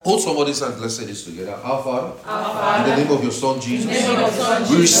Hold somebody's hand. Let's say this together. Our Father, Our in Father, the name of your Son Jesus, in the name of your Son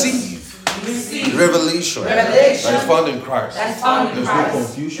we Jesus, receive revelation that is found in Christ. that is found in There's Christ. no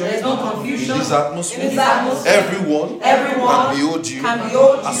confusion. There is no confusion In this atmosphere, in this atmosphere. everyone can behold you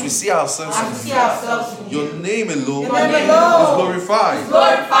as we see ourselves as we see ourselves in your name alone Your name alone is glorified. is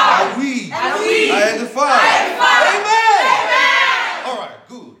glorified. And we And we are edified. edified. Amen. All right,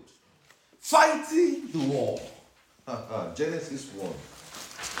 good. Fighting the war. Genesis 1.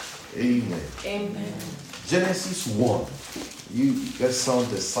 Amen. Amen. Genesis 1. You guys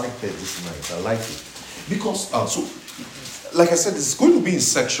sound excited this night. I like it. Because, so, like I said, it's going to be in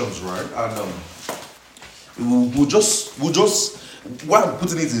sections, right? And we'll just, why I'm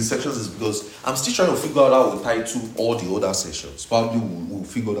putting it in sections is because I'm still trying to figure out how to title all the other sections. Probably we'll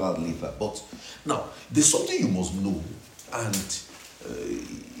figure it out later. But now, there's something you must know. And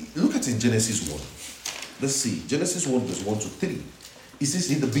look at in Genesis 1. Let's see. Genesis 1 verse 1 to 3. It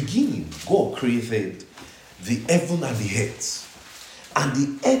says, in the beginning, God created the heaven and the earth. And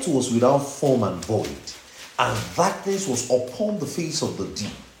the earth was without form and void. And darkness was upon the face of the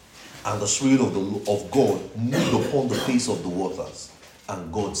deep. And the Spirit of God moved upon the face of the waters.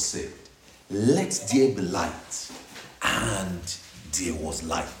 And God said, let there be light. And there was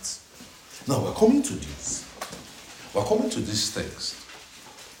light. Now we're coming to this. We're coming to this text.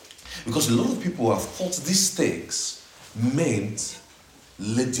 Because a lot of people have thought this text meant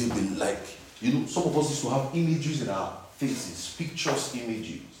let there be like, some of us used to have images in our faces, pictures,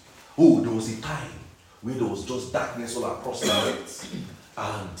 images. Oh, there was a time where there was just darkness all across the earth.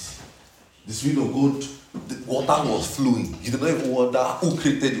 And the Spirit of God, the water was flowing. You don't even wonder who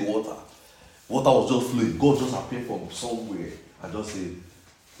created the water. Water was just flowing. God just appeared from somewhere and just said,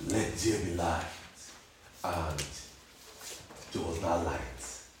 let there be light. And there was that light.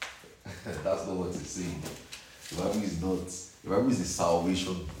 That's not what it's saying. The Bible is not. The Bible is a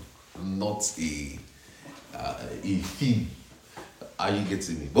salvation, not a theme. Are you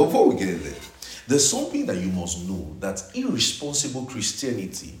getting me? But before we get there, there's something that you must know, that irresponsible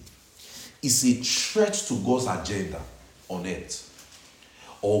Christianity is a threat to God's agenda on earth,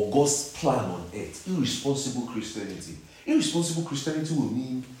 or God's plan on earth. Irresponsible Christianity. Irresponsible Christianity will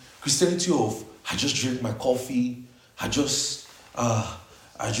mean Christianity of I just drink my coffee, I just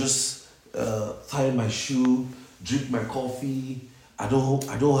tie my shoe, drink my coffee. I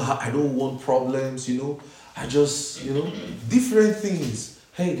don't want problems. I just different things.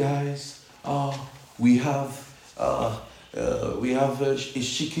 Hey guys, we have a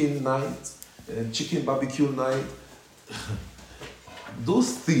chicken night, a chicken barbecue night.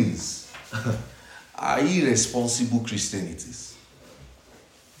 Those things are irresponsible Christianities,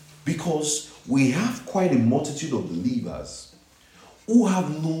 because we have quite a multitude of believers who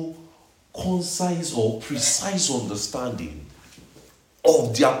have no concise or precise understanding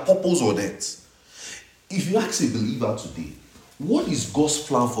of their purpose on earth. If you ask a believer today, what is God's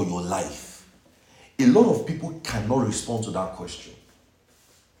plan for your life? A lot of people cannot respond to that question.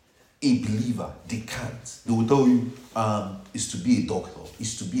 A believer, they can't. They will tell you, is to be a doctor,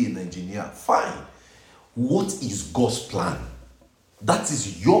 is to be an engineer. Fine. What is God's plan? That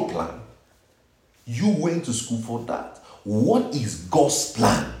is your plan. You went to school for that. What is God's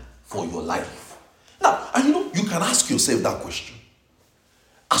plan for your life? Now, and you can ask yourself that question.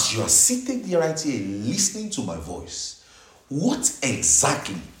 As you are sitting there right here listening to my voice, what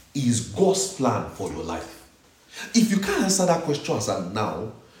exactly is God's plan for your life? If you can't answer that question as of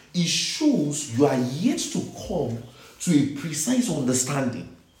now, it shows you are yet to come to a precise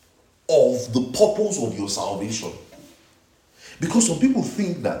understanding of the purpose of your salvation. Because some people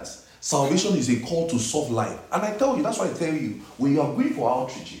think that salvation is a call to soft life. And I tell you, that's why I tell you, when you are going for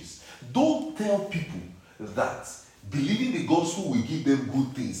outreaches, don't tell people that believing the gospel will give them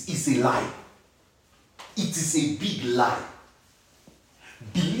good things. It's a lie. It is a big lie.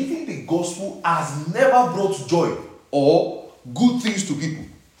 Believing the gospel has never brought joy or good things to people.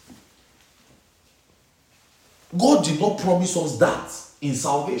 God did not promise us that in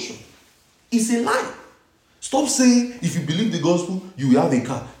salvation. It's a lie. Stop saying if you believe the gospel, you will have a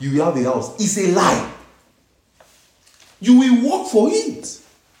car, you will have a house. It's a lie. You will work for it.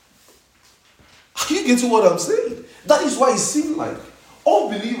 Are you getting what I'm saying? That is why it seems like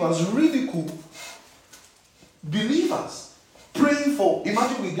unbelievers ridicule believers. Praying for,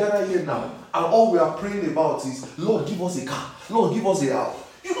 imagine we gather here now and all we are praying about is, Lord, give us a car, Lord, give us a house.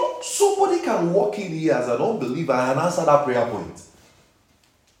 Somebody can walk in here as an unbeliever and answer that prayer point.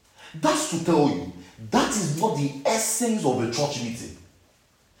 That's to tell you, that is not the essence of a church meeting.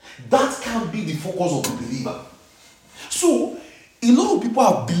 That can't be the focus of the believer. So, a lot of people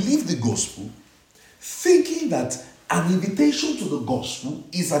have believed the gospel thinking that An invitation to the gospel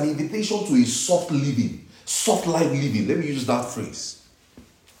is an invitation to a soft living, soft life living. Let me use that phrase.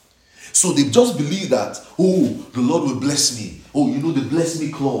 So they just believe that, oh, the Lord will bless me. Oh, the bless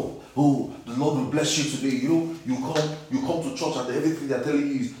me club. Oh, the Lord will bless you today. You come to church and everything they're telling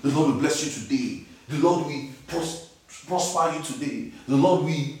you is the Lord will bless you today. The Lord will prosper you today. The Lord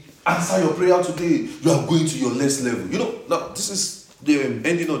will answer your prayer today. You are going to your next level. Now this is the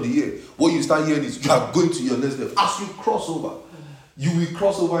ending of the year. What you start hearing is you are going to your next level. As you cross over, you will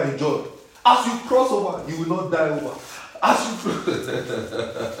cross over in joy. As you cross over, you will not die over. As you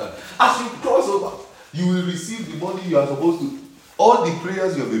cross over, you will receive the money you are supposed to. All the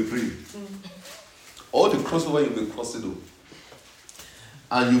prayers you have been praying, all the crossover you've been crossing over,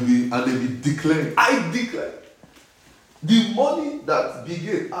 and they'll be declaring. I declare the money that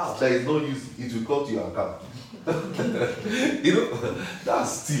began that is not used, it will come to your account.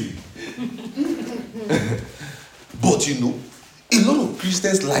 That's stealing. But a lot of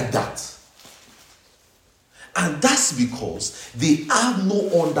Christians like that. And that's because they have no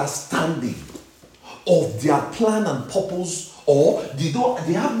understanding of their plan and purpose, or they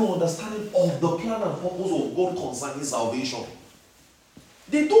have no understanding of the plan and purpose of God concerning salvation.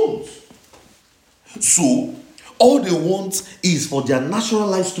 They don't. So, all they want is for their natural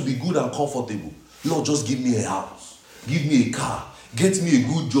lives to be good and comfortable. Lord, just give me a house, give me a car, get me a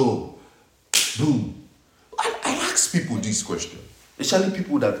good job. Boom. I ask people this question. Especially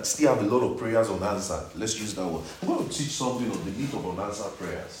people that still have a lot of prayers unanswered. Let's use that word. I'm going to teach something on the need of unanswered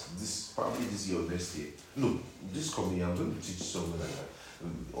prayers. Probably this year or next year. No, this coming year, I'm going to teach something like that.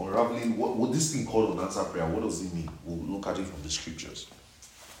 Unraveling what this thing called unanswered prayer, what does it mean? We'll look at it from the scriptures.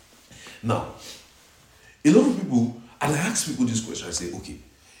 Now, a lot of people, and I ask people this question, I say, okay,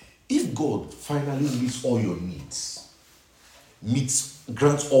 if God finally meets all your needs,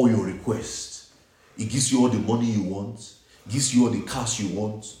 grants all your requests, He gives you all the money you want, gives you all the cash you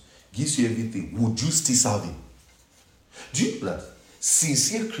want, gives you everything, would you still serve Him? Do you know that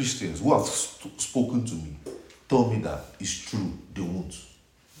sincere Christians who have spoken to me tell me that it's true, they won't?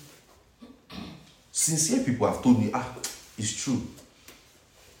 Sincere people have told me, it's true.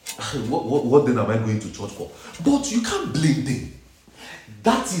 What then am I going to church for? But you can't blame them.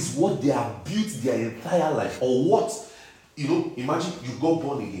 That is what they have built their entire life. Or what, imagine you got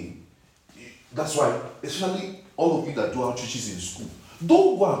born again. That's why, especially all of you that do outreaches in school,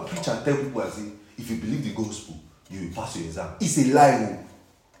 don't go and preach and tell people and say, if you believe the gospel, you will pass your exam. It's a lie.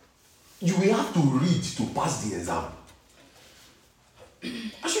 You will have to read to pass the exam.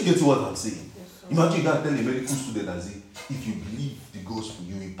 I should get to what I'm saying. Yes, imagine you can tell a medical student and say, if you believe the gospel,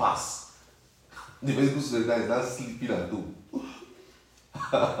 you will pass. The medical student that is not sleeping at home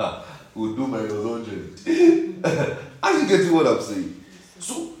will do my 100. I should get to what I'm saying.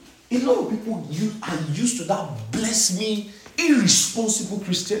 So, a lot of people are used to that bless me, irresponsible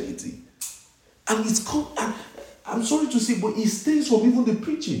Christianity. And it's called, I'm sorry to say, but it stems from even the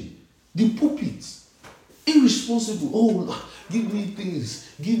preaching, the pulpit. Irresponsible. Oh, give me things.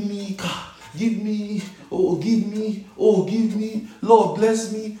 Give me car. Give me. Oh, give me. Oh, give me. Lord,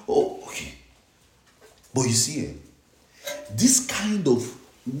 bless me. Oh, okay. But you see, this kind of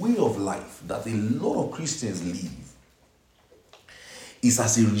way of life that a lot of Christians live is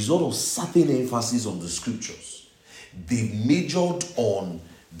as a result of certain emphasis on the scriptures. They've majored on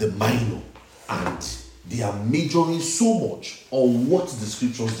the minor, and they are majoring so much on what the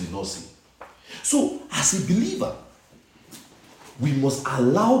scriptures did not say. So, as a believer, we must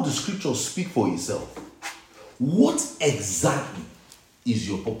allow the scripture speak for itself. What exactly is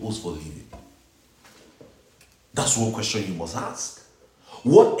your purpose for living? That's one question you must ask.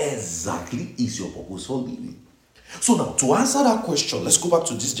 What exactly is your purpose for living? So now, to answer that question, let's go back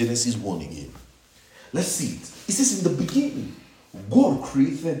to this Genesis 1 again. Let's see it. It says, in the beginning, God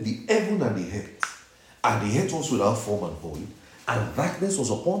created the heaven and the earth. And the earth was without form and void, and darkness was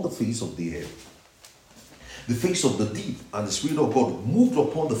upon the face of the earth. The face of the deep, and the Spirit of God moved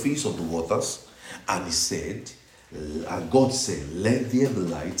upon the face of the waters. And He said, and God said, let there be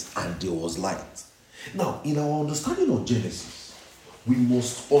light, and there was light. Now, in our understanding of Genesis, we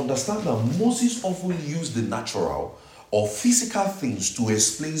must understand that Moses often used the natural or physical things to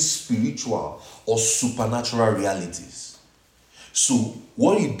explain spiritual or supernatural realities. So,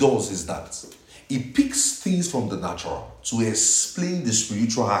 what he does is that he picks things from the natural to explain the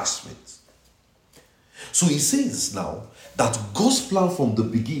spiritual aspect. So he says now that God's plan from the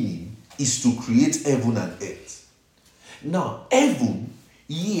beginning is to create heaven and earth. Now, heaven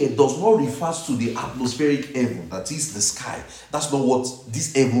here does not refer to the atmospheric heaven, that is the sky. That's not what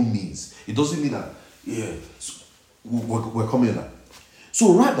this heaven means. It doesn't mean that, we're coming at that.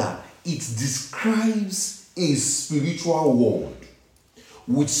 So rather, it describes a spiritual world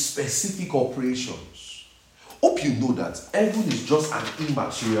with specific operations. Hope you know that heaven is just an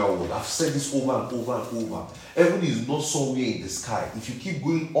immaterial world. I've said this over and over and over. Heaven is not somewhere in the sky. If you keep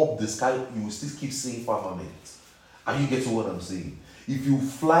going up the sky, you will still keep seeing firmament. Are you getting what I'm saying? If you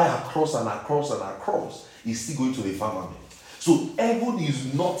fly across and across and across, it's still going to the firmament. So heaven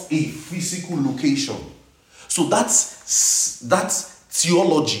is not a physical location. So that's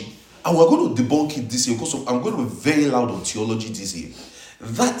theology. And we're going to debunk it this year because I'm going to be very loud on theology this year.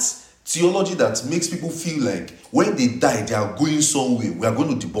 That theology that makes people feel like when they die, they are going somewhere. We are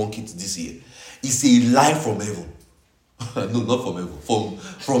going to debunk it this year. It's a lie from heaven. No, not from heaven.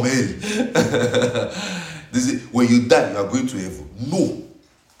 From hell. This is, when you die, you are going to heaven. No.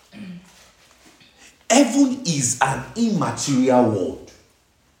 Heaven is an immaterial world.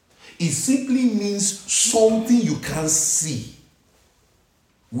 It simply means something you can't see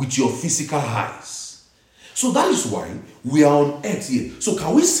with your physical eyes. So that is why we are on earth here. So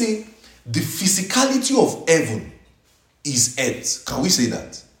can we say the physicality of heaven is earth? Can we say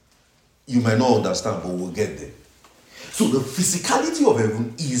that? You might not understand, but we'll get there. So the physicality of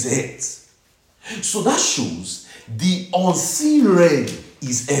heaven is earth. So that shows the unseen realm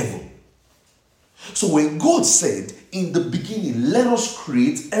is heaven. So when God said, in the beginning, let us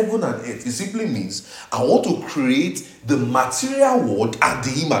create heaven and earth, it simply means I want to create the material world and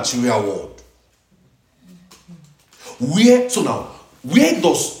the immaterial world. Where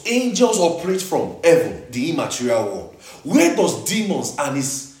does angels operate from? Heaven, the immaterial world. Where does demons and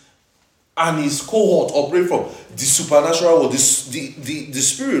his cohort operate from? The supernatural world, the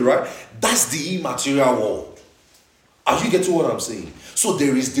spirit, right? That's the immaterial world. Are you getting what I'm saying? So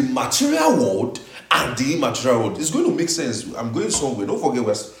there is the material world and the immaterial world. It's going to make sense. I'm going somewhere. Don't forget,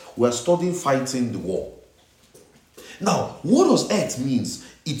 we're studying fighting the war. Now, what does earth means?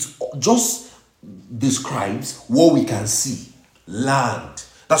 It just describes what we can see. Land.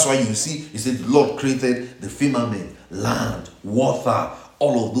 That's why you see, it said the Lord created the firmament, land, water,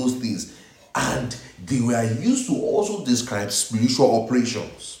 all of those things. And they were used to also describe spiritual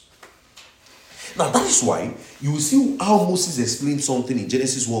operations. Now, that is why you will see how Moses explained something in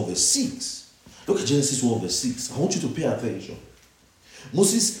Genesis 1 verse 6. Look at Genesis 1 verse 6. I want you to pay attention.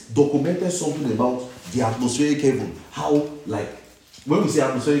 Moses documented something about the atmospheric heaven. How, like, when we say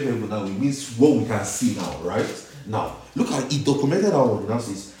atmospheric heaven now, it means what we can see now, right? Now, look how he documented our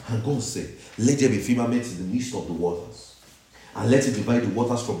ordinances. And God said, let there be firmament in the midst of the waters, and let it divide the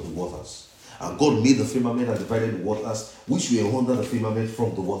waters from the waters. And God made the firmament and divided the waters, which were under the firmament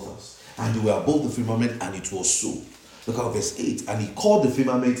from the waters. And they were above the firmament, and it was so. Look at verse 8. And he called the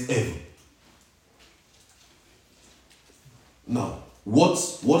firmament heaven. Now,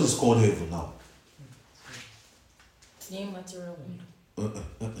 what is called heaven now? The immaterial world.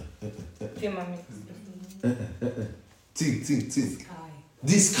 Firmament. Think.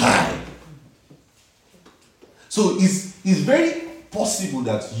 This sky. So it's very possible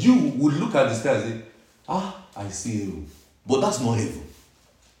that you would look at the sky and say, I see heaven. But that's not heaven.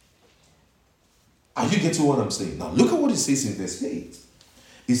 Are you getting what I'm saying? Now look at what it says in verse 8.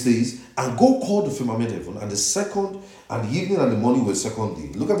 It says, and God called the firmament heaven, and the evening and the morning were second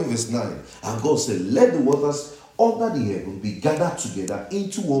day. Look at verse 9. And God said, let the waters under the heaven be gathered together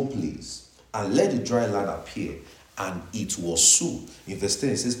into one place, and let the dry land appear. And it was so. In verse 10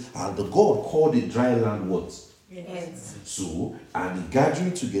 it says, and the God called the dry land what? Yes. So, and the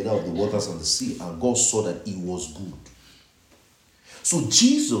gathering together of the waters and the sea, and God saw that it was good. So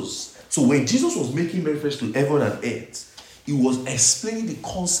when Jesus was making reference to heaven and earth, he was explaining the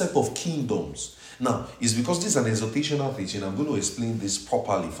concept of kingdoms. Now, it's because this is an exhortational teaching, I'm going to explain this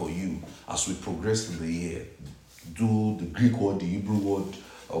properly for you as we progress in the year. Do the Greek word, the Hebrew word,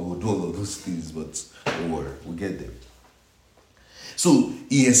 we'll do all of those things, but don't worry, we'll get there. So,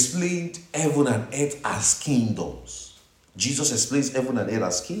 he explained heaven and earth as kingdoms. Jesus explains heaven and earth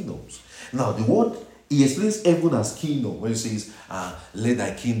as kingdoms. Now, the word, he explains heaven as kingdom when he says, let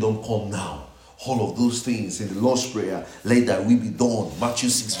thy kingdom come now. All of those things in the Lord's Prayer, let thy will be done. Matthew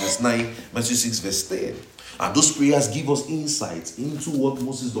 6 verse 9, Matthew 6 verse 10. And those prayers give us insight into what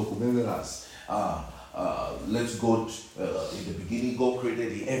Moses documented as. Let God, in the beginning, God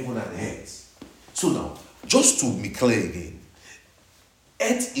created the heaven and earth. So now, just to be clear again,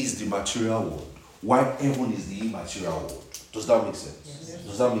 earth is the material world, while heaven is the immaterial world. Does that make sense? Yes.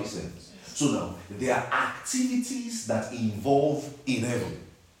 Does that make sense? So now, there are activities that involve in heaven.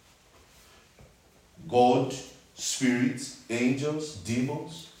 God, spirit, angels,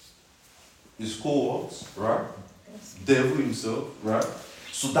 demons, his cohorts, right? Yes. Devil himself, right?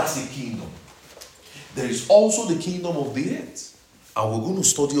 So that's a kingdom. There is also the kingdom of the earth. And we're going to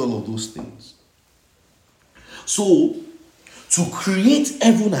study all of those things. So, to create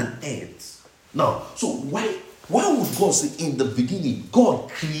heaven and earth. Now, so why would God say in the beginning, God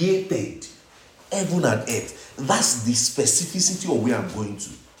created heaven and earth? That's the specificity of where I'm going to.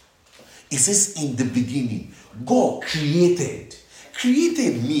 It says in the beginning, God created.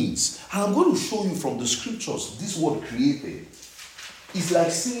 Created means, and I'm going to show you from the scriptures, this word created is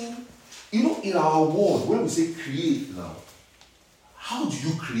like saying, in our world, when we say create now, how do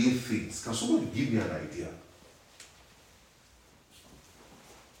you create things? Can somebody give me an idea?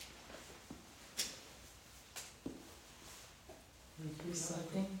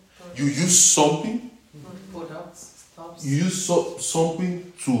 You use something, products, stuff. you use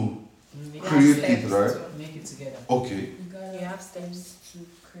something to create it, right? Make it together. Okay. You have steps to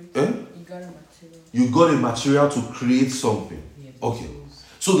create. Eh? You got a material. You got a material to create something. Yeah, Okay. tools.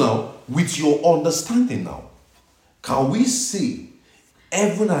 So now, with your understanding now, can we say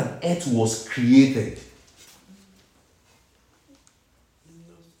heaven and earth was created?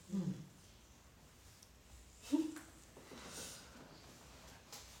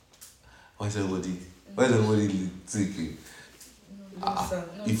 Why is everybody thinking? No, sir.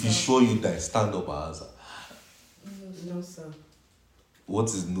 If you show you that, stand up and answer. No, sir. What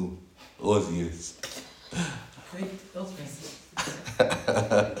is no? What is yes? Create those things.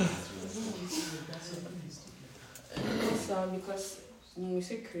 No, sir, because when we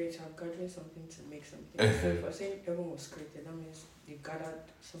say create, I'm gathering something to make something. So if I say heaven was created, that means you gathered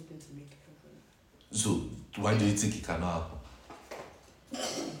something to make heaven. So, why do you think it cannot happen?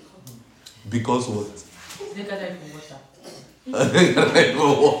 Because what? They gather it from water. They get it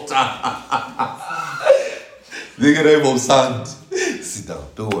from water. They get it from sand. Sit down,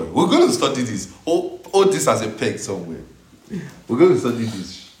 don't worry. We're going to study this. Hold this as a peg somewhere. We're going to study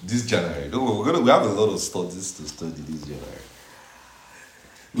this January. Don't worry, we have a lot of studies to study this January.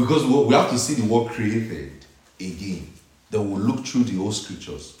 Because we have to see the word created again. Then we'll look through the old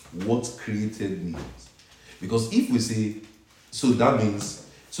scriptures. What created means. Because if we say, so that means,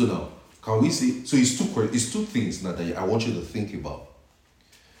 so now, can we say, so it's two things now that I want you to think about.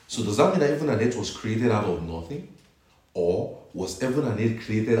 So does that mean that heaven and earth was created out of nothing? Or was heaven and earth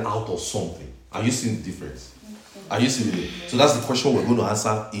created out of something? Are you seeing the difference? Are you seeing it? So that's the question we're going to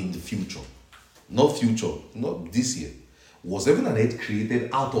answer in the future. Not this year. Was heaven and earth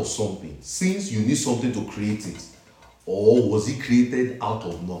created out of something? Since you need something to create it. Or was it created out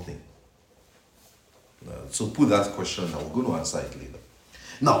of nothing? So put that question now. We're going to answer it later.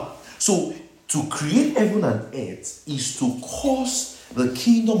 Now, so to create heaven and earth is to cause the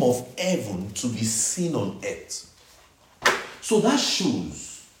kingdom of heaven to be seen on earth. So that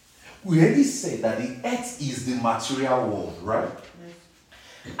shows, we already said that the earth is the material world, right?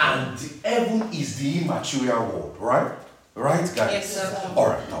 And the heaven is the immaterial world, right? Right, guys? Yes, sir.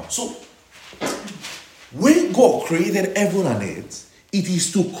 Alright, now, so when God created heaven and earth, it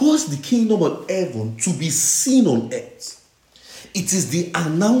is to cause the kingdom of heaven to be seen on earth. It is the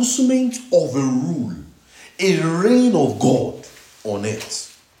announcement of a rule, a reign of God on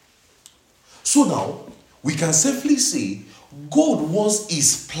earth. So now, we can safely say, God wants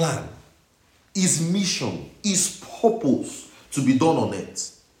his plan, his mission, his purpose to be done on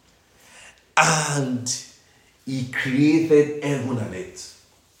earth. And he created heaven and earth.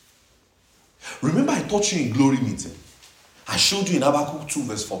 Remember I taught you in glory meeting. I showed you in Habakkuk 2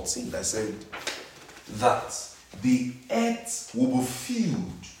 verse 14. I said that the earth will be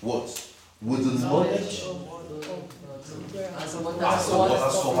filled, what? With the knowledge As the as the water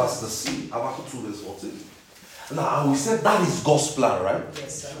waters covers the sea. Habakkuk 2 verse 14. Now, we said that is God's plan, right?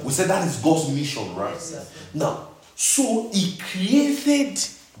 Yes, sir. We said that is God's mission, right? Yes, sir. Now, so he created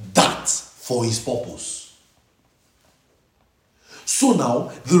that for his purpose. So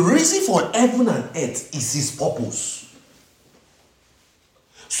now, the reason for heaven and earth is his purpose.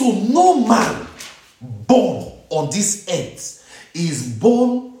 So no man born on this earth is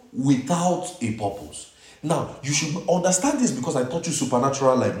born without a purpose. Now, you should understand this because I taught you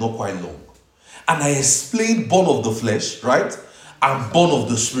supernatural life not quite long. And I explained born of the flesh, right? And born of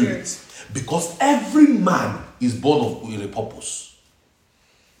the spirit. Because every man is born with a purpose.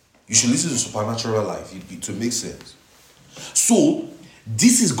 You should listen to supernatural life. It will make sense. So,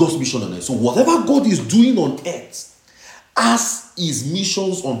 this is God's mission on earth. So, whatever God is doing on earth has his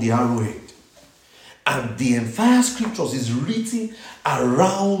missions on the arrowhead. And the entire scriptures is written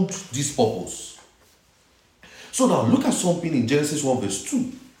around this purpose. So now look at something in Genesis 1 verse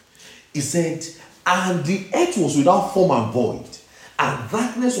 2. It said, and the earth was without form and void, and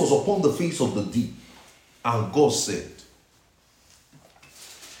darkness was upon the face of the deep. And God said.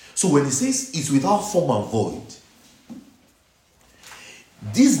 So when it says it's without form and void,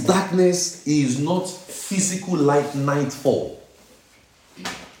 this darkness is not physical light nightfall.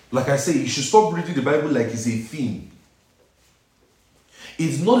 Like I say, you should stop reading the Bible like it's a thing.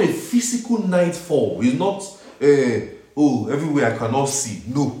 It's not a physical nightfall. It's not, everywhere I cannot see.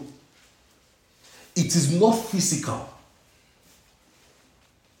 No. It is not physical.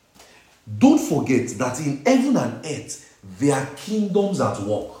 Don't forget that in heaven and earth, there are kingdoms at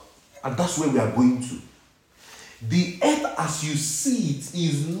work. And that's where we are going to. The earth as you see it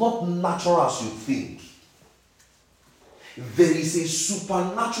is not natural as you think. There is a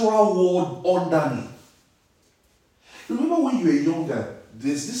supernatural world underneath. Remember when you were younger,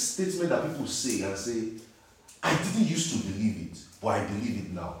 there's this statement that people say and say, I didn't used to believe it, but I believe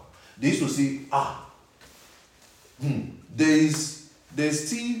it now. They used to say, there's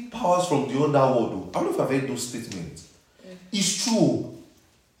still powers from the underworld. I don't know if I've heard those statements. Yeah. It's true.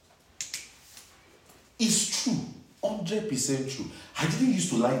 It's true. 100% true. I didn't used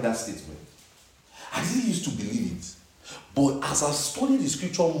to like that statement. I didn't used to believe it. But as I've studied the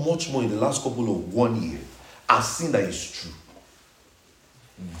scripture much more in the last couple of 1 year, I've seen that it's true.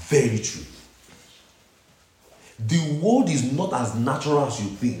 Very true. The world is not as natural as you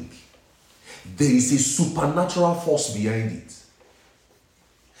think. There is a supernatural force behind it.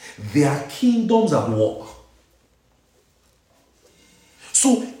 There are kingdoms at work.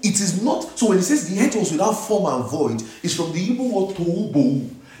 So it is not, so when it says the earth was without form and void, it's from the Hebrew word tohu bohu.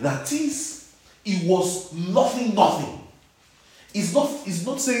 That is, it was nothing. It's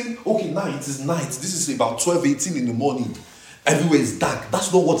not saying, okay, now it is night. This is about 12:18 in the morning. Everywhere is dark.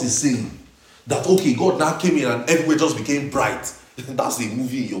 That's not what it's saying. That, okay, God now came in and everywhere just became bright. That's a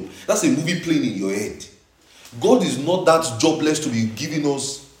movie playing in your head. God is not that jobless to be giving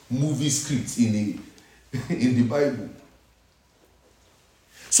us movie scripts in the Bible.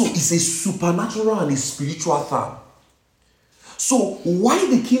 So it's a supernatural and a spiritual thing. So why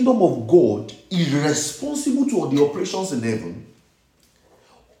the kingdom of God is responsible to the operations in heaven,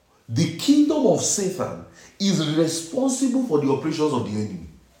 the kingdom of Satan is responsible for the operations of the enemy.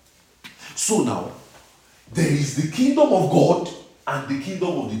 So now, there is the kingdom of God and the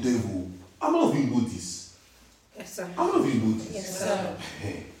kingdom of the devil. How many of you know this? Yes, sir. How many of you know this? Yes, sir.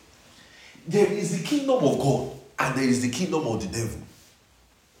 There is the kingdom of God and there is the kingdom of the devil.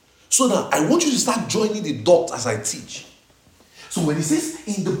 So now, I want you to start joining the dots as I teach. So when it says,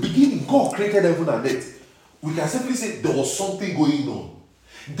 in the beginning, God created heaven and earth, we can simply say there was something going on.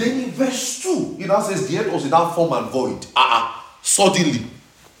 Then in verse 2, it now says, the earth was without form and void. Suddenly.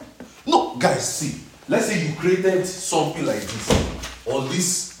 No, guys, see. Let's say you created something like this, or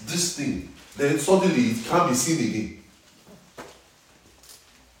this thing. Then suddenly it can't be seen again.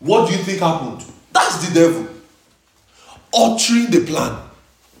 What do you think happened? That's the devil altering the plan.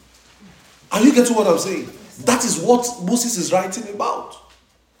 Are you getting what I'm saying? That is what Moses is writing about.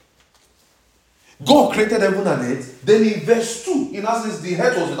 God created heaven and earth. Then in verse 2, it now says the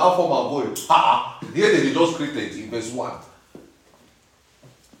earth was without form and void. Here they just created in verse 1.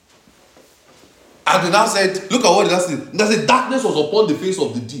 And then I said, look at what it said. It said, darkness was upon the face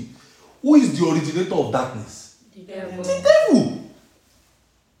of the deep. Who is the originator of darkness? The devil. The devil.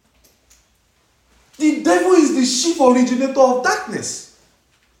 The devil is the chief originator of darkness.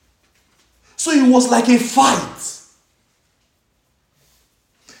 So it was like a fight.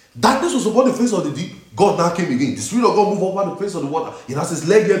 Darkness was upon the face of the deep. God now came again. The Spirit of God moved upon the face of the water. He now says,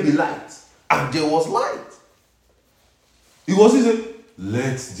 let there be light. And there was light. He was saying,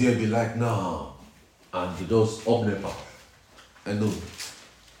 let there be light now. And he does up never. And no.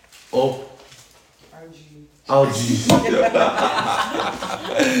 Up. RG. RG.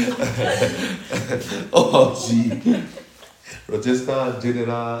 Rochester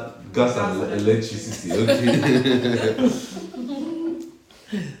General Gas and Electricity. Okay.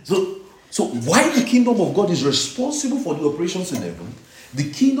 So why the kingdom of God is responsible for the operations in heaven, the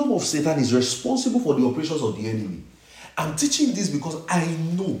kingdom of Satan is responsible for the operations of the enemy. I'm teaching this because I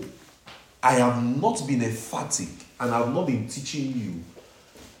know I have not been emphatic and I have not been teaching you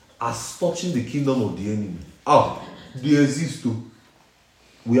as touching the kingdom of the enemy. They exist too.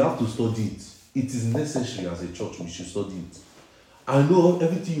 We have to study it. It is necessary as a church, we should study it. I know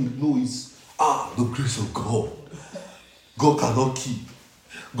everything you know is the grace of God. God cannot keep.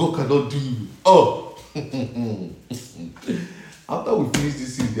 God cannot do. After we finish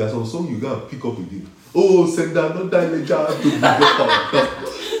this series, there are some songs you gotta pick up again. Send another ledger to be better.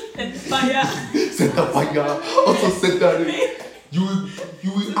 Fire. Send a fire. Also send that. You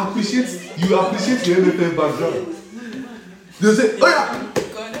will appreciate your MFM background. They say, oh yeah.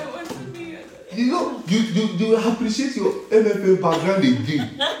 God, I want to be. You will appreciate your MFM background again.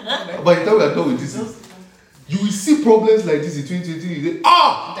 By the time we are done with this, you will see problems like this in 2020. You say,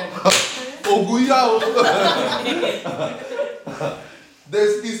 Oguya.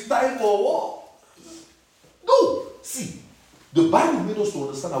 It's time for war. No, see, the Bible made us to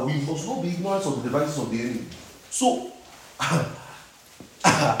understand that we must not be ignorant of the devices of the enemy. So,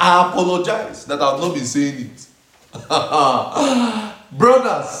 I apologize that I've not been saying it.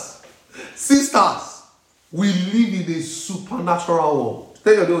 Brothers, sisters, we live in a supernatural world.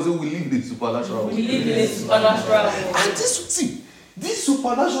 Tell your neighbor, we live in a supernatural world. We live in a supernatural world. And this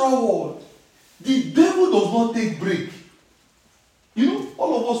supernatural world, the devil does not take break. You know,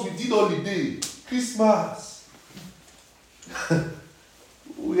 all of us, we did holiday, Christmas.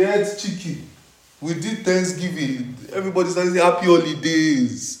 We had chicken. We did Thanksgiving. Everybody started saying happy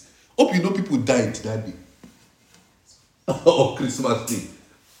holidays. Hope you know people died that day. Oh, Christmas Day.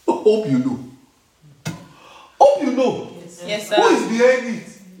 Hope you know. Hope you know. Yes, sir. Who is behind it?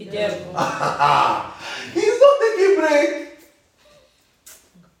 The devil. He's not taking break.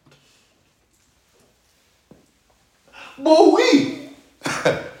 But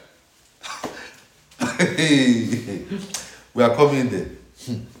we are coming there.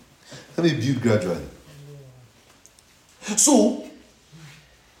 Let me build gradually. So,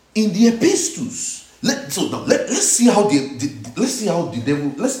 in the epistles, let's see how the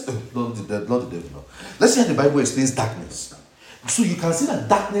devil. Let's see how the Bible explains darkness. So you can see that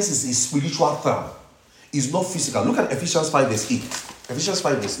darkness is a spiritual term. It's not physical. Look at Ephesians 5 verse 8. Ephesians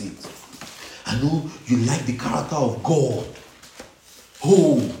 5 verse 8. I know you like the character of God.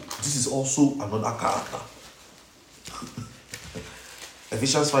 Oh, this is also another character.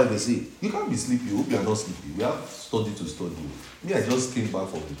 Ephesians 5 verse 8. You can't be sleepy. I hope you are not sleepy. We have study to study. Me, I just came back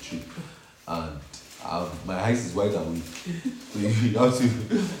from the trip and my eyes is wide awake. So you have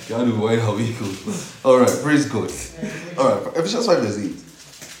to be wide awake. Alright, praise God. Alright, Ephesians 5 verse 8.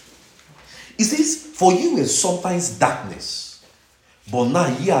 It says, for you were sometimes darkness, but now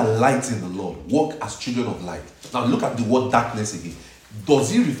ye are light in the Lord. Walk as children of light. Now look at the word darkness again.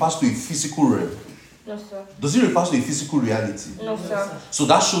 Does it refer to a physical realm? No, sir. Does it refer to a physical reality? No, sir. So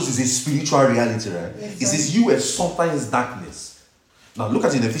that shows it's a spiritual reality, right? Yes, it says you were sometimes darkness. Now look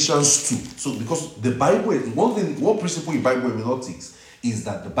at it in Ephesians 2. So because the Bible, one principle in Bible hermeneutics is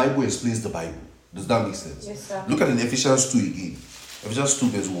that the Bible explains the Bible. Does that make sense? Yes, sir. Look at it in Ephesians 2 again. Ephesians 2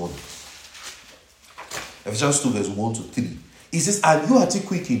 verse 1. Ephesians 2 verse 1 to 3. It says, and you are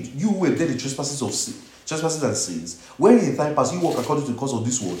quickened, you who were dead in trespasses and sins, wherein in time past you walk according to the course of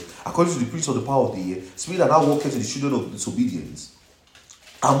this world, according to the prince of the power of the air, spirit that now walketh to the children of disobedience,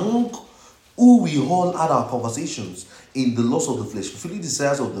 among who we all had our conversations in the lust of the flesh, fulfilling the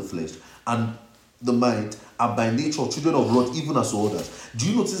desires of the flesh and the mind, and by nature children of wrath, even as others. Do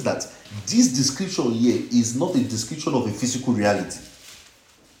you notice that this description here is not a description of a physical reality?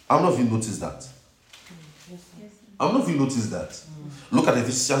 How many of you noticed that? How many of you noticed that? Look at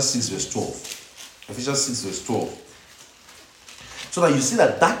Ephesians 6 verse 12. Ephesians 6 verse 12. So that you see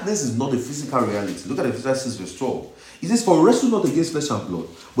that darkness is not a physical reality. Look at Ephesians 6 verse 12. It says, for we wrestle not against flesh and blood,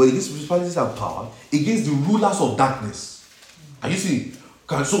 but against principalities and power, against the rulers of darkness. Are you seeing?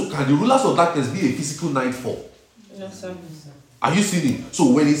 Can the rulers of darkness be a physical nightfall? No, sir. Are you seeing it?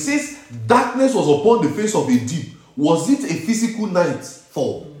 So when it says darkness was upon the face of a deep, was it a physical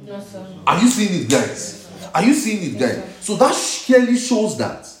nightfall? No, sir. Are you seeing it, guys? Are you seeing it, guys? So that clearly shows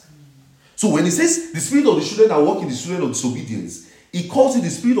that. So when it says the spirit of the children that walk in the children of disobedience, it calls it the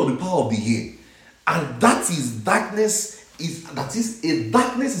spirit of the power of the air. And that is darkness, darkness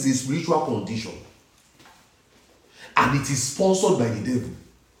is a spiritual condition. And it is sponsored by the devil.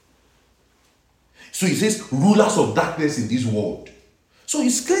 So it says rulers of darkness in this world. So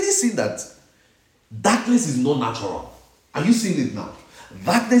it's clearly seen that darkness is not natural. Are you seeing it now?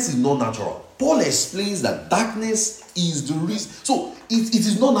 Darkness is not natural. Paul explains that darkness is the reason. So it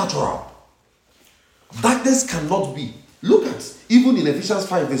is not natural. Darkness cannot be. Look at, even in Ephesians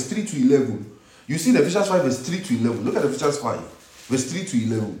 5 verse 3 to 11. You see in Ephesians 5 verse 3 to 11. Look at Ephesians 5 verse 3 to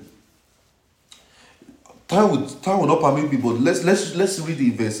 11. Time will not permit me, but let's read the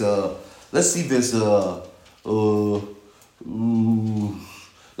verse. Let's see verse.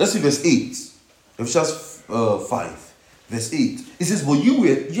 Let's see verse 8. Ephesians 5 verse 8. It says, but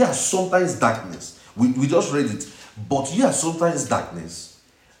you are sometimes darkness. We just read it. But you are sometimes darkness,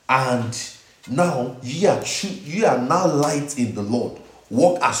 and now ye are now light in the Lord.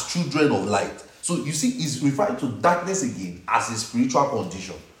 Walk as children of light. So you see, it's referring to darkness again as a spiritual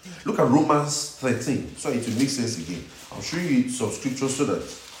condition. Look at Romans 13. So it will make sense again. I'll show you some scriptures so that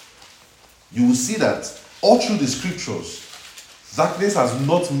you will see that all through the scriptures, darkness has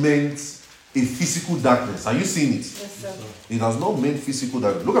not meant a physical darkness. Are you seeing it? Yes, sir. It has not meant physical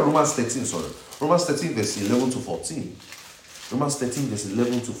darkness. Look at Romans 13, Romans 13 verse 11 to 14. Romans 13, verse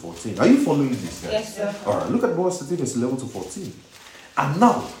 11 to 14. Are you following this, guys? Yes, sir. All right, look at Romans 13, verse 11 to 14. And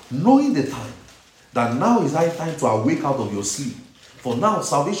now, knowing the time, that now is high time to awake out of your sleep. For now,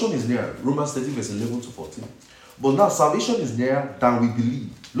 salvation is nearer. Romans 13, verse 11 to 14. But now, salvation is nearer than we believe.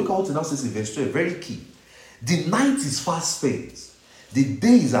 Look at what it now says in verse 12, very key. The night is fast spent, the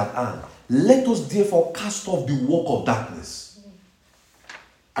day is at hand. Let us therefore cast off the work of darkness.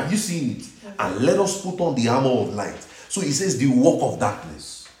 Have you seen it? And let us put on the armor of light. So he says the work of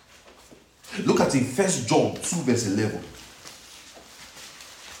darkness. Look at it, 1 John 2 verse 11.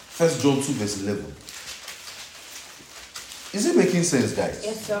 1 John 2 verse 11. Is it making sense, guys?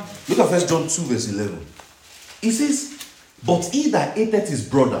 Yes, sir. Look at 1 John 2 verse 11. It says, but he that hateth his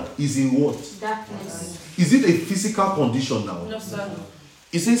brother is in what? Darkness. Is it a physical condition now? No, sir.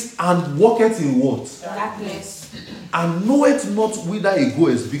 It says, and walketh in what? Darkness. And knoweth not whither he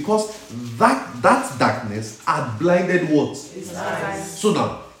goeth, because that darkness had blinded what? Eyes. So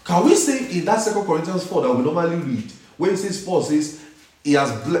now, can we say in that 2 Corinthians 4 that we normally read, where it says, Paul says, he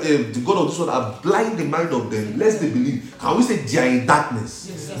has the God of this world has blinded the mind of them, lest they believe. Can we say they are in darkness?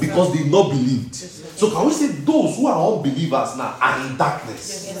 Yes, because they not believed. Yes, So can we say those who are unbelievers now are in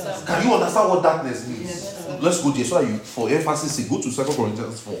darkness? Yes, sir. Can you understand what darkness means? Yes, sir. Let's go there so that you, for emphasis sake, go to 2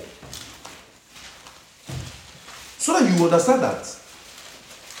 Corinthians 4. So that you understand that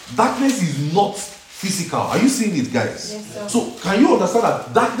darkness is not physical. Are you seeing it, guys? Yes, sir. So can you understand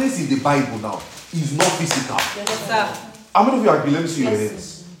that darkness in the Bible now is not physical? Yes, sir. How many of you agree? Let me see your Yes.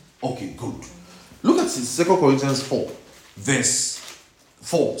 hands. Okay, good. Look at 2 Corinthians 4, verse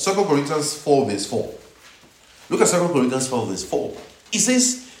 4. 2 Corinthians 4, verse 4. Look at 2 Corinthians 4, verse 4. It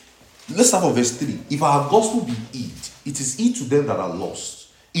says, let's start from verse 3. If our gospel be hid, it is hid to them that are lost,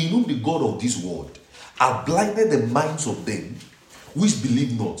 in whom the God of this world have blinded the minds of them which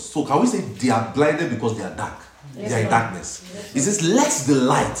believe not. So can we say they are blinded because they are dark? Yes, They are in sir. darkness. Yes, It says, let the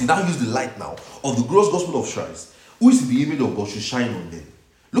light, he now use the light now, of the glorious gospel of Christ, who is the image of God, should shine on them.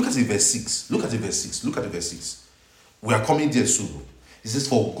 Look at it, verse 6. Look at it, verse 6. Look at it, verse 6. We are coming there soon. It says,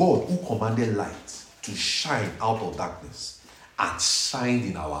 for God who commanded light to shine out of darkness and shined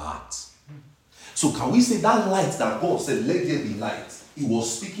in our hearts. So can we say that light that God said, let there be light, he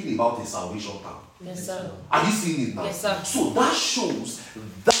was speaking about a salvation time. Yes, sir. Are you seeing it now? Yes, sir. So that shows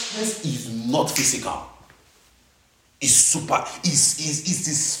darkness is not physical. It's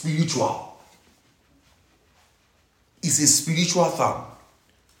it's spiritual. It's a spiritual thing.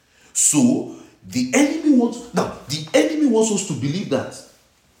 So the enemy wants us to believe that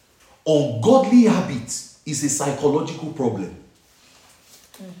ungodly habit is a psychological problem.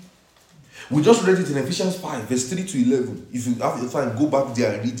 We just read it in Ephesians 5, verse 3 to 11. If you have the time, go back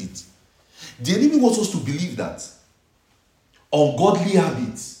there and read it. The enemy wants us to believe that ungodly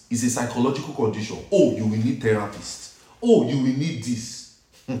habits is a psychological condition. Oh, you will need therapist. Oh, you will need this.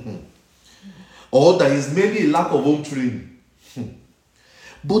 Or there is maybe a lack of home training.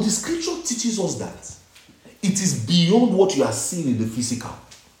 But the scripture teaches us that it is beyond what you are seeing in the physical.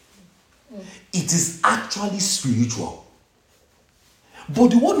 It is actually spiritual. But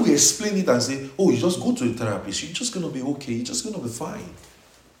the one we explain it and say, oh, you just go to a therapist, you're just going to be okay, you're just going to be fine.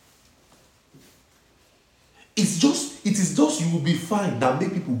 It is just you will be fine that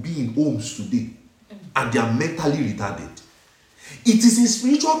make people be in homes today and they are mentally retarded. It is a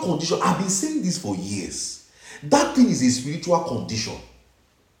spiritual condition. I've been saying this for years. That thing is a spiritual condition.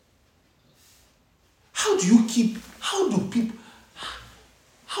 How do you keep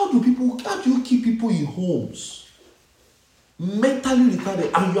people in homes mentally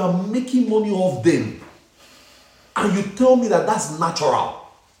retarded and you are making money off them and you tell me that that's natural?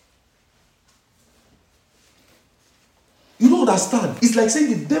 You don't understand. It's like saying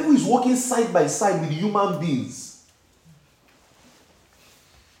the devil is working side by side with human beings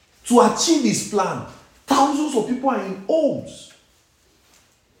to achieve his plan. Thousands of people are in homes.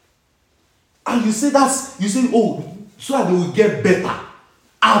 And you say oh, so that they will get better.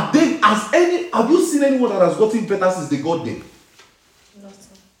 Have you seen anyone that has gotten better since they got there?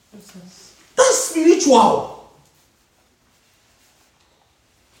 That's spiritual.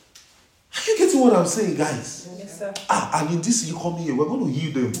 Are you getting what I'm saying, guys? Yes, sir. And in this you come here, we're going to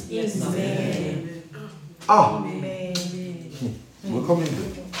heal them. Yes, Amen. Amen. We're coming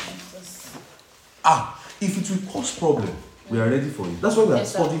there. If it will cause problem, we are ready for it. That's why we are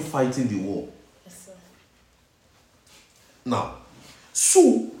Yes, sir. studying fighting the war. Yes, sir. Now,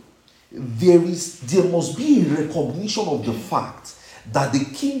 so there must be a recognition of the fact that the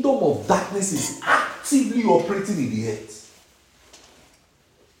kingdom of darkness is actively operating in the earth.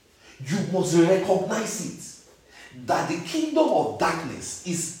 You must recognize it, that the kingdom of darkness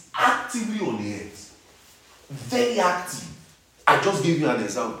is actively on the earth. Very active. I just gave you an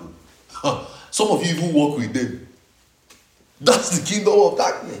example. Some of you even work with them. That's the kingdom of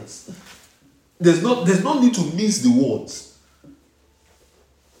darkness. There's no need to mince the words.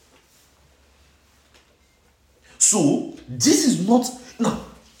 So this is not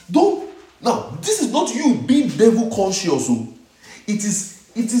this is not you being devil conscious. It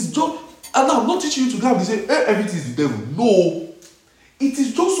is just, and I'm not teaching you to go and say everything is the devil. No, it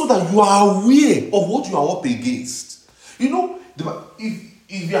is just so that you are aware of what you are up against. You know,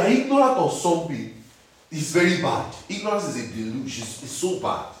 if you are ignorant of something, it's very bad. Ignorance is a delusion. It's so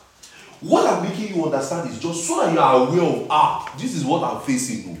bad. What I'm making you understand is just so that you are aware of, this is what I'm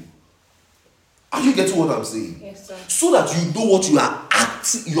facing. Are you getting what I'm saying? Yes, sir. So that you know what you are up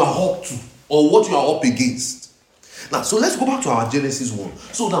to, or what you are up against. Now, so let's go back to our Genesis 1.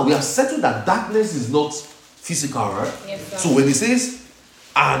 So now we have settled that darkness is not physical, right? Yes, sir. So when it says,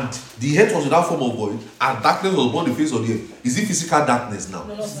 and the earth was without form of void, and darkness was upon the face of the earth, is it physical darkness now?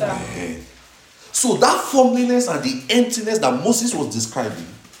 No, sir. So that formlessness and the emptiness that Moses was describing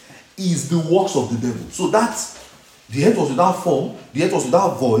is the works of the devil. So that's the earth was without form, the earth was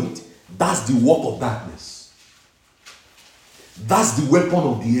without void. That's the work of darkness. That's the weapon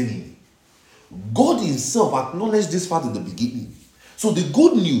of the enemy. God himself acknowledged this fact in the beginning. So the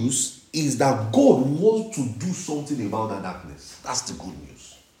good news is that God wants to do something about that darkness. That's the good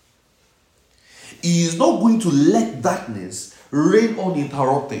news. He is not going to let darkness reign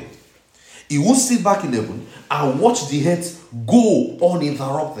uninterrupted. He won't sit back in heaven and watch the earth go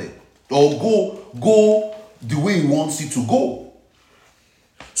uninterrupted or go the way he wants it to go.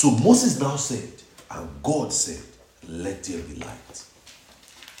 So Moses now said, and God said, let there be light.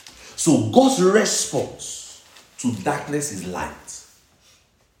 So God's response to darkness is light.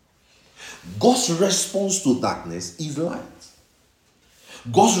 God's response to darkness is light.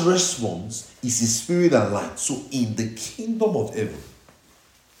 God's response is his spirit and light. So in the kingdom of heaven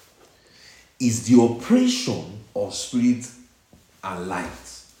is the operation of spirit and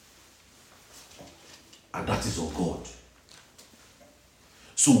light. And that is of God.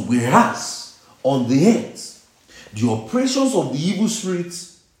 So whereas on the earth, the operations of the evil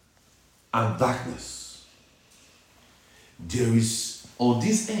spirits and darkness, there is on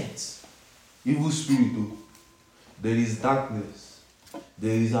this earth, evil spirit, there is darkness,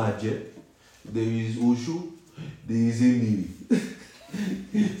 there is Ajay, there is Osho, there is Emily.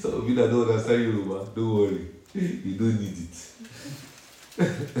 Some of you that don't understand Yoruba, don't worry, you don't need it.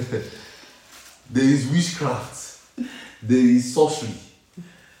 There is witchcraft, there is sorcery.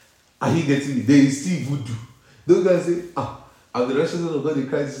 Are you getting it? There is still voodoo. Those guys say, I'm the righteousness of God in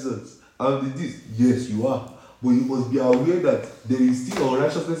Christ Jesus. I'm the this. Yes, you are. But you must be aware that there is still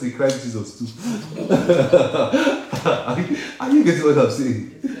unrighteousness in Christ Jesus too. Are you getting what I'm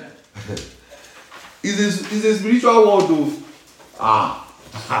saying? It's a spiritual world though.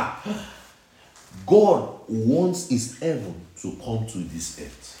 God wants his heaven to come to this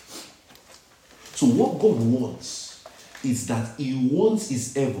earth. So what God wants is that he wants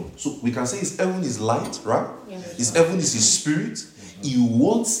his heaven. So we can say his heaven is light, right? Yes. His heaven is his spirit. He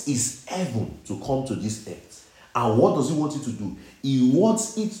wants his heaven to come to this earth. And what does he want it to do? He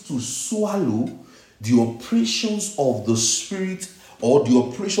wants it to swallow the operations of the spirit or the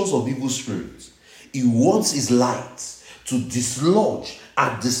operations of evil spirits. He wants his light to dislodge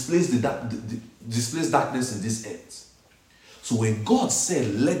and displace darkness in this earth. So when God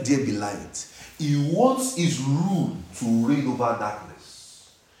said, let there be light, he wants his rule to reign over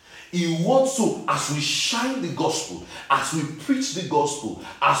darkness. He wants, so as we shine the gospel, as we preach the gospel,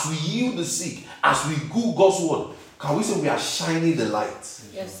 as we heal the sick, as we do God's word, can we say we are shining the light?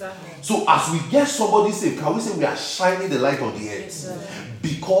 Yes, sir. So as we get somebody saved, can we say we are shining the light on the earth? Yes, sir.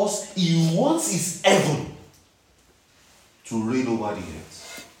 Because he wants his heaven to reign over the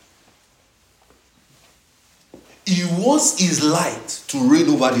earth. He wants his light to reign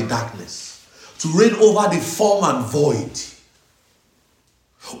over the darkness. To reign over the form and void,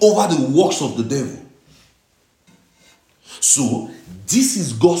 over the works of the devil. So, this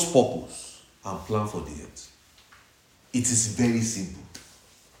is God's purpose and plan for the earth. It is very simple.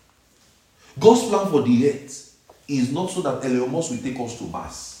 God's plan for the earth is not so that Elon Musk will take us to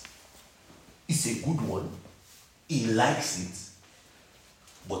Mars. It's a good one. He likes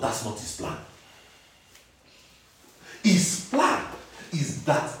it. But that's not his plan. His plan is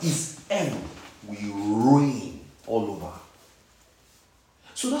that his heaven will reign all over.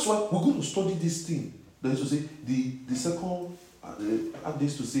 So that's why we're going to study this thing. That is to say, the second,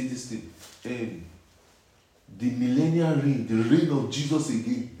 this to say this thing, the millennial reign, the reign of Jesus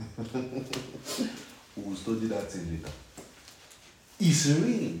again. We will study that thing later. His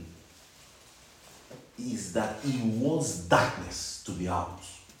reign is that he wants darkness to be out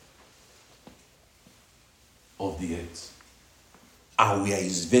of the earth. And we are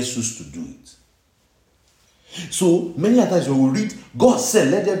his vessels to do it. So many times when we read, God said,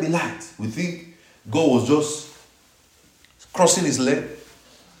 let there be light, we think God was just crossing his leg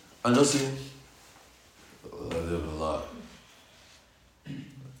and just saying, let there be light.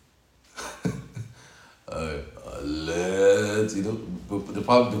 Let,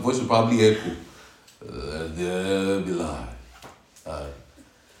 the voice will probably echo, let there be light.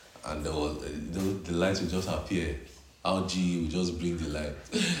 And the light will just appear. Our G will just bring the light.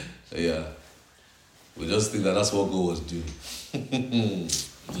 Yeah. We just think that that's what God was doing.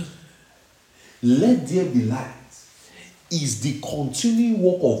 Let there be light is the continuing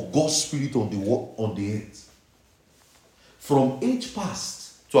work of God's Spirit on the earth. From age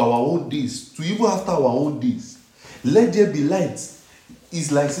past to our own days, to even after our own days, let there be light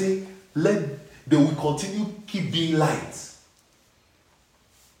is like saying, they will continue keep being light.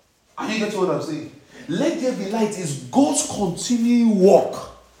 Are you getting what I'm saying? Let there be light is God's continuing work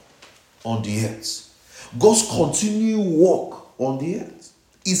on the earth. God's continuing work on the earth.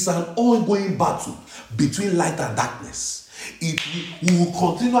 It's an ongoing battle between light and darkness. We will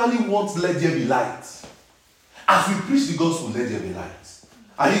continually want let there be light. As we preach the gospel, let there be light.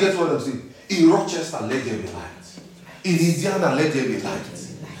 Are you getting what I'm saying? In Rochester, let there be light. In Indiana, let there be light.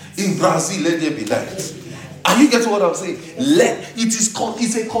 In Brazil, let there be light. Are you getting what I'm saying?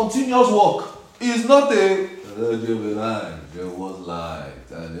 It's a continuous work. It's not a let there be light. There was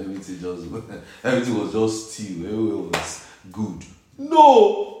light, and everything was just still. Everything was good.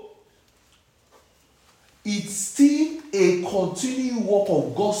 No, it's still a continuing work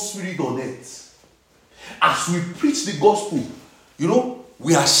of God's Spirit on earth. As we preach the gospel,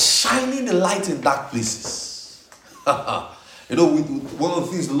 we are shining the light in dark places. One of the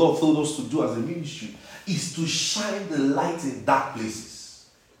things the Lord told us to do as a ministry is to shine the light in dark places.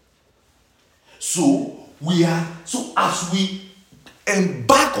 So as we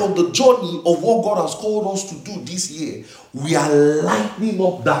embark on the journey of what God has called us to do this year, we are lighting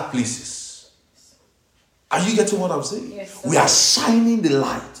up dark places. Are you getting what I'm saying? Yes. We are shining the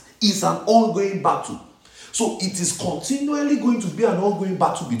light. It's an ongoing battle. So it is continually going to be an ongoing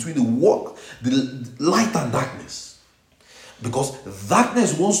battle between the light and darkness. Because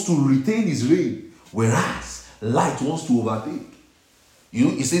darkness wants to retain its reign, whereas light wants to overtake.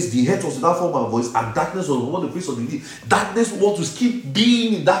 It says the earth was without form and voice, and darkness was upon the face of the deep. Darkness wants to keep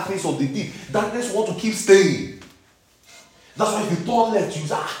being in that face of the deep. Darkness wants to keep staying. That's why if you turn left, you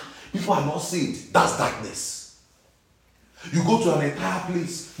say, people are not saved. That's darkness. You go to an entire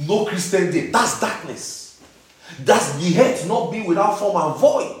place, no Christian there. That's darkness. That's the earth not being without form and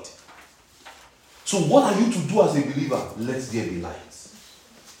void. So what are you to do as a believer? Let there be light.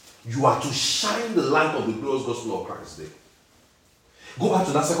 You are to shine the light of the glorious gospel of Christ there. Go back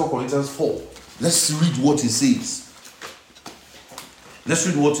to that 2 Corinthians 4. Let's read what it says. Let's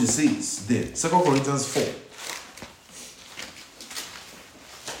read what it says there. 2 Corinthians 4.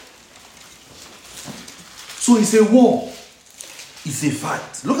 So it's a war. It's a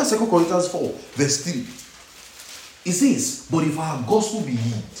fight. Look at 2 Corinthians 4, verse 3. It says, but if our gospel be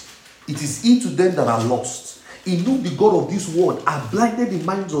hid, it is hid to them that are lost, in whom the God of this world hath blinded the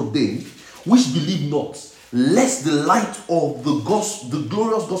minds of them which believe not, lest the light of the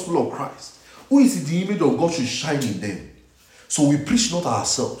glorious gospel of Christ, who is the image of God, should shine in them. So we preach not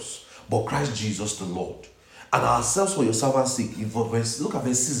ourselves, but Christ Jesus the Lord, and ourselves for your servant's sake. Look at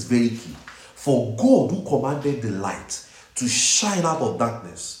verse 6 very key. For God, who commanded the light to shine out of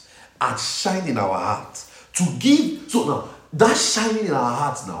darkness and shine in our hearts, to give. So now, that shining in our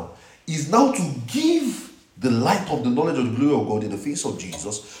hearts now is now to give the light of the knowledge of the glory of God in the face of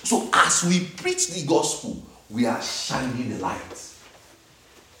Jesus. So as we preach the gospel, we are shining the light.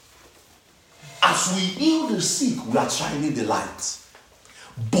 As we heal the sick, we are shining the light.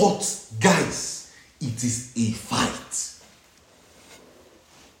 But guys, it is a fight.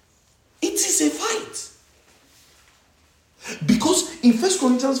 It is a fight. Because in 1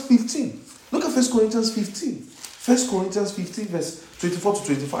 Corinthians 15, look at 1 Corinthians 15. 1 Corinthians 15 verse 24 to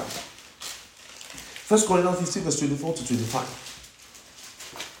 25. 1 Corinthians 15 verse 24 to 25.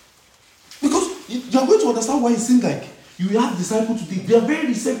 Because you are going to understand why it seems like you have disciples today. They are very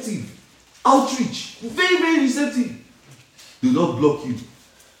receptive. Outreach. Very, very receptive. They will not block you.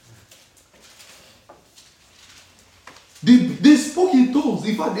 They spoke in tongues.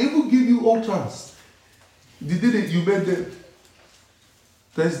 In fact, they even give you utterance. The day that you met them,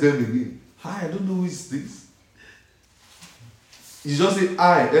 test them again. Hi, I don't know who is this. You just say,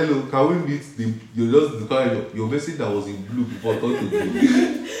 hi, hello, can we meet them? You just declare your message that was in blue before talking to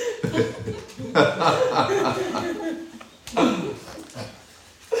you. I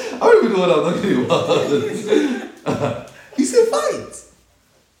don't even know what I'm talking about. It's a fight.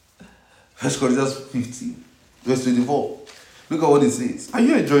 1 Corinthians 15, verse 24. Look at what it says. Are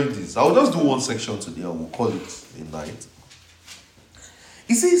you enjoying this? I'll just do one section today and we'll call it a night.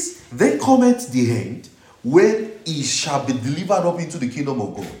 It says, then cometh the end, when he shall be delivered up into the kingdom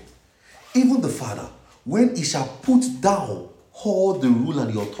of God. Even the Father, when he shall put down all the rule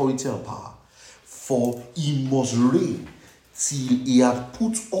and the authority and power. For he must reign till he had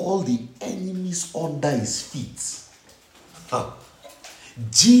put all the enemies under his feet.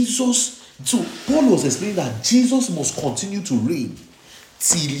 Jesus, so Paul was explaining that Jesus must continue to reign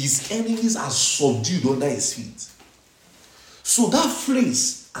till his enemies are subdued under his feet. So that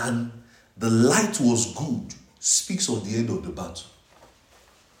phrase, and the light was good, speaks of the end of the battle.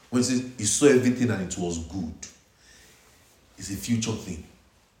 When it says he saw everything and it was good, it's a future thing.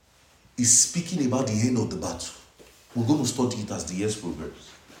 It's speaking about the end of the battle. We're going to study it as the years progress.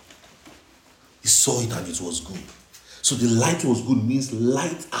 He saw it and it was good. So the light was good means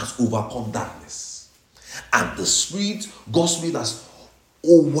light has overcome darkness. And the Spirit, God's Spirit, has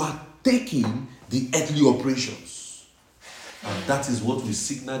overtaken the earthly operations. And that is what we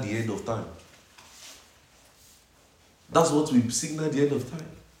signal the end of time. That's what we signal the end of time.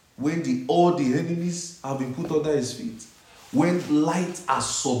 When all the enemies have been put under his feet. When light has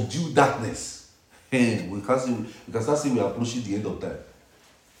subdued darkness. We can start saying we are approaching the end of time.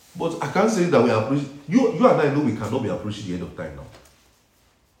 But I can't say that we are approaching. You and I know we cannot be approaching the end of time now.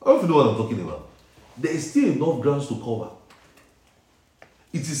 I don't know if you know what I'm talking about. There is still enough grounds to cover.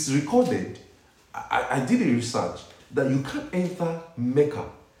 It is recorded. I did a research that you can't enter Mecca.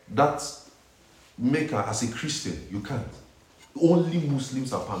 That's Mecca as a Christian. You can't. Only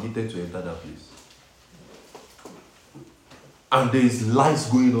Muslims are permitted to enter that place. And there is lights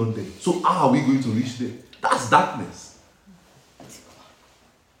going on there. So how are we going to reach there? That's darkness.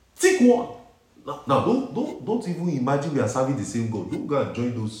 Take one. Now don't even imagine we are serving the same God. Don't go and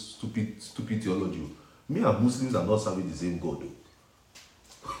join those stupid theology. Me and Muslims are not serving the same God.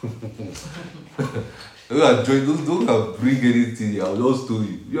 Don't go bring anything. I'll just tell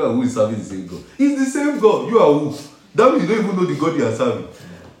you. You are who is serving the same God. It's the same God. You are who? That means you don't even know the God you are serving.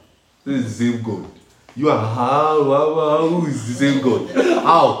 It's the same God. You are who is the same God?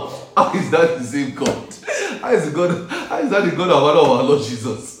 How is that the same God? How is that the God of our Lord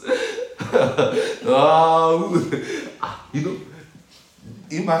Jesus?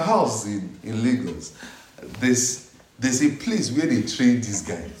 In my house in Lagos, there's a place where they train these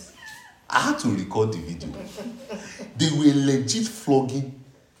guys. I had to record the video. They were legit flogging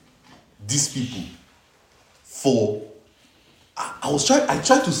these people for. I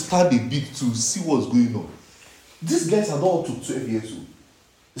tried to stand a bit to see what's going on. These guys are not up to 12 years old.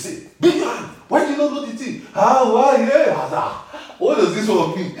 They say, big man, why do you not know the thing? Why? Yeah. What does this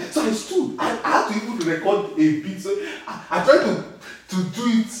one mean? So I stood. I had to even record a bit. So I tried to do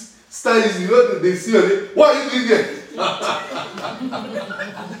it stylish. You know, they see me. What are you doing there?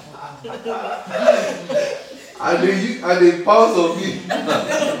 and they pounce on me.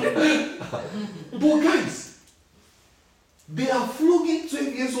 But guys, they are flogging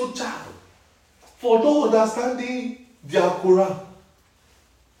 12 years old child for not understanding their Quran.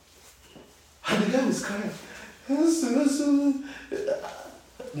 And the guy was crying.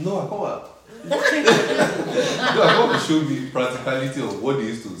 No, I come to show me practicality of what they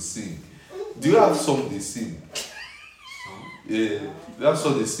used to sing. Do you have song they sing? Yeah, they have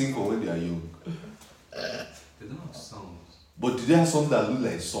song they sing for when they are young. They don't have songs. But do they have songs that look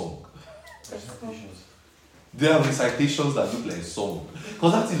like song? They have recitations that look like song.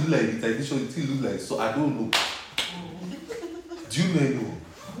 Because that thing look like recitation, it still look like song. I don't know. Do you know anyone?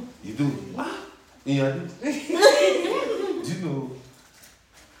 You do? Yeah. Do you know?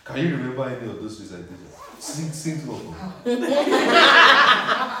 Can you remember any of those recitations? Sing one.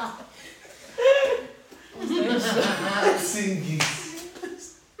 Sing it.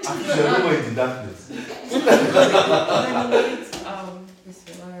 Actually, I remember in the darkness.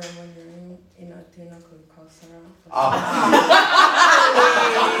 In Athena called Kausara. I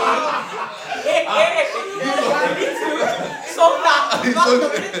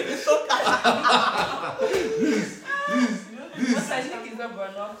think it's that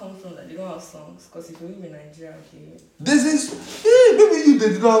Bernard comes from that they don't have songs. Because if you live in Nigeria, okay. This is maybe they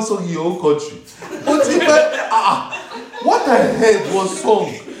did not have song in your own country. But what I heard was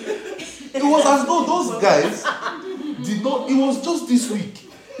song. It was as though those guys did not. It was just this week.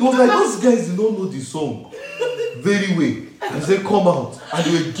 It was like those guys did not know the song very well. And they come out and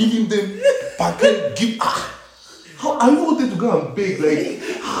they were giving them packet. How I wanted to go and beg like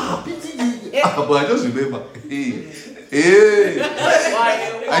pity. But I just remember, hey,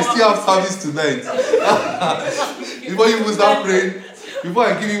 I still have service tonight. Before you will start praying, before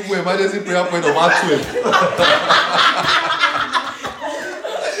I give you emergency prayer point of Mark 12.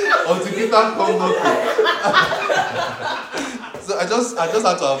 Until Peter come knocking. So I just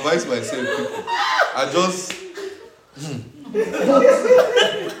had to advise myself, people.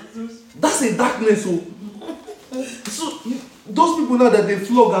 That's a darkness. So those people now that they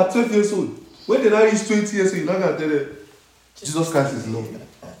flog at 12 years old, when they now reach 20 years old, you're not going to tell them, Jesus Christ is Lord.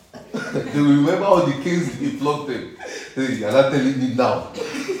 They will remember all the cases he flogged them. You're not telling me now.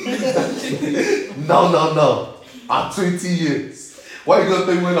 now. At 20 years. Why you not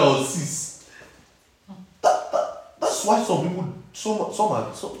tell me when I was 6? That's why some people,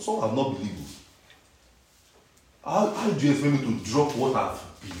 some have not believed. How do you expect me to drop what I've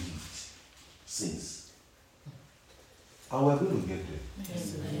believed since? And we're going to get there.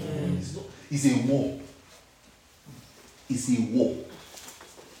 Yes. It's a war. It's a war.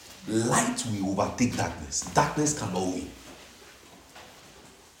 Light will overtake darkness. Darkness cannot win.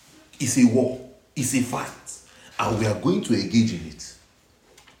 It's a war. It's a fight. And we are going to engage in it.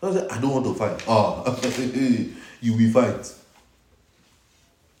 I don't want to fight. You will fight.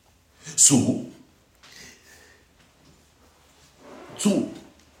 So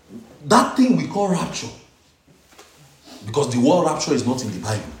that thing we call rapture, because the word rapture is not in the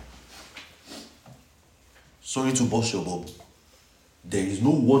Bible. Sorry to burst your bubble. There is no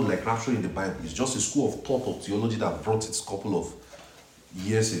word like rapture in the Bible. It's just a school of thought of theology that brought it a couple of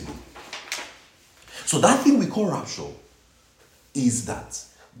years ago. So that thing we call rapture is that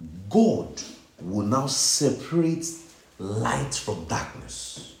God will now separate light from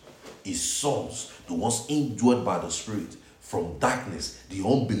darkness. His sons, the ones indwelt by the Spirit, from darkness, the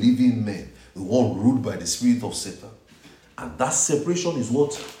unbelieving men, the one ruled by the spirit of Satan. And that separation is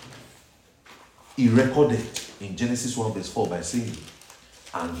what he recorded in Genesis 1 verse 4 by saying,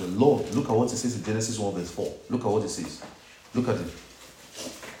 and the Lord, look at what it says in Genesis 1 verse 4. Look at what it says. Look at it.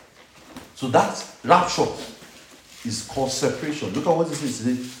 So that rapture is called separation. Look at what it says.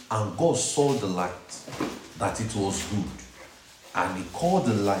 It says, and God saw the light, that it was good. And he called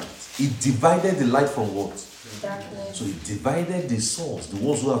the light. He divided the light from what? Darkness. So he divided the souls, the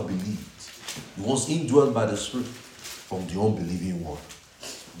ones who have believed, the ones indwelt by the Spirit, from the unbelieving one.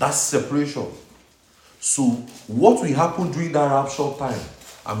 That's separation. So what will happen during that rapture time?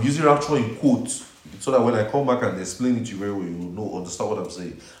 I'm using rapture in quotes, so that when I come back and explain it to you very well, you will understand what I'm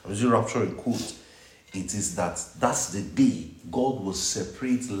saying. I'm using rapture in quotes. It is that's the day God will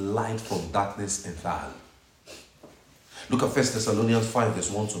separate light from darkness entirely. Look at 1 Thessalonians 5 verse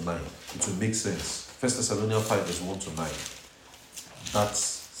 1 to 9. It will make sense. 1 Thessalonians 5 verse 1 to 9. That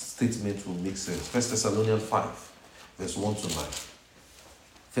statement will make sense. 1 Thessalonians 5 verse 1 to 9. 1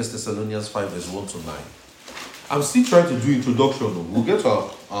 Thessalonians 5 verse 1 to 9. I'm still trying to do introduction. We'll get to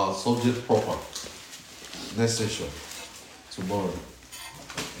our subject proper next session tomorrow.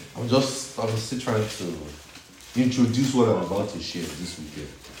 I'm still trying to introduce what I'm about to share this weekend.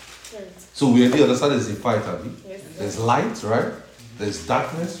 Right. So we already understand there's a fight, have you? Yes. There's light, right? There's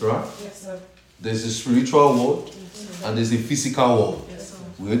darkness, right? Yes, sir. There's a spiritual world, and there's a physical world. Yes, sir.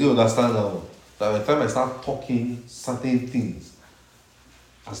 We already understand now that by the time I start talking certain things,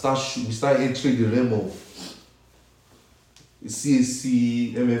 we start entering the realm of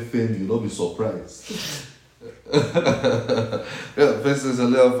CAC, MFM, you'll not be surprised. Yeah, first is a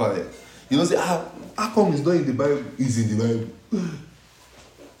little fight. You don't say, how come it's not in the Bible? It's in the Bible.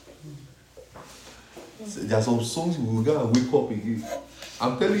 So there are some songs we will go and wake up again.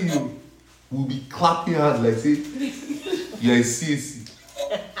 I'm telling you, we'll be clapping hands like say, you're a CAC.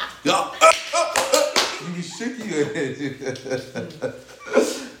 Yeah. You'll be shaking your head.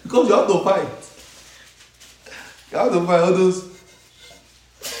 Because you have to fight. You have to fight all those.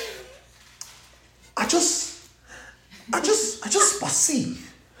 I just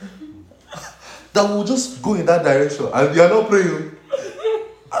perceive that we'll just go in that direction and you are not praying.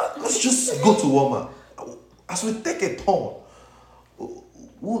 Let's just go to Walmart. As we take a turn,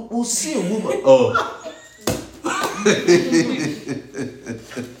 we'll see a woman. Oh.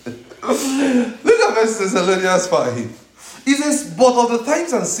 Look at 1 Thessalonians 5. He says, but of the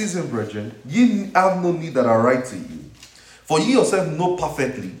times and seasons, brethren, ye have no need that I write to you. For ye yourself know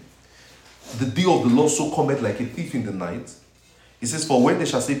perfectly the day of the Lord so cometh like a thief in the night. He says, for when they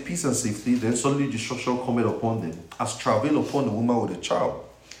shall say peace and safety, then suddenly destruction cometh upon them, as travail upon the woman with a child,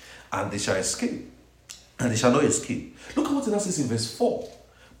 and they shall escape, and they shall not escape. Look at what it says in verse 4.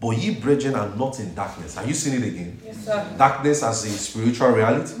 But ye brethren are not in darkness. Are you seeing it again? Yes, sir. Darkness as a spiritual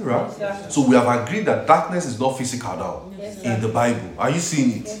reality, right? Yes, sir. So we have agreed that darkness is not physical now Yes, in sir. the Bible. Are you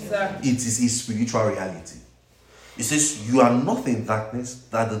seeing it? Yes, sir. It is a spiritual reality. It says, you are not in darkness,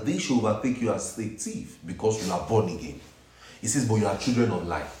 that the day shall overtake you as a thief, because you are born again. It says, but you are children of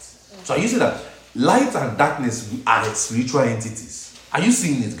light. So are you seeing that light and darkness are spiritual entities? Are you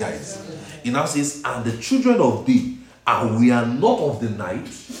seeing it, guys? It now says, and the children of day, and we are not of the night,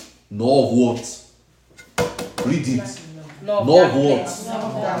 nor of what? Read it. No, Nor of darkness.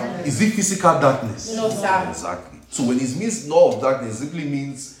 what? No, darkness. Is it physical darkness? No, sir. Exactly. So when it means nor of darkness, it simply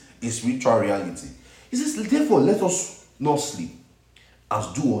means a spiritual reality. It says, therefore, let us not sleep as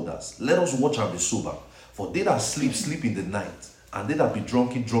do others. Let us watch and be sober. For they that sleep, sleep in the night, and they that be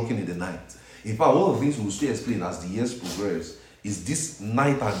drunken, drunken in the night. In fact, one of the things we'll still explain as the years progress is this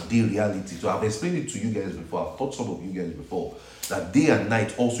night and day reality. So I've explained it to you guys before. I've taught some of you guys before that day and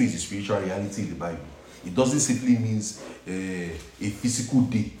night also is a spiritual reality in the Bible. It doesn't simply means a physical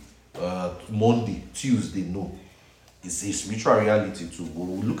day, Monday, Tuesday. No, it's a spiritual reality too. But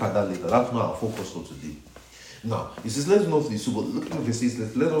we'll look at that later. That's not our focus for today. Now, it says, let's not this. So, but look at verse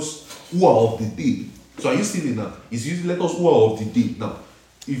 6. Let us who are of the day. So, are you seeing it now? It's usually let us who are of the day. Now,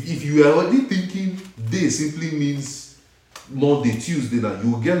 if you are already thinking day simply means Monday, Tuesday, now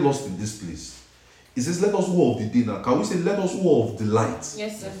you will get lost in this place. It says, let us who are of the day now. Can we say, let us who are of the light?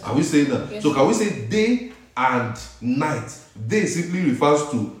 Yes, sir. Are we saying that? Yes, So, can we say day and night? Day simply refers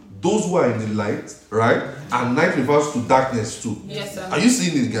to those who are in the light, right? And night refers to darkness too. Yes, sir. Are you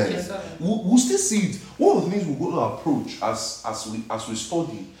seeing it, guys? Yes, sir. We'll still see it. One of the things we're going to approach as we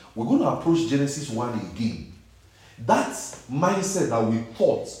study, we're going to approach Genesis 1 again. That mindset that we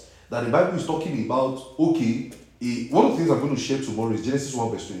thought that the Bible is talking about, okay, one of the things I'm going to share tomorrow is Genesis 1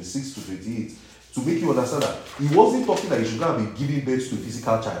 verse 26 to 28, to make you understand that he wasn't talking that you should go and be giving birth to a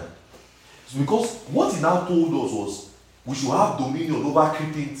physical child. It's because what he now told us was, we should have dominion over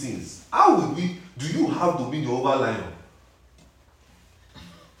creeping things. How would we? Do you have dominion over lion?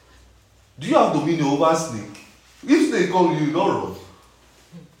 Do you have dominion over snake? If snake come, you don't run.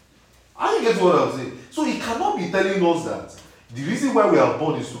 How you get what I'm saying? So he cannot be telling us that the reason why we are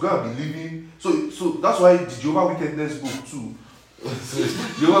born is to go and be living. So that's why the Jehovah Wickedness book too.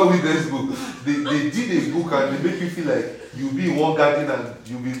 Jehovah Witness book. They did a book and they make you feel like you'll be in one garden and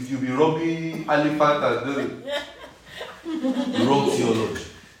you'll be robbing elephant and wrong theology.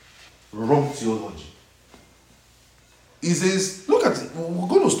 Wrong theology. He says, look at it. We're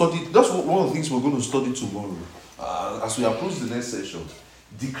going to study. That's one of the things we're going to study tomorrow. As we approach the next session.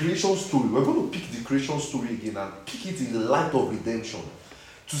 The creation story. We're going to pick the creation story again and pick it in the light of redemption.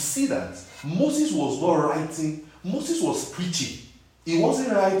 To see that Moses was not writing, Moses was preaching. He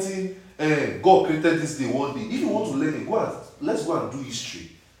wasn't writing, God created this day one day. If you want to learn it, let's go and do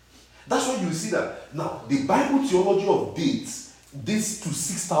history. That's why you see that. Now, the Bible theology of dates to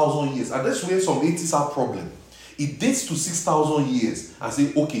 6,000 years. And that's where some atheists have problem. It dates to 6,000 years and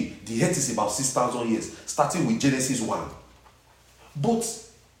say, okay, the earth is about 6,000 years, starting with Genesis 1. But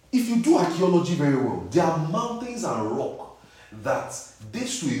if you do archaeology very well, there are mountains and rock that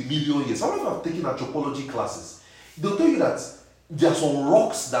dates to 1 million years. Some of you have taken anthropology classes. They'll tell you that there are some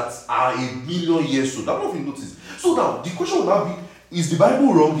rocks that are 1 million years old. I don't know if you noticed. So now, the question will now be, is the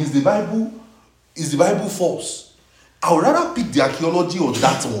Bible wrong? Is the Bible false? I would rather pick the archaeology on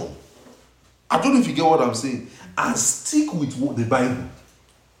that one. I don't know if you get what I'm saying. And stick with what the Bible.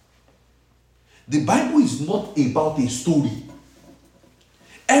 The Bible is not about a story.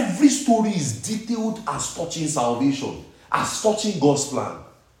 Every story is detailed as touching salvation, as touching God's plan.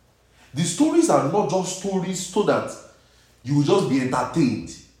 The stories are not just stories so that you will just be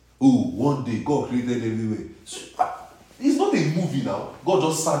entertained. Oh, one day God created everywhere. It's not a movie now. God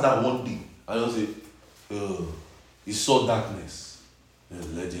just sat down one day and just say, he saw darkness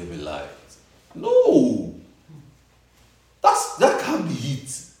and let there be light. No. That can't be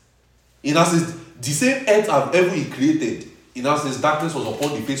it. In essence, the same earth and heaven he created, in essence, darkness was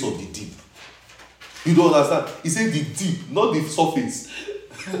upon the face of the deep. You don't understand? He said the deep, not the surface.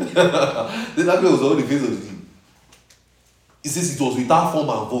 The darkness was upon the face of the deep. He says it was without form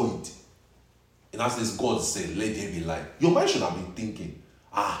and void. In essence, God said, let there be light. Your mind should have been thinking,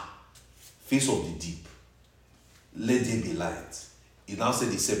 face of the deep. Let there be light. He now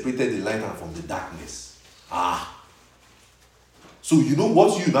said he separated the light from the darkness. So you know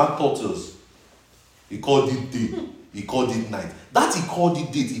what you now taught us? He called it day. He called it night. That he called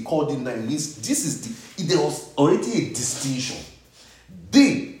it day, he called it night means there was already a distinction.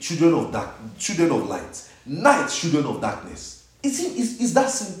 Day, children of light. Night, children of darkness. It's that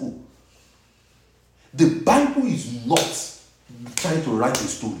simple. The Bible is not trying to write a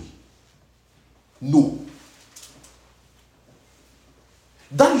story. No.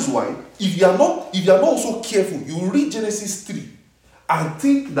 That is why, if you are not also careful, you will read Genesis 3 and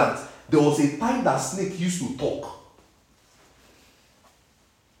think that there was a time that snake used to talk.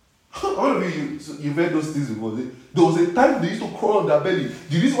 All of you've heard those things before. There was a time they used to crawl on their belly.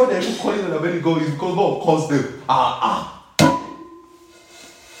 The reason why they're even crawling on their belly God is because God caused them.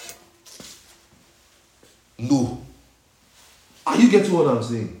 No. Are you getting what I'm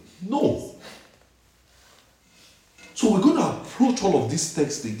saying? No. So we're going to approach all of this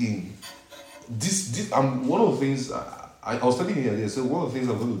text again. One of the things I was telling you earlier. So one of the things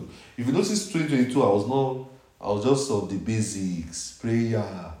I'm going to do. If you notice, 2022, I was just on the basics,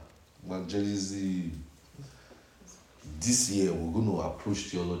 prayer, evangelism. This year we're going to approach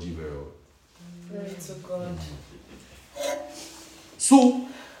theology very well. Glory to God. So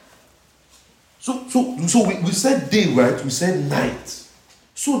we said day, right? We said night.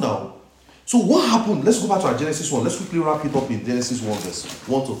 So what happened? Let's go back to our Genesis 1. Let's quickly wrap it up in Genesis 1 verse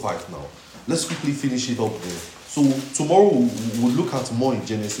 1 to 5 now. Let's quickly finish it up there. So tomorrow we'll look at more in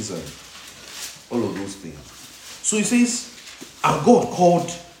Genesis and all of those things. So it says, and God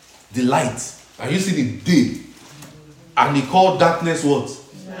called the light. And you see the day. And he called darkness what?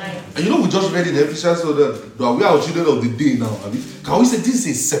 Night. And we just read in Ephesians so that we are children of the day now. Can we say this is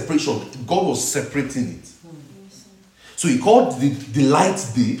a separation? God was separating it. So he called the light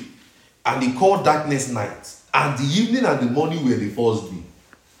day, and he called darkness night. And the evening and the morning were the first day.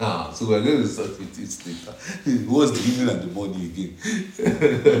 So we're going to start with it later. What's the evening and the morning again?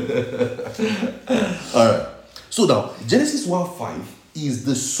 Alright. So now, Genesis 1:5 is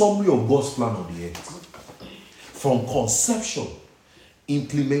the summary of God's plan on the earth. From conception,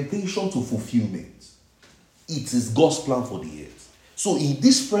 implementation to fulfillment. It is God's plan for the earth. So in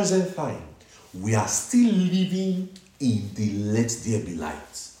this present time, we are still living in the let there be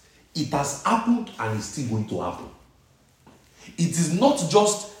light. It has happened and it's still going to happen. It is not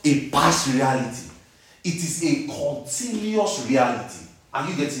just a past reality. It is a continuous reality. Are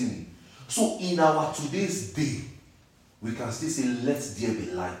you getting me? So in our today's day, we can still say, let there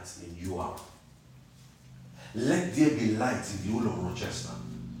be light in UR. Let there be light in the whole of Rochester.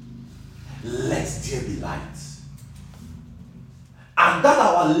 Let there be light. And that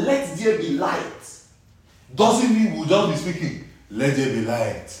our let there be light doesn't mean we'll just be speaking, let there be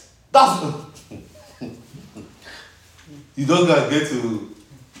light. That's not. You don't gotta get to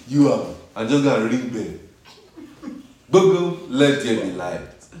UR and just gotta ring bell. Go, let there be light.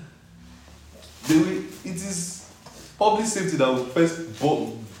 The way it is public safety that will first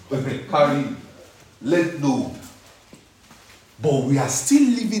carry. Let no. But we are still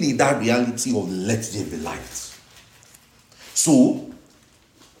living in that reality of let there be light. So,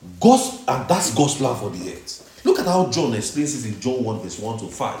 that's God's plan for the earth. Look at how John explains it in John 1 verse 1 to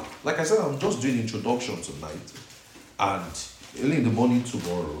 5. Like I said, I'm just doing introduction tonight. And early in the morning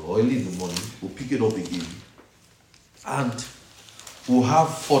tomorrow, or early in the morning, we'll pick it up again. And we'll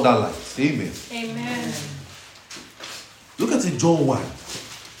have further light. Amen. Amen. Look at it, John 1.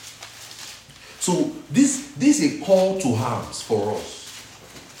 So this is a call to arms for us.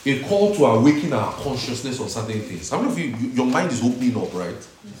 A call to awaken our consciousness on certain things. How many of you, your mind is opening up, right?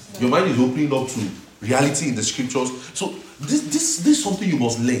 Yes, your mind is opening up to reality in the scriptures. So this is something you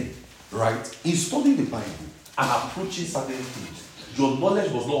must learn, right? In studying the Bible and approaching certain things, your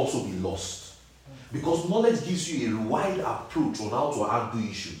knowledge must not also be lost. Because knowledge gives you a wide approach on how to handle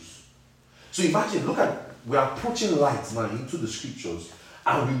issues. So imagine, we're approaching light now into the scriptures,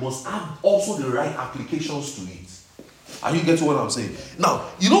 and we must have also the right applications to it. Are you getting what I'm saying? Now,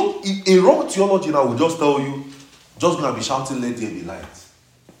 a wrong theology now will just tell you, just gonna be shouting, let there be light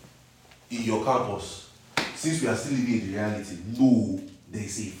in your campus. Since we are still living in reality, no, there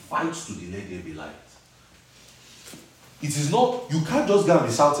is a fight to the let there be light. It is not, you can't just go and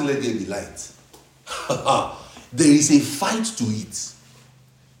be shouting, let there be light. There is a fight to it.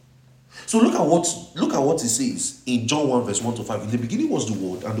 So look at what it says in John 1 verse 1 to 5. In the beginning was the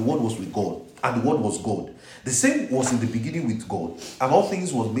Word, and the Word was with God, and the Word was God. The same was in the beginning with God, and all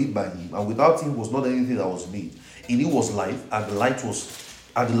things was made by him, and without him was not anything that was made. In him was life, and the life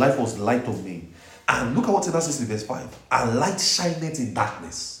was the light of men. And look at what it says in verse 5. And light shineth in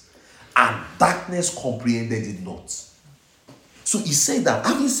darkness, and darkness comprehended it not. So he said that,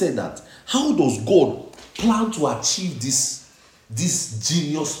 having said that, how does God plan to achieve this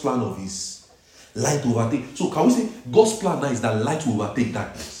genius plan of his? Light to overtake. So can we say God's plan now is that light will overtake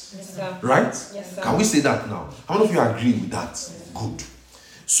darkness? Yes, sir. Right? Yes, sir. Can we say that now? How many of you agree with that? Yes. Good.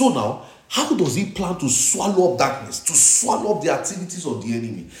 So now, how does he plan to swallow up darkness, to swallow up the activities of the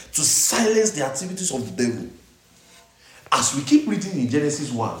enemy, to silence the activities of the devil? as we keep reading in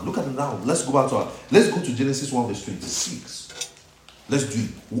Genesis 1, look at it now. Let's go to Genesis 1 verse 26. Let's do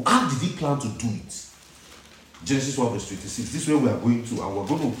it. How did he plan to do it? Genesis 1 verse 26. This is where we are going to, and we're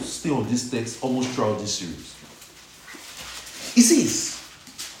going to stay on this text almost throughout this series. It says,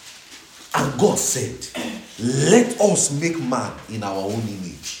 and God said, let us make man in our own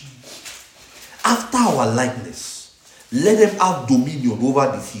image, after our likeness. Let them have dominion over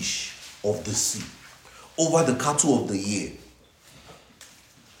the fish of the sea, over the cattle of the air,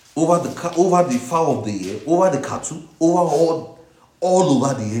 over the fowl of the air, over the cattle, over all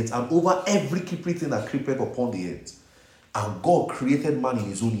over the earth, and over every creeping thing that creepeth upon the earth. And God created man in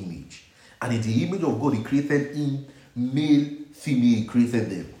his own image, and in the image of God he created him, male, female, he created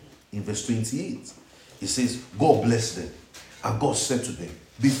them. In verse 28, it says, God blessed them, and God said to them,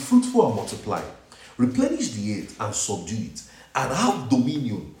 be fruitful and multiply, replenish the earth and subdue it, and have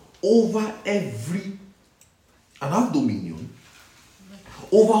dominion over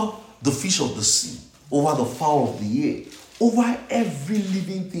over the fish of the sea, over the fowl of the air, over every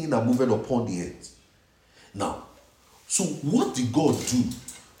living thing that moveth upon the earth. Now, so what did God do?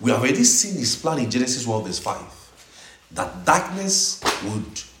 We have already seen his plan in Genesis 1 verse 5, that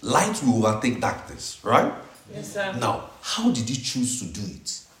light will overtake darkness, right? Yes, sir. Now, how did he choose to do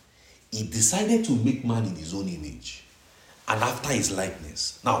it? He decided to make man in his own image and after his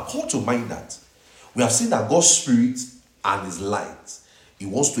likeness. Now, call to mind that we have seen that God's spirit and his light, he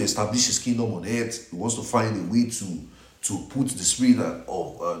wants to establish his kingdom on earth. He wants to find a way to put the spirit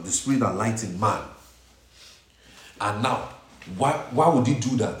and light in man. And now, why would he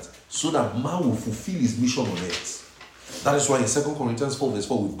do that? So that man will fulfill his mission on earth. That is why in 2 Corinthians 4 verse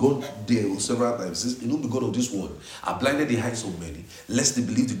 4, we've gone there several times. It says, the God of this world are blinded the eyes of many, lest they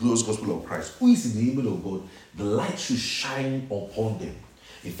believe the glorious gospel of Christ, who is in the image of God. The light should shine upon them.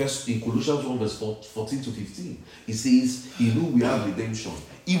 In Colossians 1 verse 14 to 15, it says, in whom we have redemption,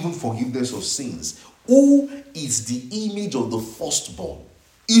 even forgiveness of sins, who is the image of the firstborn,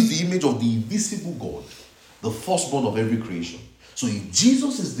 is the image of the invisible God, the firstborn of every creation. So if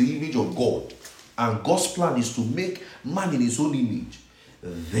Jesus is the image of God, and God's plan is to make man in his own image,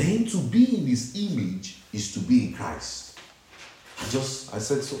 then to be in his image is to be in Christ. I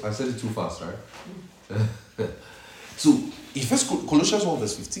said it too fast, right? So in Colossians 1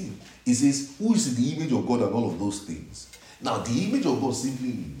 verse 15, it says, who is in the image of God and all of those things. Now the image of God simply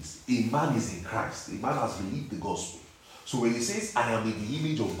means a man is in Christ. A man has believed the gospel. So when he says, I am in the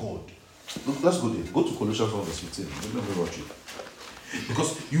image of God, look, let's go there. Go to Colossians 1 verse 15. Let me watch it.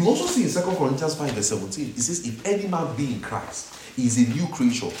 Because you also see in 2 Corinthians 5 verse 17, it says, if any man be in Christ, he is a new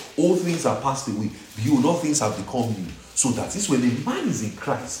creature. All things are passed away. Behold, all things have become new. So that is when a man is in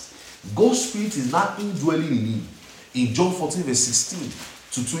Christ, God's spirit is not indwelling in him. In John 14 verse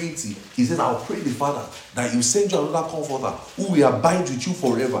 16 to 20, he says, I'll pray the Father that he will send you another comforter who will abide with you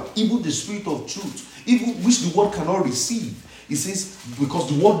forever, even the spirit of truth, even which the world cannot receive. He says, because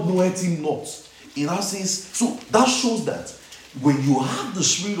the world knoweth him not. In that sense, so that shows that when you have the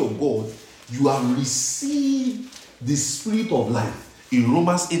Spirit of God, you have received the Spirit of life. In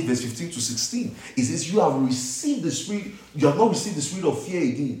Romans 8 verse 15 to 16, it says you have received the Spirit, you have not received the spirit of fear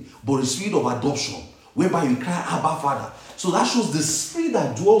again, but the spirit of adoption, whereby you cry, Abba, Father. So that shows the Spirit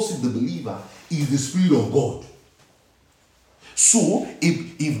that dwells in the believer is the Spirit of God. So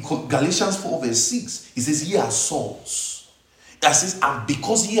in Galatians 4 verse 6, it says, ye are sons. That says, and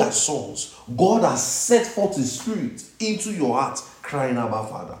because ye are sons, God has set forth his Spirit into your heart, crying, Abba,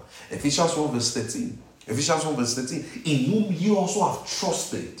 Father. Ephesians 1 verse 13. Ephesians 1 verse 13. In whom you also have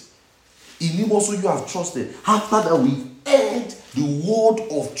trusted. In him also you have trusted. After that we heard the word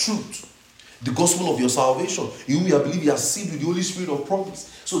of truth, the gospel of your salvation. In whom you have believed, you are sealed with the Holy Spirit of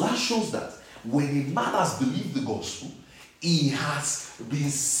promise. So that shows that when a man has believed the gospel, he has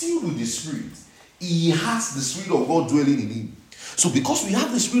been sealed with the Spirit. He has the Spirit of God dwelling in him. So because we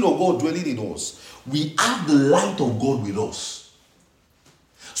have the Spirit of God dwelling in us, we have the light of God with us.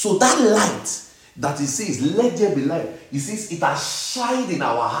 So that light that it says, let there be light, it says it has shined in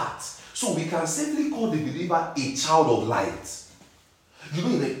our hearts. So we can simply call the believer a child of light. You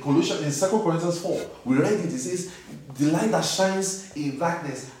know, in Colossians, in 2 Corinthians 4, we read it, it says, the light that shines in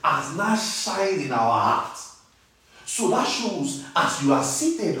darkness has now shined in our hearts. So that shows, as you are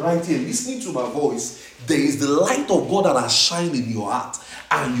seated right here listening to my voice, there is the light of God that has shined in your heart,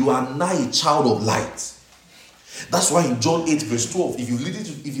 and you are now a child of light. That's why in John 8 verse 12, if you've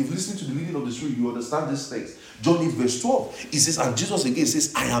listened to the reading of the Spirit, you understand this text. John 8 verse 12, it says, and Jesus again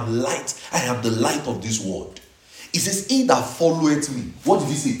says, I am light, I am the light of this world. It says, he that followeth me. What did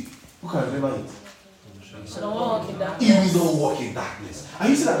he say? Who can remember it? So don't walk in that. He will not walk in darkness. And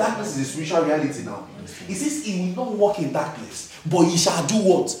you see that darkness is a spiritual reality now. It says he will not walk in darkness, but he shall do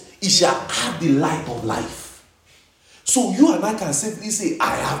what? He shall have the light of life. So you and I can simply say,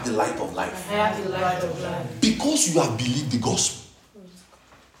 I have the light of life. I have the light of life. Because you have believed the gospel.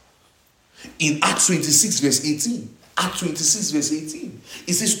 In Acts 26 verse 18, Acts 26 verse 18,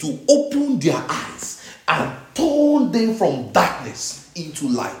 it says to open their eyes and turn them from darkness into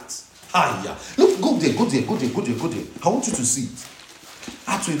light. Hiya. Look, go there. I want you to see it.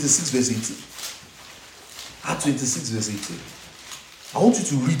 Acts 26 verse 18. Acts 26 verse 18. I want you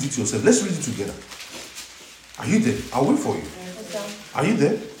to read it yourself. Let's read it together. Are you there? I'll wait for you. Are you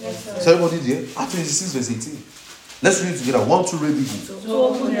there? Yes, sir. Is everybody there? Acts 26 verse 18. Let's read it together. 1, 2, ready, go. To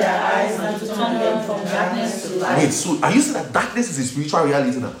open their eyes and to turn them from darkness to light. Wait, so are you saying that darkness is a spiritual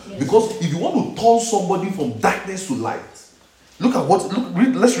reality now? Yes. Because if you want to turn somebody from darkness to light, look at what,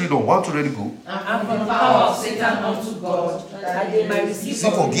 let's read on. 1, 2, ready, go. And from the power of Satan unto God, that they might receive See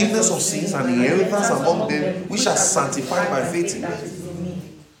forgiveness of sins and inheritance among them which are sanctified by faith in that me. is in me.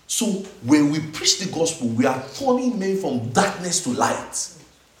 So when we preach the gospel, we are turning men from darkness to light,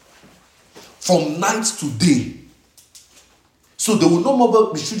 from night to day. So they will no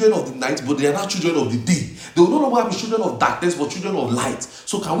longer be children of the night, but they are not children of the day. They will no longer be children of darkness, but children of light.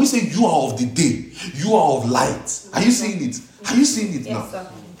 So can we say you are of the day, you are of light? Are you seeing it? Are you seeing it now? Yes, sir.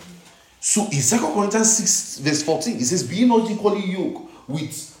 So in 2 Corinthians 6 verse 14, it says, be not equally yoked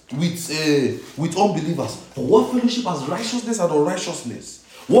with unbelievers. For what fellowship has righteousness and unrighteousness?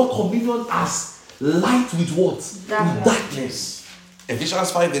 What communion has light with what? With darkness.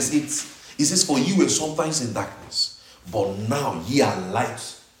 Ephesians 5 verse 8, it says, for you were sometimes in darkness, but now ye are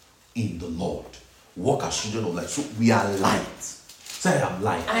light in the Lord. Walk as children of light. So we are light. Say I am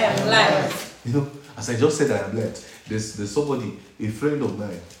light. I am light. You know, as I just said, I am light. There's somebody, a friend of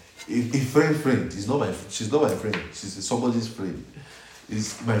mine, a friend. She's not my friend. She's somebody's friend.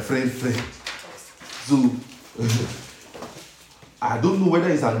 It's my friend. So I don't know whether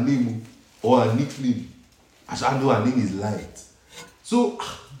it's her name or her nickname. I know her name is Light. So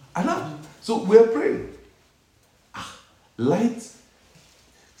so we're praying. Light,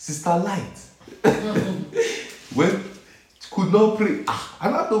 Sister Light. When could not pray.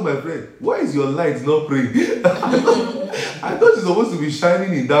 And I told my friend, why is your light not praying? I thought it's supposed to be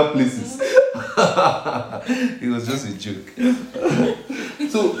shining in dark places. It was just a joke.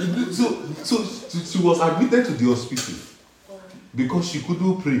 So she was admitted to the hospital because she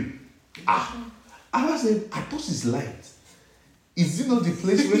couldn't pray. And I said, I thought it's light. Is it not the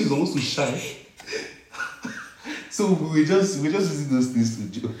place where it's supposed to shine? So we just using those things to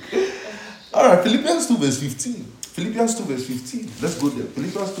joke. All right, Philippians 2 verse 15. Philippians 2 verse 15. Let's go there.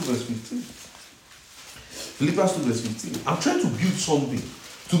 Philippians 2 verse 15. Philippians 2 verse 15. I'm trying to build something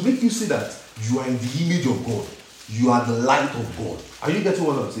to make you see that you are in the image of God. You are the light of God. Are you getting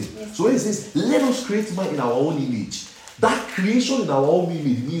what I'm saying? Yes. So when it says, let us create man in our own image, that creation in our own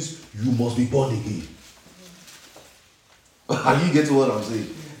image means you must be born again. Are you getting what I'm saying?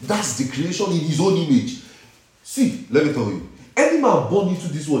 That's the creation in his own image. See, let me tell you. Any man born into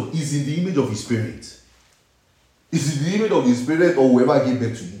this world is in the image of his parent. Is in the image of his parent or whoever gave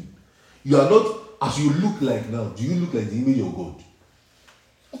birth to him. You are not, as you look like now, do you look like the image of God?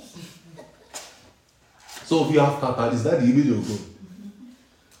 Some of you have tata, is that the image of God?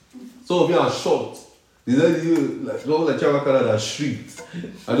 Some of you are short. Is that like Chawakara that shrinked?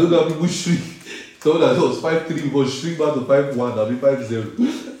 I don't know how people shrink. Someone that was 5'3" will shrink back to 5'1", that'll be 5'0".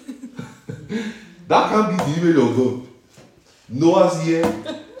 That can't be the image of God. Noah's here.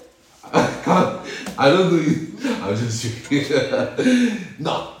 I don't know you. I'm just joking.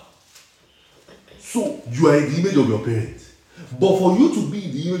 Now, so you are in the image of your parents. But for you to be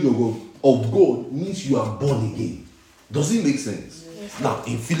in the image of God means you are born again. Does it make sense? Yes. Now,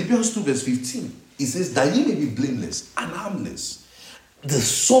 in Philippians 2 verse 15, it says that ye may be blameless and harmless, the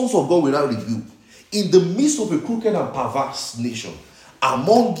sons of God without rebuke, in the midst of a crooked and perverse nation,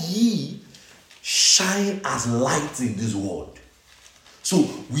 among ye shine as light in this world. So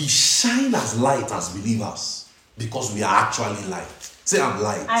we shine as light as believers because we are actually light. Say, I'm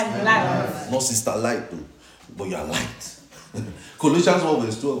light. I'm light. Not Sister Light though, but you are light. Colossians 1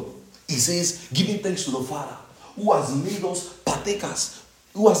 verse 12. It says, giving thanks to the Father who has made us partakers,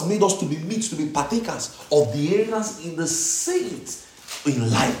 who has made us to be meet to be partakers of the inheritance in the saints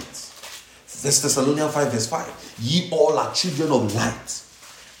in light. 1 Thessalonians 5 verse 5. Ye all are children of light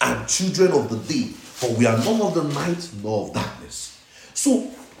and children of the day, for we are none of the night nor of darkness.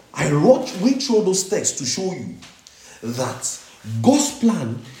 So I went through all those texts to show you that God's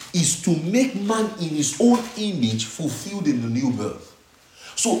plan is to make man in his own image fulfilled in the new birth.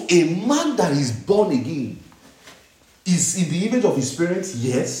 So a man that is born again is in the image of his parents,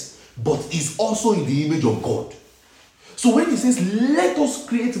 yes, but is also in the image of God. So when he says, let us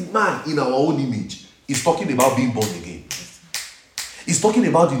create man in our own image, he's talking about being born again. He's talking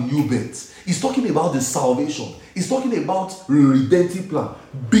about the new birth. He's talking about the salvation. He's talking about the redemptive plan.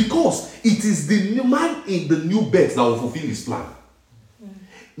 Because it is the new man in the new birth that will fulfill his plan.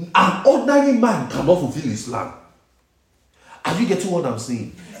 An ordinary man cannot fulfill his plan. Are you getting what I'm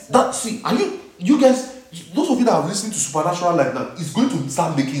saying? That, see, are you guys, those of you that have listened to Supernatural Life now, it's going to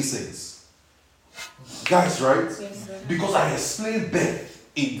start making sense. Guys, right? Yes, sir. Because I explained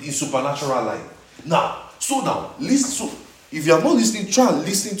birth in Supernatural Life. Now, listen. So if you are not listening, try and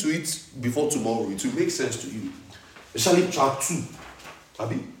listen to it before tomorrow. It will make sense to you. Especially track 2.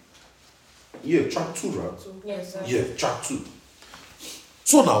 Abi? Yeah, track 2, right? Yes, sir. Yeah, track 2.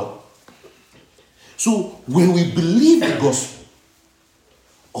 So now, when we believe the gospel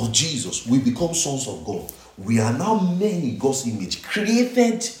of Jesus, we become sons of God. We are now men in God's image,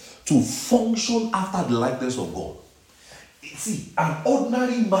 created to function after the likeness of God. See, an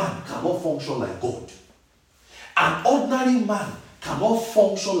ordinary man cannot function like God. An ordinary man cannot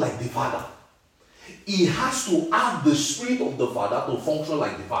function like the Father. He has to have the spirit of the Father to function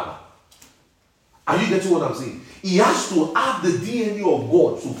like the Father. Are you getting what I'm saying? He has to have the DNA of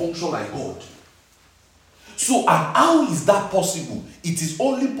God to function like God. So, and how is that possible? It is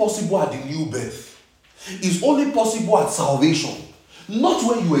only possible at the new birth. It's only possible at salvation. Not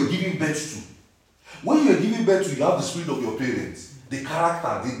when you were giving birth to. When you are giving birth to, you have the spirit of your parents, the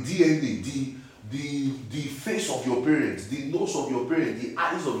character, the DNA, the face of your parents, the nose of your parents, the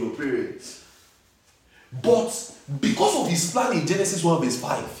eyes of your parents. But because of his plan in Genesis 1 verse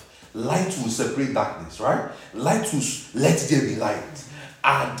 5, light will separate darkness, right? Light will let there be light.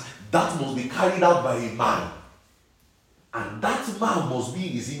 And that must be carried out by a man. And that man must be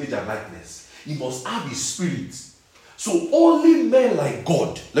in his image and likeness. He must have his spirit. So only men like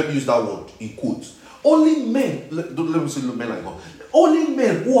God, let me use that word in quotes. Only men, let me say men like God. Only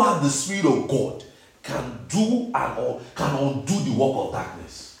men who have the spirit of God can do can undo the work of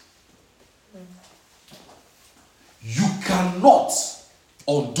darkness. You cannot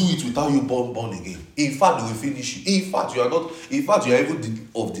undo it without you born again. In fact, they will finish you. In fact, you are even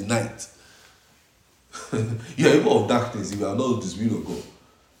of the night. You are evil of darkness if you are not of the spirit of God.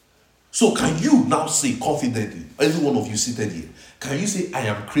 So can you now say confidently, every one of you seated here, can you say, I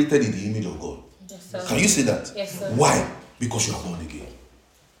am created in the image of God? Yes, sir. Can you say that? Yes, sir. Why? Because you are born again.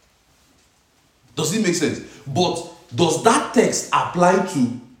 Does it make sense? But does that text apply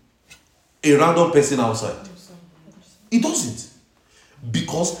to a random person outside? It doesn't.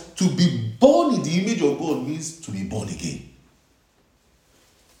 Because to be born in the image of God means to be born again.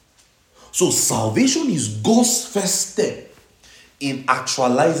 So salvation is God's first step in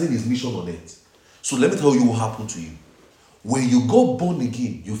actualizing his mission on earth. So let me tell you what happened to you. When you got born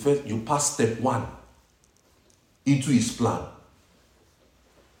again, you passed step 1 into his plan.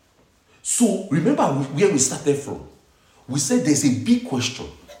 So remember where we started from. We said there's a big question.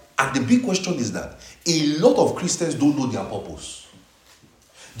 And the big question is that a lot of Christians don't know their purpose.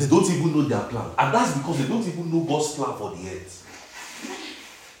 They don't even know their plan. And that's because they don't even know God's plan for the earth.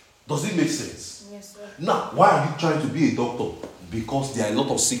 Does it make sense? Yes, sir. Now, why are you trying to be a doctor? Because there are a lot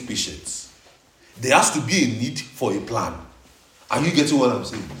of sick patients. There has to be a need for a plan. Are you getting what I'm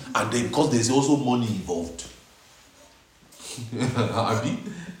saying? And then because there's also money involved.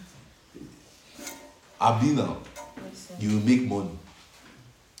 Abi now. Yes, sir. You will make money.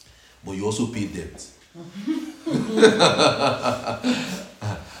 But you also pay debt.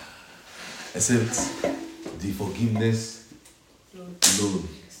 Except the forgiveness loan.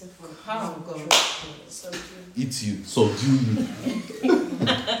 How God? Eat you, subdue you.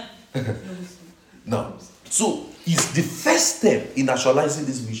 Now, so it's the first step in actualizing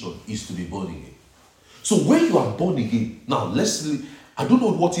this mission is to be born again. So when you are born again, now I don't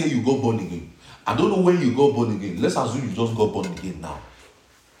know what year you got born again. I don't know when you got born again. Let's assume you just got born again now.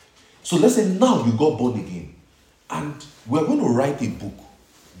 So let's say now you got born again. And we're going to write a book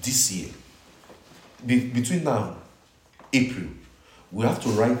this year. Between now and April, we have to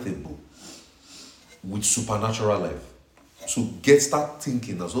write a book with Supernatural Life. So start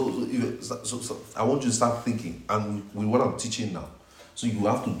thinking now. So I want you to start thinking, and with what I'm teaching now. So you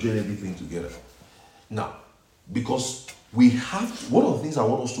have to join everything together. Now, because one of the things I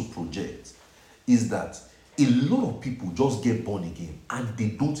want us to project is that a lot of people just get born again and they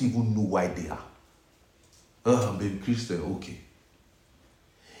don't even know why they are. I'm a Christian, okay.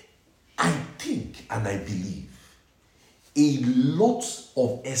 I think and I believe a lot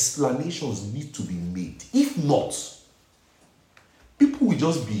of explanations need to be made. If not, people will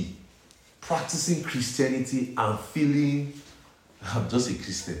just be practicing Christianity and feeling, I'm just a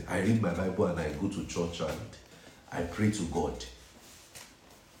Christian. I read my Bible and I go to church and I pray to God.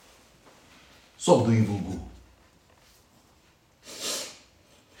 Some don't even go.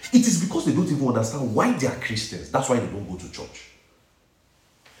 It is because they don't even understand why they are Christians. That's why they don't go to church.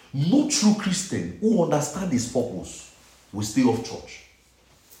 No true Christian who understands his purpose will stay off church.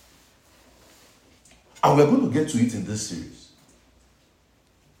 And we're going to get to it in this series.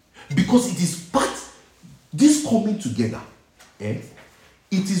 Because it is part, this coming together, it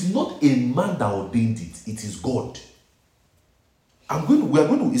is not a man that ordained it, it is God.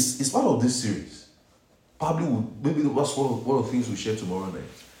 It's part of this series. Probably, maybe that's one of the things we share tomorrow night.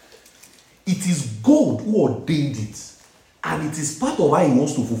 It is God who ordained it, and it is part of how he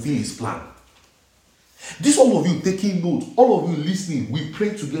wants to fulfill his plan. This, all of you taking note, all of you listening, we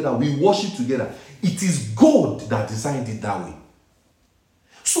pray together, we worship together. It is God that designed it that way.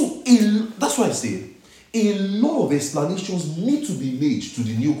 So, that's why I say, a lot of explanations need to be made to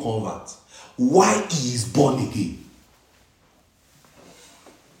the new convert why he is born again.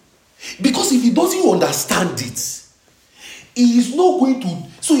 Because if he doesn't understand it, he is not going to.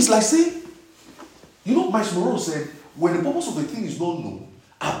 So it's like saying, Miles Monroe said, when the purpose of the thing is not known,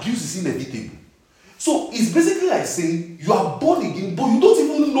 abuse is inevitable. So it's basically like saying, you are born again, but you don't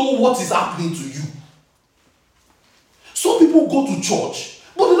even know what is happening to you. Some people go to church,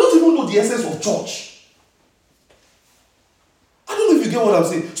 but they don't even know the essence of church. I don't know if you get what I'm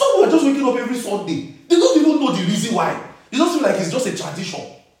saying. Some people are just waking up every Sunday. They don't even know the reason why. It just feel like it's just a tradition.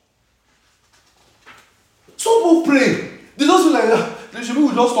 Some people pray. They just feel like they should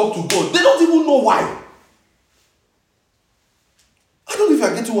just talk to God. They don't even know why. I don't know if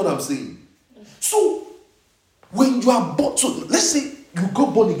you're getting what I'm saying. So, when you are born, so let's say you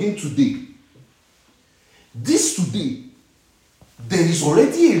got born again today. Today, there is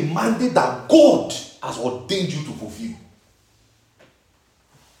already a mandate that God has ordained you to fulfill.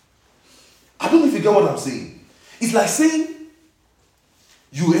 I don't know if you get what I'm saying. It's like saying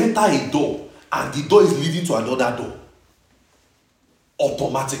you enter a door and the door is leading to another door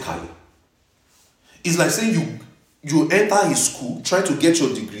automatically. It's like saying you enter a school, try to get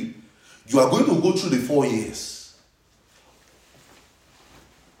your degree. You are going to go through the 4 years.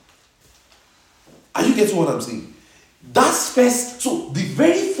 Are you getting what I'm saying? That's first. So the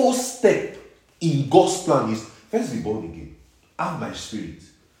very first step in God's plan is first be born again. Have my spirit.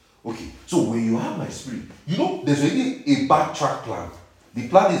 Okay. So when you have my spirit, there's already a backtrack plan. The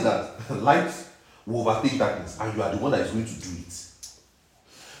plan is that light will overtake darkness, and you are the one that is going to do it.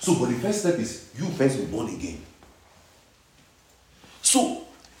 So, but the first step is you first be born again. So,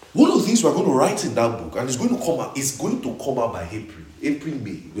 one of the things we're going to write in that book, and it's going to come out by April,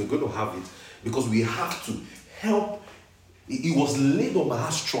 May. We're going to have it because we have to help. It was laid on my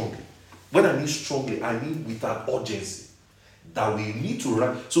heart strongly. When I mean strongly, I mean with an urgency that we need to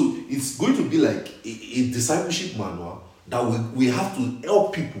write. So it's going to be like a discipleship manual that we have to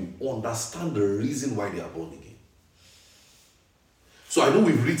help people understand the reason why they are born again. So I know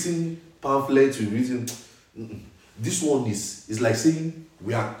we've written pamphlets, this one is like saying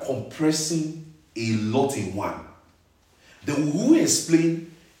we are compressing a lot in one. Then we will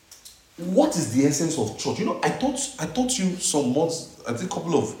explain what is the essence of church. I taught you some months, I think a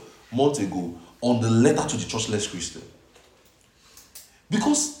couple of months ago, on the letter to the churchless Christian.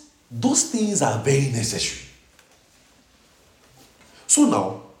 Because those things are very necessary. So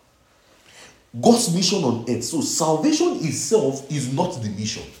now, God's mission on earth. So salvation itself is not the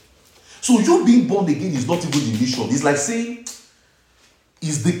mission. So you being born again is not even the mission. It's like saying,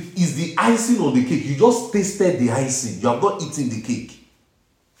 is the icing on the cake. You just tasted the icing. You have not eaten the cake.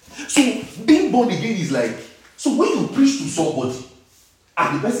 So being born again is like, so when you preach to somebody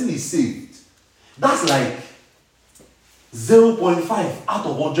and the person is saved, that's like 0.5 out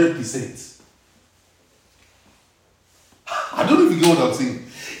of 100%. I don't know if you get what I'm saying.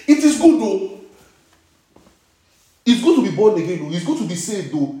 It is good though. It's good to be born again though. It's good to be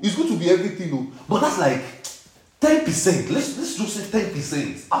saved though. It's good to be everything though. But that's like 10%. Let's just say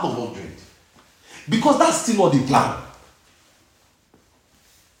 10% out of 100. Because that's still not the plan.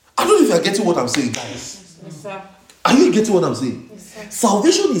 I don't know if you are getting what I'm saying, guys. Yes, sir. Are you getting what I'm saying? Yes, sir.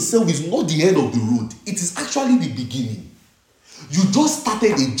 Salvation itself is not the end of the road. It is actually the beginning. You just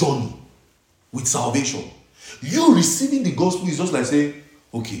started a journey with salvation. You receiving the gospel is just like saying,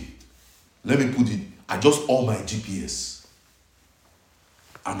 okay, let me put it, I just on my GPS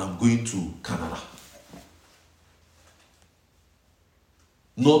and I'm going to Canada.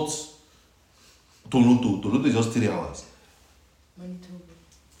 Not Toronto. Toronto is just 3 hours.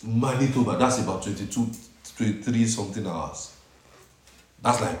 Manitoba, that's about 23 something hours.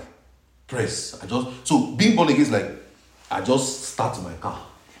 That's like press. So being born again is like I just start my car.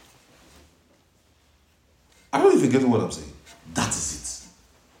 I don't even get what I'm saying. That is it.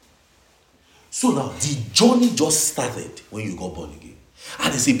 So now the journey just started when you got born again.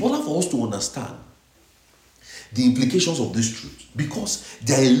 And it's important for us to understand the implications of this truth, because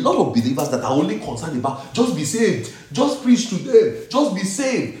there are a lot of believers that are only concerned about just be saved, just preach to them, just be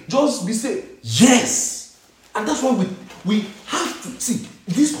saved, just be saved. Yes, and that's why we have to see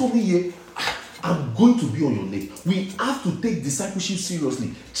this coming year. I'm going to be on your neck. We have to take discipleship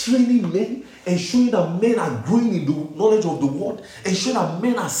seriously, training men, ensuring that men are growing in the knowledge of the word, ensuring that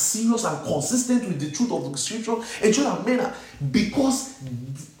men are serious and consistent with the truth of the scripture, ensuring that men are, because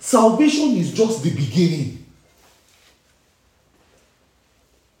salvation is just the beginning.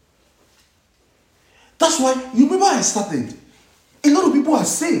 That's why, you remember I started, a lot of people are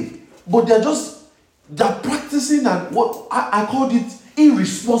saved, but they're practicing and what I called it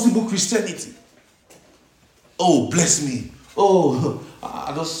irresponsible Christianity. Oh, bless me. Oh,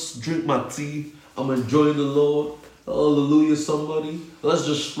 I just drink my tea. I'm enjoying the Lord. Hallelujah, somebody. Let's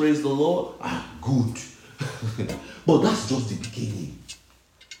just praise the Lord. Good. But that's just the beginning.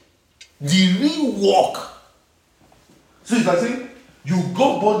 The real work. So it's like saying, you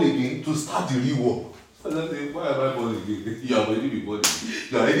got born again to start the real work. I say, why am I born again? You have already been born again.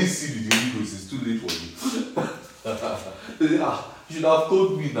 You are already seed with the Holy Ghost. It's too late for you. They say, you should have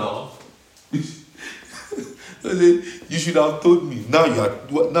told me now. I say, you should have told me. Now you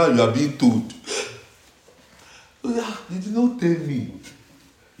are being told. Did you not tell me?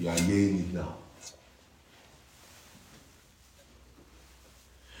 You are hearing it now.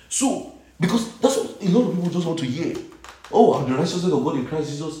 So, because that's what a lot of people just want to hear. Oh, I'm the righteousness of God in Christ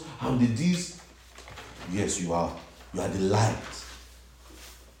Jesus. I'm the this. Yes, you are. You are the light.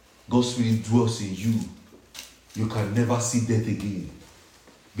 God's Spirit dwells in you. You can never see death again.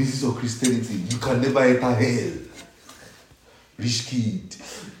 This is your Christianity. You can never enter hell. Rich kid.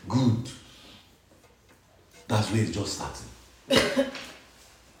 Good. That's where it's just starting.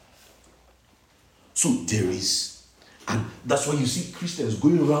 So there is, and that's why you see Christians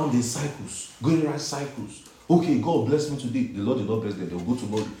going around in cycles. Okay, God bless me today. The Lord did not bless them. They'll go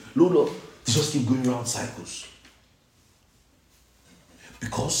tomorrow. Lord, they just keep going around cycles.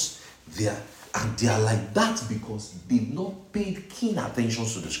 Because they are like that because they've not paid keen attention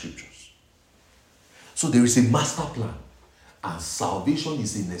to the scriptures. So there is a master plan, and salvation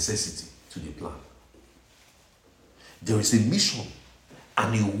is a necessity to the plan. There is a mission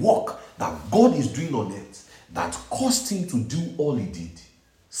and a work that God is doing on earth that caused him to do all he did.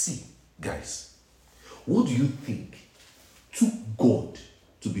 See, guys, what do you think took God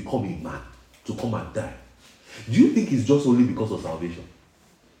to become a man, to come and die? Do you think it's just only because of salvation?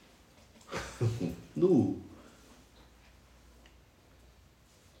 No.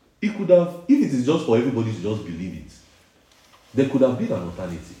 He could have, if it is just for everybody to just believe it, there could have been an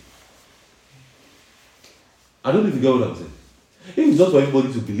alternative. I don't know if you get what I'm saying. If it's just for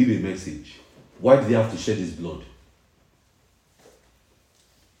everybody to believe a message, why did he have to shed his blood?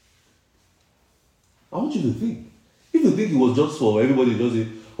 I want you to think. If you think it was just for everybody to just say,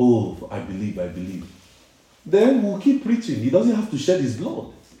 oh, I believe, then we'll keep preaching. He doesn't have to shed his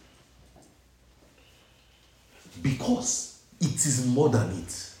blood. Because it is more than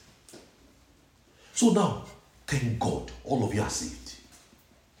it. So now, thank God, all of you are saved.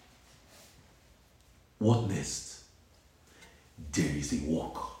 What next? There is a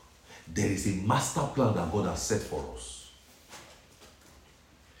work. There is a master plan that God has set for us.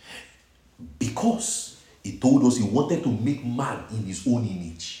 Because he told us he wanted to make man in his own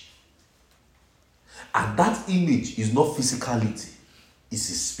image. And that image is not physicality, it's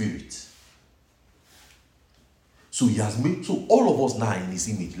his spirit. So he has made, so all of us now in his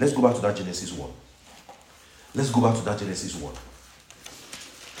image. Let's go back to that Genesis 1. So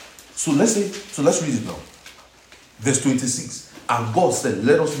let's read it now. Verse 26. And God said,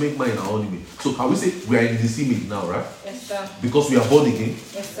 let us make man in our own image. So can we say we are in this image now, right? Yes, sir. Because we are born again.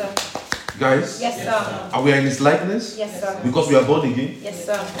 Yes, sir. Guys? Yes, sir. Are we in his likeness? Yes, sir. Because we are born again? Yes,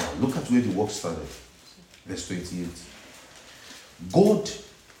 sir. Look at where the work started. Verse 28. God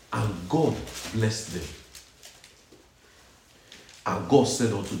blessed them. And God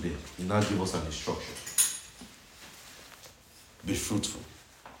said unto them, he now gave us an instruction. Be fruitful,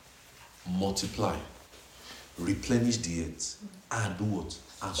 multiply, replenish the earth, and do what?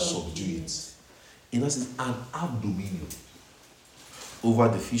 And subdue it. In essence, and have dominion over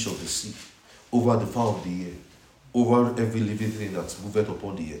the fish of the sea, over the fowl of the air, over every living thing that moveth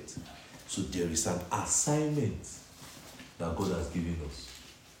upon the earth. So there is an assignment that God has given us.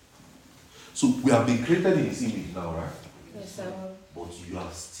 So we have been created in his image now, right? Yes, sir. but you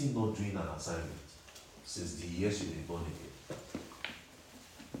are still not doing an assignment since the years you've been born again.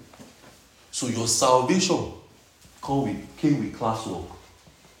 So your salvation came with classwork.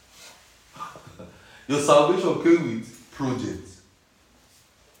 Your salvation came with projects,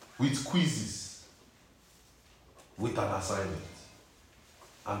 with quizzes, with an assignment.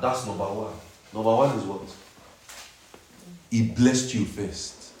 And that's number one. Number one is what? He blessed you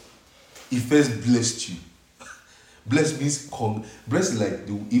first. He first blessed you. Blessed means, blessed is like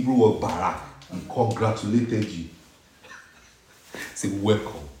the Hebrew word barak. He congratulated you. Say,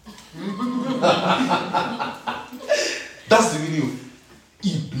 welcome. That's the meaning.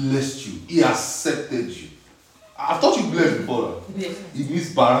 He blessed you. He accepted you. I thought you blessed before. Yes. It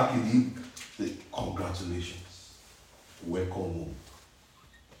means barak in him. Congratulations. Welcome home.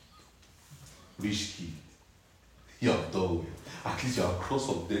 Rich kid. You have done well. At least you have crossed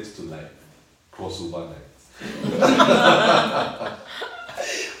from death to life. Cross overnight.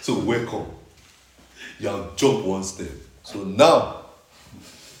 So welcome. You have jumped one step. So now,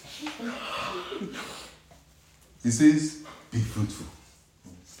 he says, be fruitful.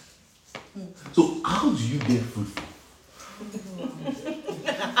 So how do you get fruitful?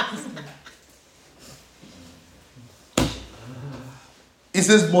 It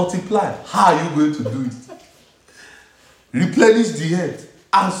says multiply. How are you going to do it? Replenish the earth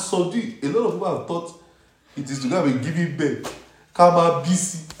and subdue it. A lot of people have thought it is to go and giving birth. Kama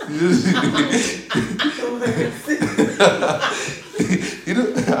busy.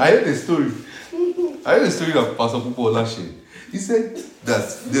 I heard a story. Of Pastor Pupo Olashe. He said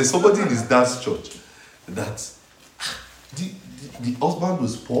that there's somebody in his dad's church that the husband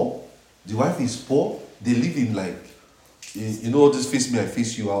was poor, the wife is poor, they live in all these face me, I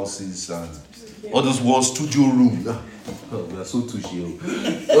face you houses and all those one studio rooms. Oh, we are so touchy.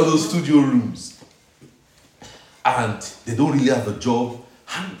 All those studio rooms. And they don't really have a job.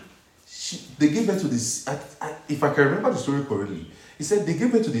 And they gave birth to this, if I can remember the story correctly, he said they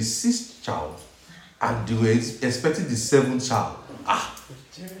gave birth to the 6th child and they were expecting the 7th child.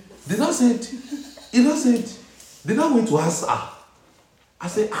 They now went to ask her. I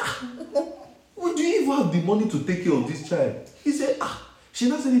said, would you even have the money to take care of this child? He said, she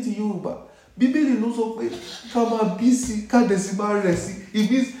not said it to you, but Bíbélì ló sọ pé ká máa bí sí ká dẹ̀ sì máa rẹ̀ sí. It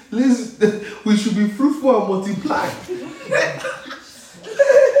means we should be fruitful and multiply.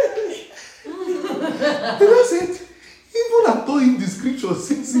 And I said, even I told him the scripture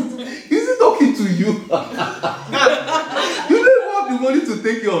says it. Is it talking to you? You don't have the money to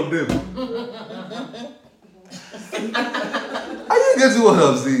take care of them. Are you getting what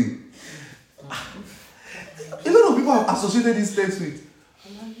I'm saying? A lot of people have associated this text with,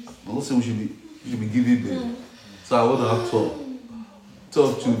 but don't say we should be giving them. So I want to have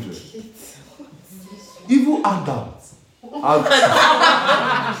 12 children. Even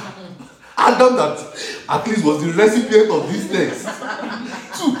Adam that at least was the recipient of this text.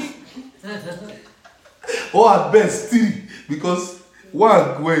 2. Or at best 3. Because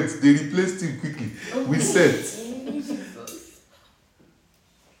one went, they replaced him quickly with Seth.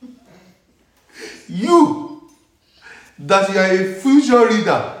 You, that you are a future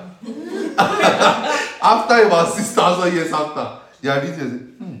reader. After about 6,000 years after, you are reading.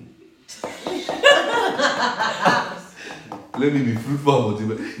 Let me be fruitful and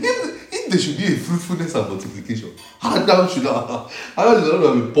multiply. If there should be a fruitfulness and multiplication, Adam should not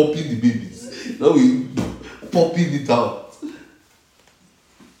be popping the babies. Not be popping it out.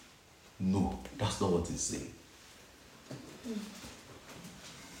 No, that's not what he's saying.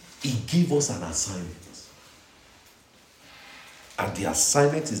 He gave us an assignment. And the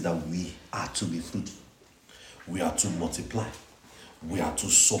assignment is that we are to be fruitful. We are to multiply. We are to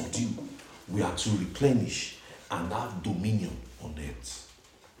subdue. We are to replenish and have dominion on earth.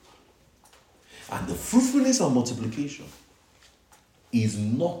 And the fruitfulness and multiplication is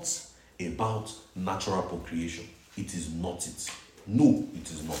not about natural procreation. It is not it. No,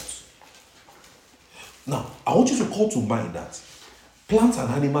 it is not. Now, I want you to call to mind that plants and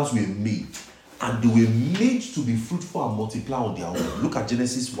animals were made, and they were made to be fruitful and multiply on their own. Look at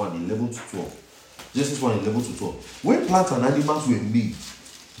Genesis 1:11-12. Genesis 1:11-12. When plants and animals were made,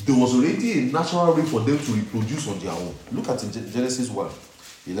 there was already a natural way for them to reproduce on their own. Look at Genesis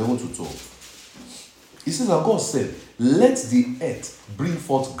 1:11-12. It says, and God said, let the earth bring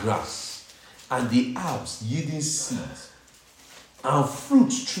forth grass, and the herbs yielding seed, and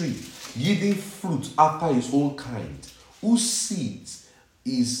fruit tree yielding fruit after his own kind, whose seed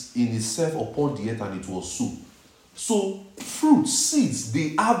is in itself upon the earth, and it was so. So, fruit, seeds,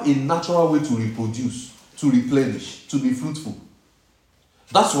 they have a natural way to reproduce, to replenish, to be fruitful.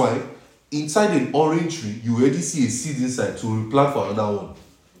 That's why inside an orange tree, you already see a seed inside to replant for another one.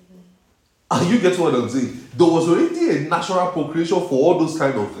 And you get what I'm saying? There was already a natural procreation for all those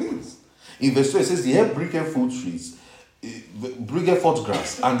kind of things. In verse 2, it says, the herb bringeth fruit trees, bringeth forth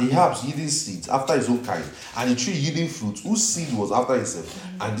grass, and the herbs yielding seeds after his own kind, and the tree yielding fruit, whose seed was after himself,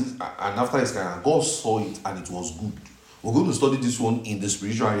 and after his kind. And God saw it, and it was good. We're going to study this one in the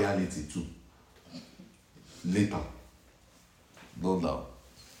spiritual reality too. Later. No now.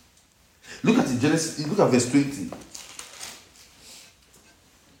 Look at the Genesis, look at verse 20.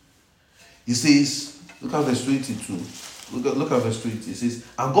 It says, look at verse 22. Look at verse 20. It says,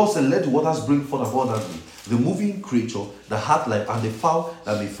 and God said, let the waters bring forth abundantly the moving creature, the hath life, and the fowl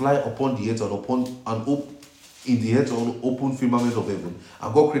that may fly upon the earth in the earth on open firmament of heaven.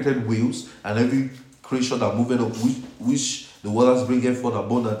 And God created whales and every creature that moveth up, which the waters bringeth forth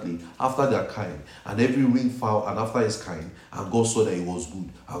abundantly after their kind, and every winged fowl and after his kind. And God saw that it was good.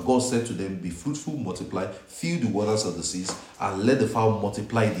 And God said to them, be fruitful, multiply, fill the waters of the seas, and let the fowl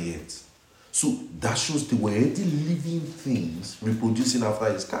multiply the earth. So that shows they were already living things reproducing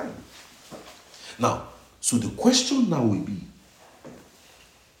after his kind. Now, so the question now will be,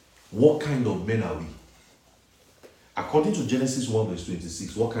 what kind of men are we? According to Genesis 1 verse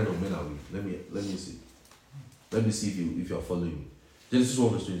 26, what kind of men are we? Let me see. Let me see if you are following me. Genesis 1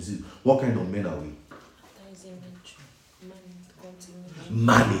 verse 26, what kind of men are we?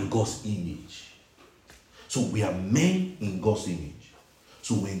 Man in God's image. So we are men in God's image.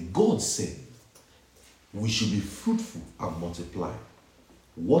 So when God said we should be fruitful and multiply,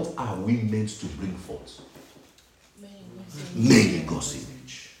 what are we meant to bring forth? Men in God's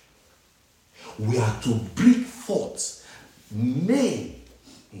image. We are to bring forth men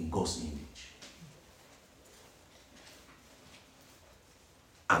in God's image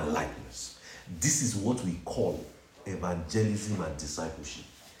and likeness. This is what we call evangelism and discipleship.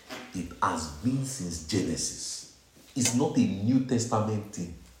 It has been since Genesis. It's not a New Testament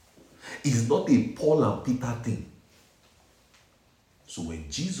thing. It's not a Paul and Peter thing. So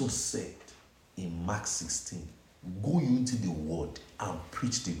when Jesus said in Mark 16, go you into the world and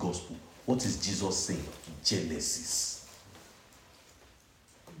preach the gospel, what is Jesus saying? Genesis.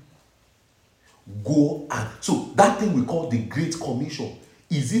 Go and... So that thing we call the Great Commission,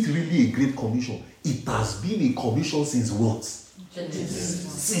 is it really a Great Commission? It has been a commission since what?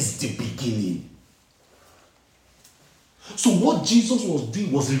 Genesis. Since the beginning. So what Jesus was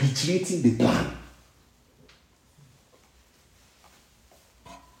doing was reiterating the plan.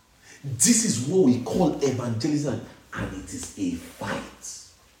 This is what we call evangelism, and it is a fight.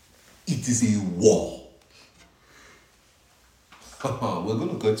 It is a war. We're going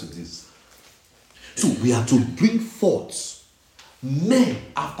to go to this. So we are to bring forth men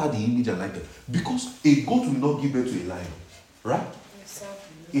after the image and likeness. Because a goat will not give birth to a lion. Right?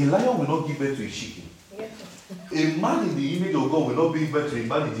 A lion will not give birth to a chicken. A man in the image of God will not give birth to a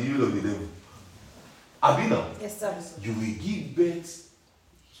man in the image of the devil. Abina, Yes, sir. you will give birth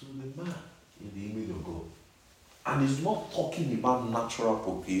to the man in the image of God. And he's not talking about natural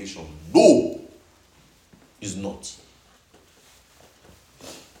procreation. No, it's not.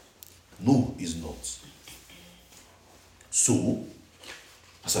 No, it's not. So,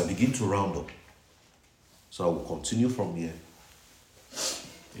 as I begin to round up, so I will continue from here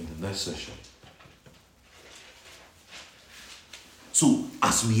in the next session. So,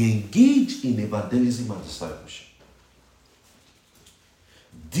 as we engage in evangelism and discipleship,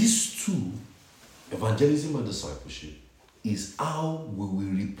 these two, evangelism and discipleship, is how we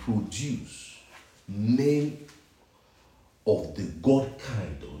will reproduce men of the God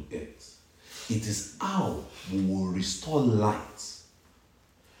kind on earth. It is how we will restore light.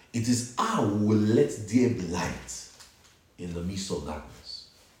 It is how we will let there be light in the midst of darkness.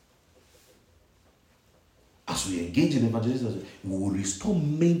 As we engage in evangelism, we will restore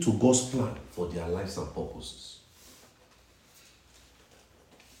men to God's plan for their lives and purposes.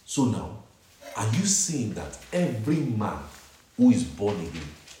 So now, are you saying that every man who is born again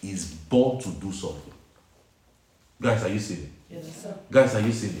is born to do something? Guys, are you seeing it? Yes, sir. Guys, are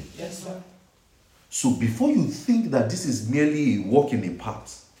you seeing it? Yes, sir. So before you think that this is merely a walk in the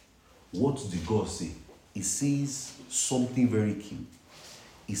path, what did God say? He says something very key.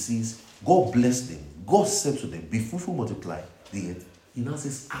 He says, God blessed them. God said to them, be fruitful, multiply the earth. He now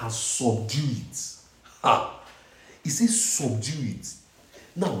says, I'll subdue it. Ha! He says, subdue it.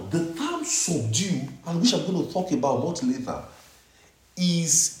 Now, the term subdue, and which I'm going to talk about much later,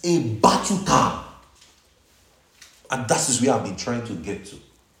 is a battle term. And that is where I've been trying to get to.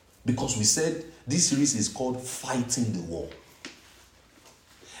 Because we said this series is called Fighting the War.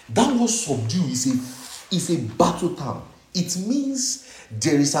 That word subdue is a battle term. It means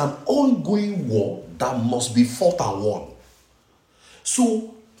there is an ongoing war that must be fought and won.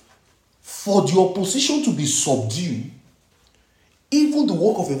 So, for the opposition to be subdued, even the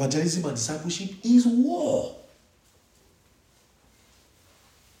work of evangelism and discipleship is war.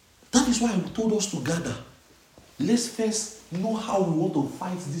 That is why I told us to gather. Let's first know how we want to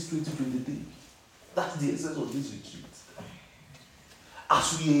fight this 2023. That's the essence of this retreat.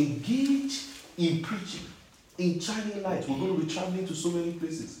 As we engage in preaching, in shining light, we're going to be traveling to so many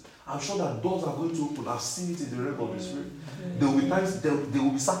places. I'm sure that doors are going to open. I've seen it in the realm of the Spirit. There will be times, there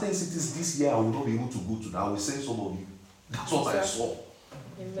will be certain cities this year I will not be able to go to. That I will send some of you. That's what I saw.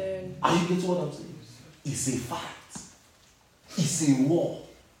 Amen. Are you getting what I'm saying? It's a fight. It's a war.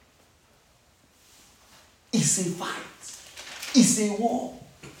 It's a fight. It's a war.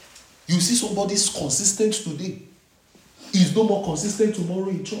 You see somebody's consistent today. He's no more consistent tomorrow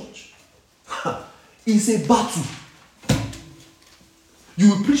in church. It's a battle.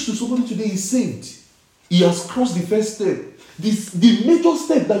 You will preach to somebody today, he's saved. He has crossed the first step. The major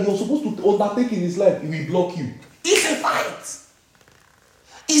step that you're supposed to undertake in his life, he will block you. It's a fight.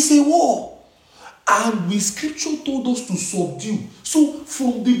 It's a war. And with scripture told us to subdue. So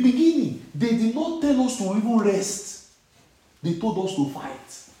from the beginning, they did not tell us to even rest. They told us to fight.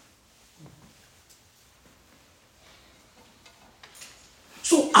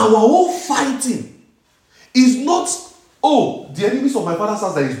 So our own fighting is not, oh, the enemies of my father's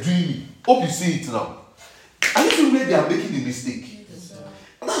house that is doing me. Hope you see it now. Are you seeing where they are making the mistake?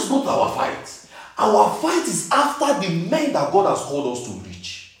 That's not our fight. Our fight is after the men that God has called us to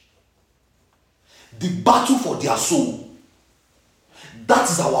reach. The battle for their soul. That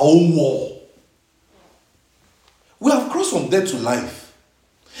is our own war. We have crossed from death to life.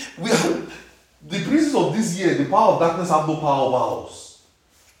 We have the princes of this year, the power of darkness have no power over us.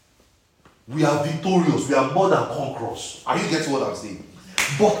 We are victorious. We are more than conquerors. Are you getting what I'm saying?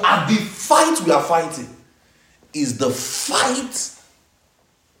 But at the fight we are fighting is the fight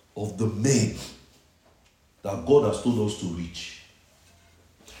of the men that God has told us to reach.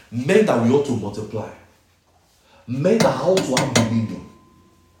 Men that we ought to multiply. Men that ought to have dominion.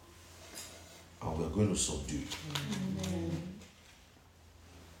 And we are going to subdue it.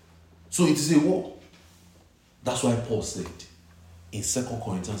 So it is a war. That's why Paul said in 2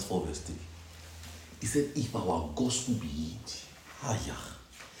 Corinthians 4 verse 3. He said, if our gospel be hid,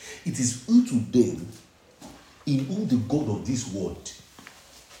 it is due to them in whom the God of this world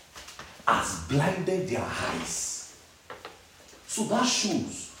has blinded their eyes. So that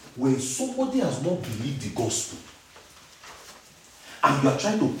shows when somebody has not believed the gospel and you are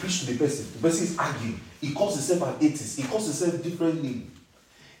trying to preach to the person is arguing, he calls himself an atheist, he calls himself differently.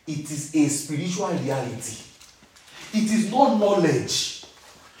 It is a spiritual reality. It is not knowledge.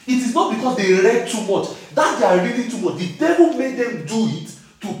 It is not because they read too much. That they are reading too much. The devil made them do it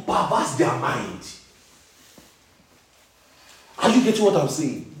to perverse their mind. Are you getting what I'm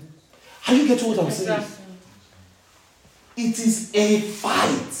saying? Are you getting what I'm saying? It is a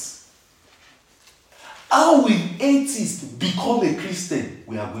fight. How will atheists become a Christian?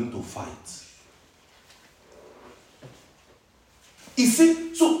 We are going to fight. You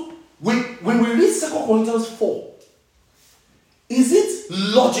see, so when we read 2 Corinthians 4, is it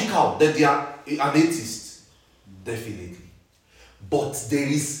logical that they are an atheist? Definitely. But there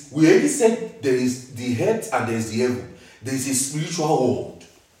is, we already said there is the head and there is the heaven. There is a spiritual world.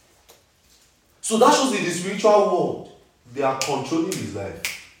 So that shows in the spiritual world, they are controlling his life.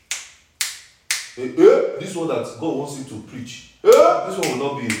 This one that God wants you to preach. This one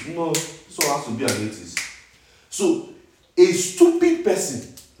will not be, no, this one has to be an atheist. So, a stupid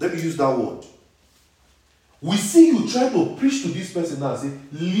person, let me use that word. We see you trying to preach to this person now and say,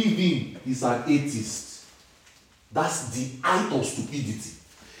 leave him, he's an atheist. That's the height of stupidity.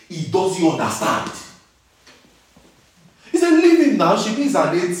 He doesn't understand. He said, leave him now, she means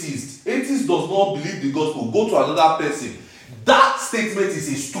an atheist. Atheist does not believe the gospel. Go to another person. That statement is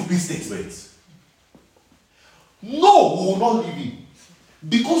a stupid statement. No, we will not leave him.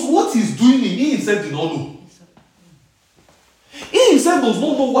 Because what he's doing, he himself did not know. He himself does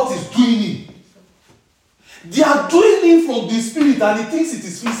not know what he's doing. They are doing it from the spirit and he thinks it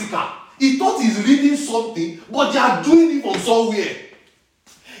is physical. He thought he's reading something, but they are doing it from somewhere.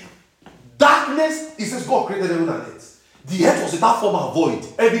 Darkness, he says God created heaven and earth. The earth was without form and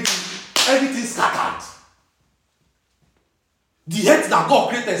void. Everything scattered. The earth that God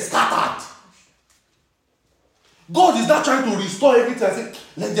created scattered. God is not trying to restore everything and say,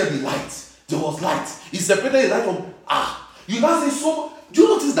 let there be light. There was light. He separated the light from You now say, so do you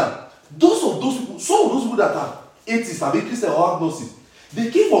notice that some of those people that are atheists, have been Christian or agnostic, they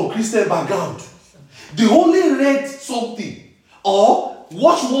came from Christian background. They only read something or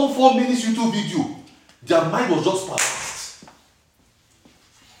watch 1 4 minute YouTube video. Their mind was just paralyzed.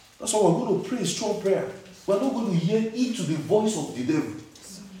 That's why we're going to pray a strong prayer. We're not going to hear into the voice of the devil.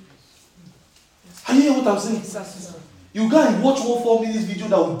 Are you hearing what I'm saying? You go and watch 1 4 minute video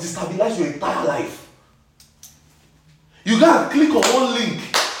that will destabilize your entire life. You go and click on one link,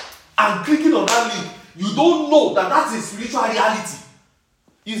 and clicking on that link, you don't know that that's a spiritual reality.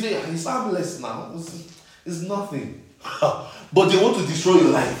 You say, it's harmless now. It's nothing. But they want to destroy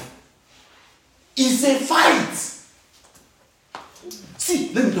your life. It's a fight.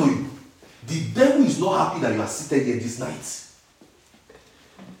 See, let me tell you. The devil is not happy that you are seated here this night.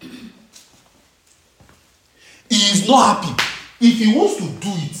 He is not happy. If he wants to do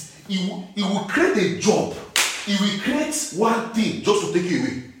it, he will create a job. He will create one thing just to take you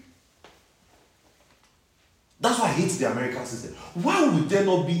away. That's why I hate the American system. Why would there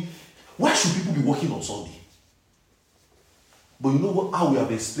not be? Why should people be working on Sunday? But you know what? How we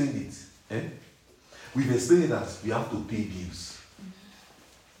have explained it. We've explained it that we have to pay bills.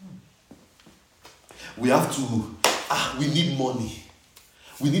 We have to. We need money.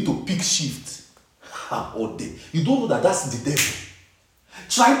 We need to pick shift. All day. You don't know that that's the devil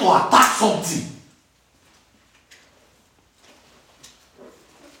trying to attack something.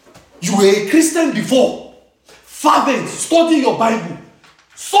 You were a Christian before, fervent, studying your Bible.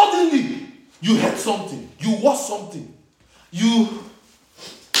 Suddenly, you heard something, you watched something, you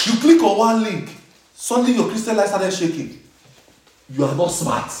click on one link, suddenly your Christian life started shaking. You are not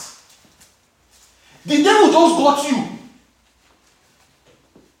smart. The devil just got you.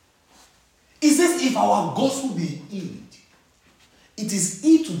 He says, if our gospel be healed, it is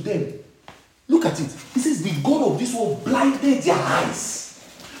healed to them. Look at it. He says, the God of this world blinded their eyes.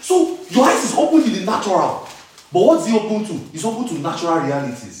 So, your eyes is open in the natural. But what's he open to? He's open to natural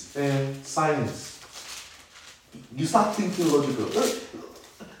realities. Science. You start thinking logical.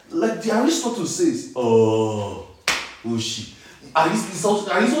 Like the Aristotle says, shit. Are you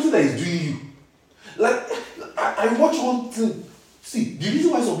something that is doing you? Like, I watch one thing. See, the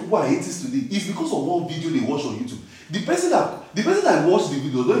reason why some people are atheists today is because of one video they watch on YouTube. The person that watched the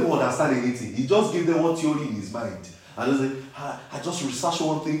video don't even understand anything. He just gave them one theory in his mind. And they say, I just research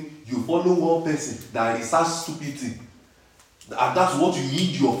one thing. You follow one person that research stupid thing. And that's what you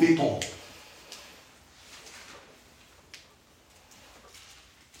need your faith on.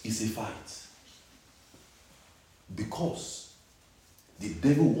 It's a fight. Because the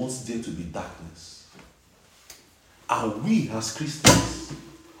devil wants there to be darkness. And we as Christians,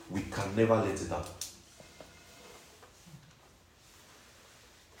 we can never let it happen.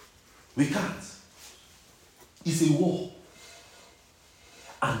 We can't. It's a war.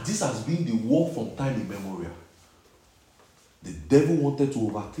 And this has been the war from time immemorial. The devil wanted to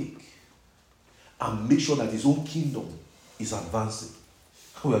overtake and make sure that his own kingdom is advancing.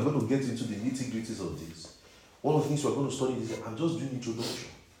 We are going to get into the nitty-gritties of this. One of the things we're going to study is, I'm just doing introduction.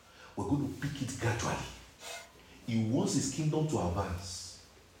 We're going to pick it gradually. He wants his kingdom to advance.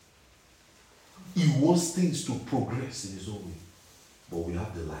 He wants things to progress in his own way. But we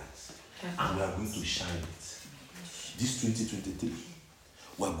have the light. And we are going to shine it. This 2023,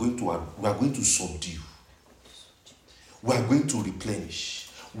 we are going to subdue. We are going to replenish.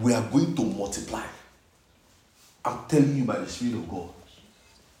 We are going to multiply. I'm telling you by the Spirit of God.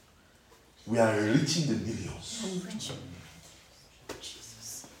 We are reaching the millions.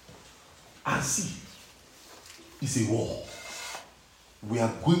 And see, it's a war. We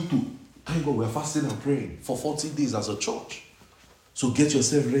are going to, thank God, we are fasting and praying for 40 days as a church. So get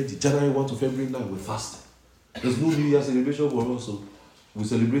yourself ready. January 1 to February 9, we're fasting. There's no New Year celebration for us, so we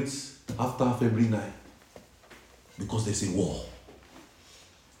celebrate after February 9. Because there's a war.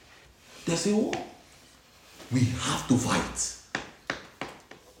 There's a war. We have to fight.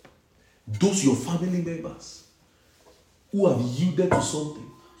 Those your family members who have yielded to something,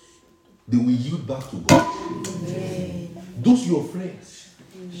 they will yield back to God. Amen. Those your friends,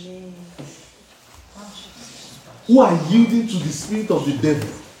 amen, who are yielding to the spirit of the devil.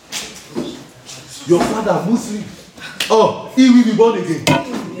 Your father, Muslim, he will be born again.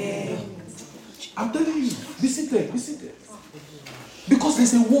 Amen. I'm telling you, be seated. Because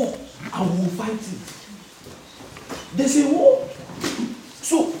there's a war and we'll fight it. There's a war.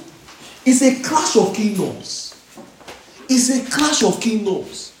 So, it's a clash of kingdoms. It's a clash of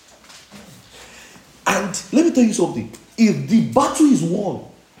kingdoms. And let me tell you something. If the battle is won,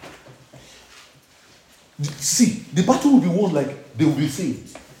 see, the battle will be won like they will be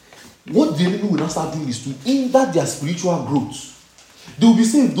saved. What the enemy will not start doing is to hinder their spiritual growth. They will be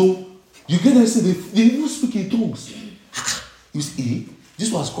saved though. You get them and say they even speak in tongues. You see,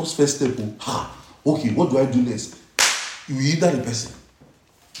 this was God's first step. Okay, what do I do next? You will hinder the person.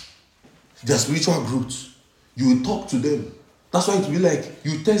 Their spiritual growth. You will talk to them. That's why it will be like,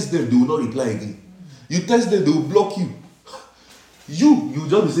 you test them, they will not reply again. You test them, they will block you. You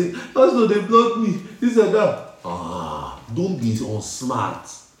just be saying, Pastor, they blocked me, this and that. Don't be unsmart.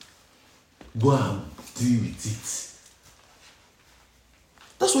 Go and deal with it.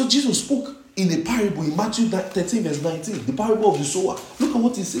 That's why Jesus spoke in a parable in Matthew 13 verse 19. The parable of the sower. Look at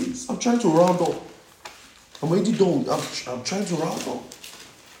what he says. I'm trying to round up. I'm already done. I'm trying to round up.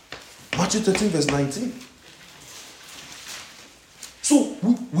 Matthew 13 verse 19. So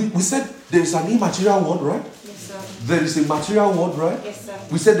we said there is an immaterial world, right? Yes, sir. There is a material world, right? Yes, sir.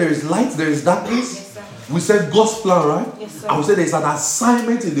 We said there is light, there is darkness. Yes, sir. We said God's plan, right? Yes, sir. And we said there is an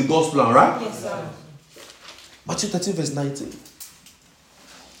assignment in the God's plan, right? Yes, sir. Matthew 13 verse 19.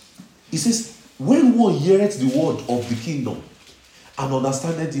 It says, when one heareth the word of the kingdom and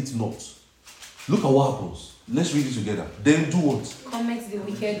understandeth it not. Look at what happens. Let's read it together. Then do what? Comment the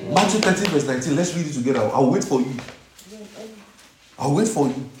wicked one. Matthew 13 verse 19. Let's read it together. I'll wait for you. I'll wait for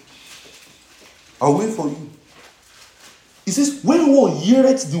you. I'll wait for you. It says, when one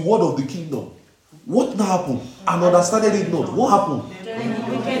heareth the word of the kingdom, what now happened? And understandeth it not. What happened? Then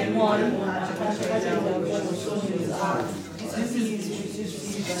the wicked one.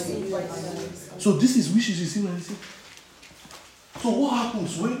 So this is wishes, you see what I say? So what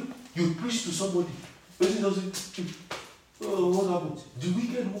happens when you preach to somebody? Person doesn't, what happens? The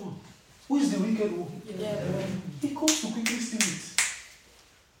wicked one. Who is the wicked one? He comes to quickly steal it.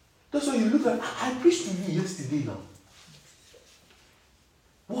 That's why you look at, I preached to you yesterday now.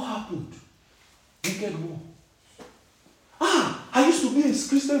 What happened? Wicked one. I used to be a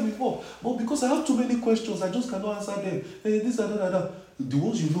Christian before, but because I have too many questions, I just cannot answer them. This and that. The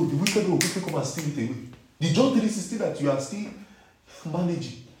ones you know, the wicked one will quickly come and steal it away. The John 3:16 that you are still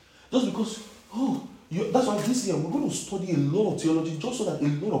managing. Just because, that's why this year we're going to study a lot of theology just so that a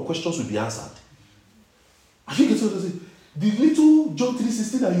lot of questions will be answered. I think it's what I say. The little John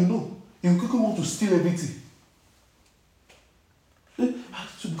 3:16 that you know, you quickly want to steal everything.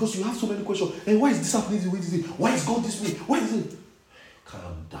 Because you have so many questions. And why is this happening the way this is? Why is God this way? Why is it?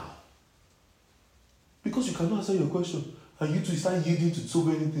 Calm down. Because you cannot answer your question. And you two start yielding to so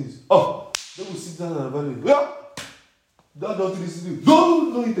many things. Then we sit down and evaluate. Yeah. That don't listen.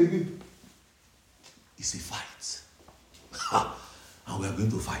 Don't know it again. It's a fight. And we are going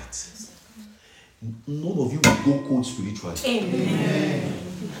to fight. None of you will go cold spiritually. Amen.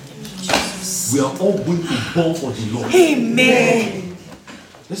 We are all going to burn for the Lord. Amen.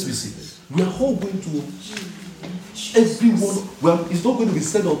 Let's be serious. We are all going to, everyone, it's not going to be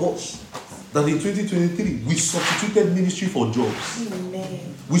said of us that in 2023 we substituted ministry for jobs.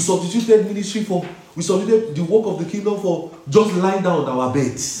 Amen. We substituted the work of the kingdom for just lying down on our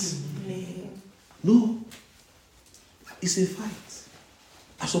beds. Amen. No. It's a fight.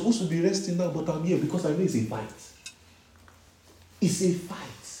 I'm supposed to be resting now, but I'm here because I know it's a fight. It's a fight.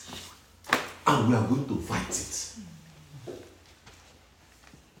 And we are going to fight it.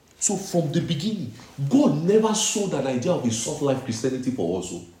 So from the beginning, God never sold an idea of a soft life Christianity for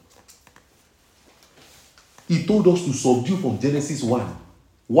us. He told us to subdue from Genesis 1.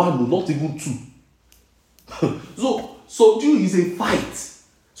 1, no, not even 2. So subdue is a fight.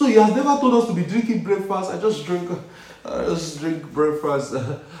 So he has never told us to be drinking breakfast. I just drink breakfast.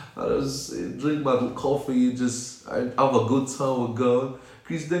 I just drink my coffee. I have a good time with God.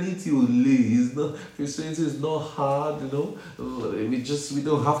 Christianity will lay. Christianity is not hard, We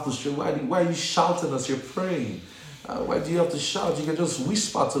don't have to shout. Why are you shouting as you're praying? Why do you have to shout? You can just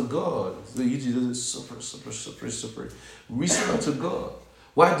whisper to God. So you just super. Whisper to God.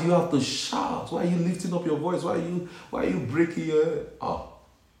 Why do you have to shout? Why are you lifting up your voice? Why are you breaking your head?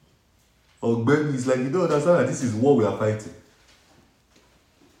 Baby, it's like you don't understand that this is what we are fighting.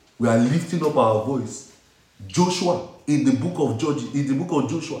 We are lifting up our voice. Joshua, in the book of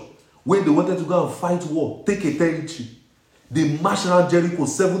Joshua, when they wanted to go and fight war, take a territory, they marched around Jericho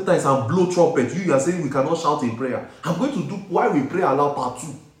 7 times and blow trumpet. You are saying we cannot shout in prayer. I'm going to do why we pray aloud part 2.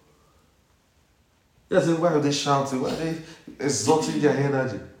 You're saying, why are they shouting? Why are they exalting their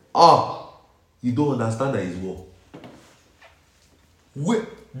energy? You don't understand that it's war.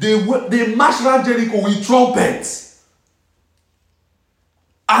 They marched around Jericho with trumpets.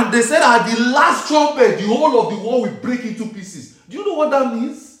 And they said at the last trumpet, the whole of the wall will break into pieces. Do you know what that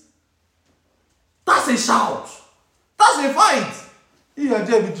means? That's a shout. That's a fight. You are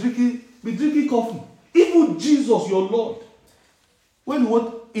there, be drinking coffee. Even Jesus, your Lord, when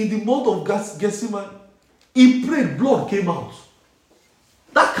in the month of Gethsemane, he prayed, blood came out.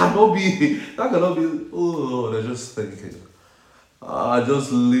 That cannot be, oh, they're just thinking. I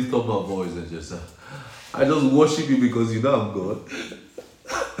just lift up my voice and just, I just worship you because you know I'm God.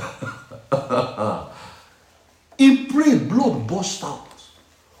 He prayed, blood burst out.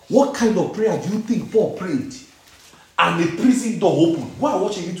 What kind of prayer do you think Paul prayed? And the prison door opened. Go and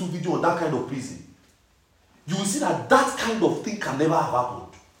watch a YouTube video on that kind of prison. You will see that that kind of thing can never have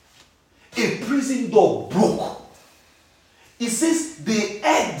happened. A prison door broke. It says they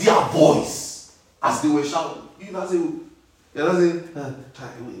heard their voice as they were shouting. You know,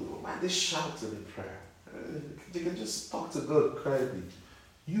 why they shout in the prayer? They can just talk to God quietly.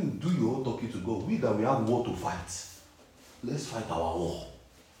 You do your own talking to God. We that we have war to fight. Let's fight our war.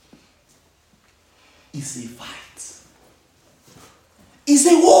 It's a fight. It's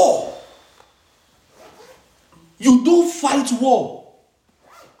a war. You don't fight war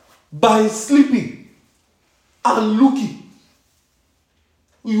by sleeping and looking.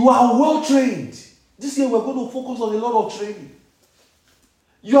 You are well trained. This year we're going to focus on a lot of training.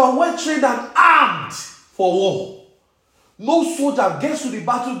 You are well trained and armed for war. No soldier gets to the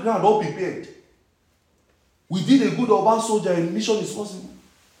battleground unprepared. Within a good or bad soldier, a mission is possible.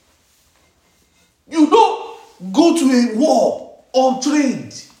 You don't go to a war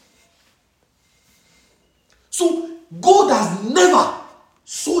untrained. So God has never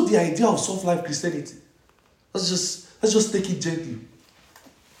sold the idea of soft life Christianity. Let's just take it gently.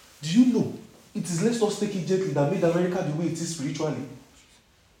 Do you know it is let's just take it gently that made America the way it is spiritually?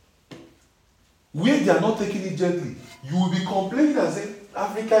 Where they are not taking it gently, you will be complaining and saying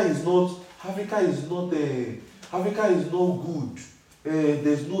Africa is not good.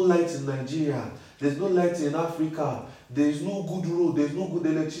 There's no light in Nigeria. There's no light in Africa. There's no good road. There's no good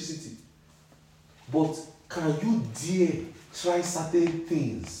electricity. But can you dare try certain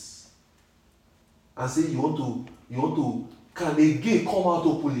things and say you want to can a gay come out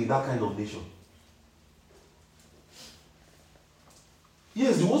openly in that kind of nation?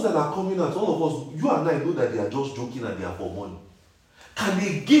 Yes, the ones that are coming out, all of us, you and I know that they are just joking and they are for money. Can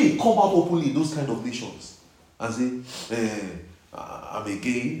a gay come out openly in those kind of nations and say, I'm a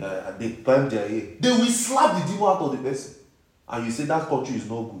gay, and they climb their ear? They will slap the demon out of the person. And you say that country is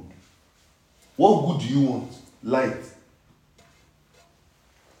not good. What good do you want? Light.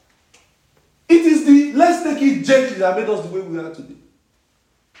 It is the let's take it gently that made us the way we are today.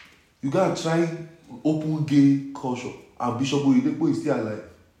 You gotta try open gay culture. And Bishop Oyedepo is still alive.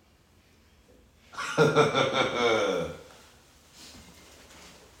 I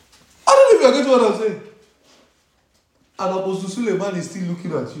don't know if you are getting what I'm saying. And Apostle Suleiman is still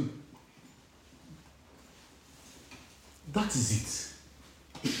looking at you. That is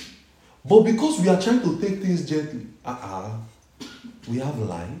it. But because we are trying to take things gently, we have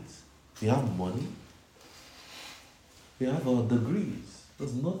light, we have money, we have our degrees.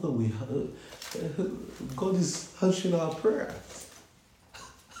 There's nothing we have. God is answering our prayers.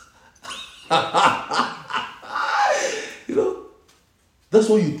 You know, that's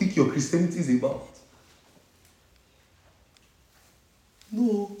what you think your Christianity is about.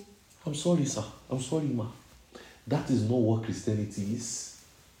 No, I'm sorry, sir. I'm sorry, ma. That is not what Christianity is.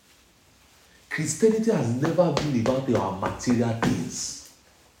 Christianity has never been about our material things.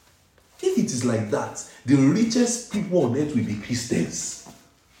 If it is like that, the richest people on earth will be Christians.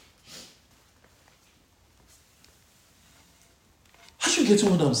 Are you getting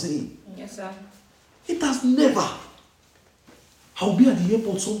what I'm saying? Yes, sir. It has never. I'll be at the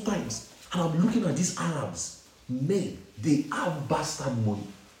airport sometimes and I'm looking at these Arabs. Men, they have bastard money.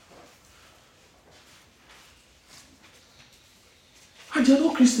 And they are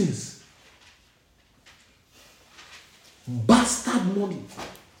not Christians. Bastard money.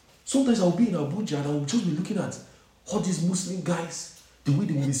 Sometimes I'll be in Abuja and I'll just be looking at all these Muslim guys, the way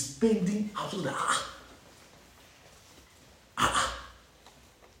they will be spending. I was like,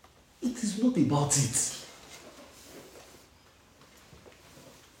 It is not about it.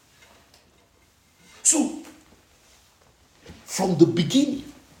 So, from the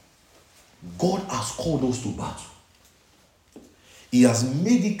beginning, God has called us to battle. He has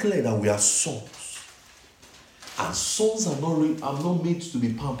made it clear that we are sons. And sons are not made to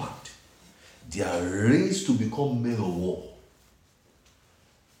be pampered. They are raised to become men of war.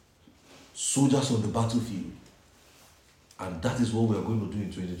 Soldiers on the battlefield. And that is what we are going to do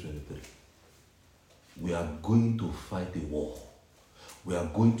in 2023. We are going to fight a war. We are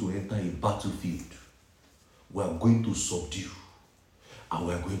going to enter a battlefield. We are going to subdue. And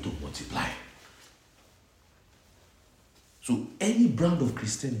we are going to multiply. So any brand of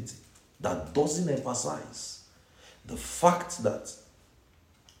Christianity that doesn't emphasize the fact that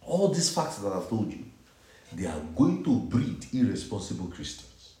all these facts that I've told you, they are going to breed irresponsible Christians.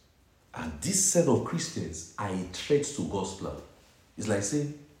 And this set of Christians are a threat to God's plan. It's like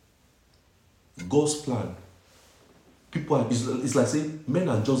saying God's plan. People are, it's like saying men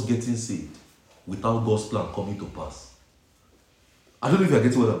are just getting saved without God's plan coming to pass. I don't know if you're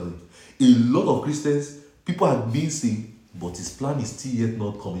getting what I'm saying. A lot of Christians, people are being saved, but his plan is still yet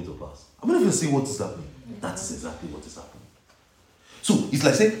not coming to pass. I mean, if you see what is happening, that is exactly what is happening. So it's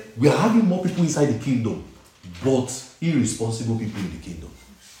like saying we are having more people inside the kingdom, but irresponsible people in the kingdom.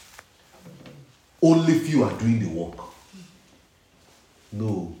 Only few are doing the work.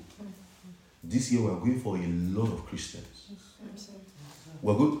 No. This year we are going for a lot of Christians.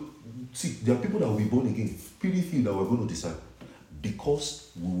 We're going. See, there are people that will be born again, pretty few that we're going to disciple,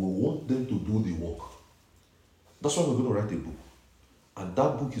 because we will want them to do the work. That's why we're going to write a book. And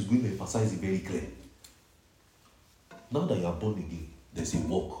that book is going to emphasize it very clear. Now that you are born again, there's a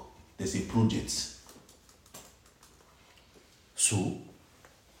work, there's a project. So,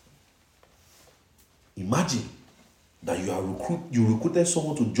 imagine that you recruited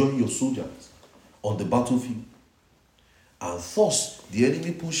someone to join your soldiers on the battlefield. And first, the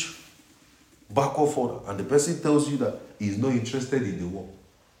enemy push back or further, and the person tells you that he is not interested in the war.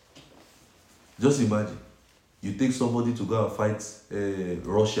 Just imagine, you take somebody to go and fight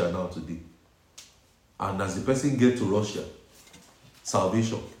Russia now today. And as the person gets to Russia,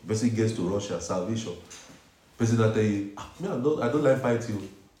 salvation. The person gets to Russia, salvation. The person will tell you, I don't like fighting.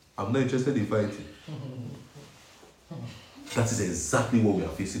 I'm not interested in fighting. That is exactly what we are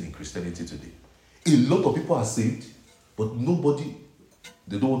facing in Christianity today. A lot of people are saved, but they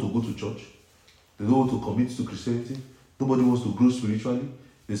don't want to go to church. They don't want to commit to Christianity. Nobody wants to grow spiritually.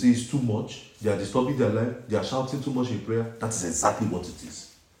 They say it's too much. They are disturbing their life. They are shouting too much in prayer. That is exactly what it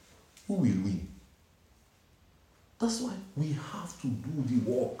is. Who will win? That's why we have to do the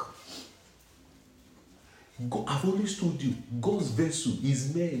work. God, I've always told you, God's vessel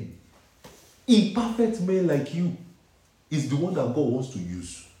is men. Imperfect men like you is the one that God wants to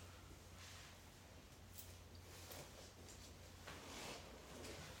use.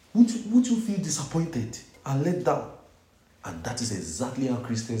 Would you feel disappointed and let down? And that is exactly how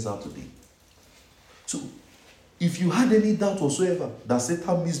Christians are today. So, if you had any doubt whatsoever that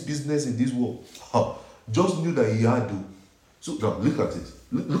Satan means business in this world, just knew that he had to. So now look at it.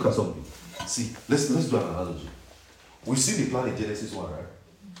 Look at something. See, let's do an analogy. We see the plan in Genesis 1, right?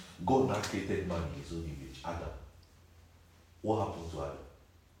 God now created man in his own image, Adam. What happened to Adam?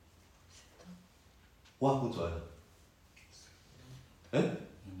 What happened to Adam?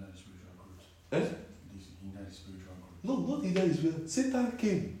 No, not in that spiritual. Satan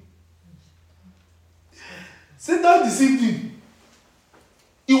came. Satan deceived him.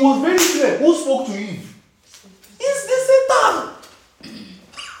 It was very clear. Who spoke to Eve? It's the Satan.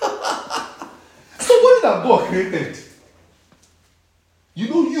 Somebody that God created. You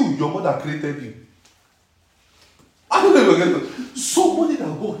know your mother created you. I don't know if you're getting it. Somebody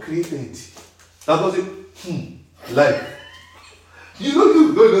that God created. That doesn't, life. You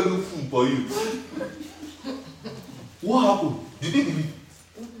know God doesn't do for you. What happened? Did he believe?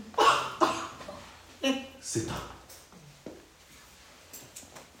 Satan.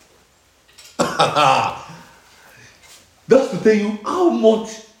 That's to tell you how much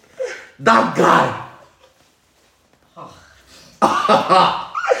that guy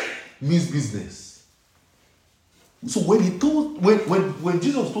means business. So when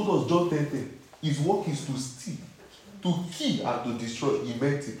Jesus told us John 10:10, his work is to steal, to kill, and to destroy. He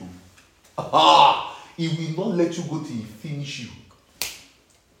meant it to. He will not let you go till he finish you.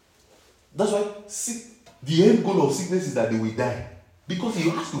 That's why the end goal of sickness is that they will die. Because he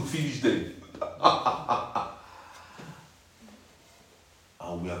has to finish them.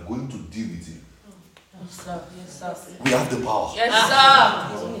 And we are going to deal with him. Yes, sir. Yes, sir. We have the power. Yes,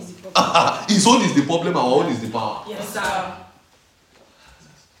 sir. His own is the problem, our own is the power. Yes, sir.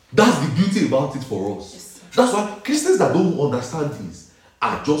 That's the beauty about it for us. Yes, that's why Christians that don't understand this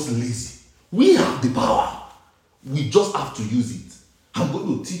are just lazy. We have the power. We just have to use it. I'm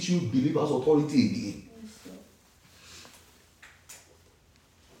going to teach you believers' authority again.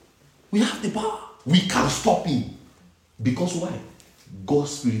 We have the power. We can stop him. Because why?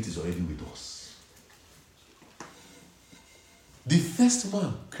 God's Spirit is already with us. The first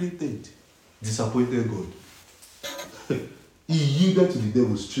man created disappointed God. He yielded to the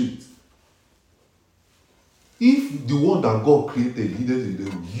devil straight. If the one that God created yielded to the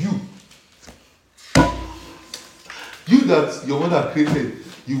devil, you that your mother created,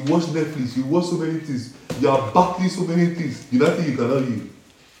 you watch Netflix, you watch so many things, you are battling so many things, you don't think you cannot heal.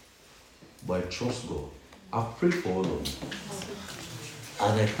 But I trust God. I've prayed for all of you.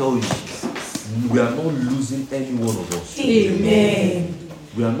 And I tell you, we are not losing any one of us. Amen.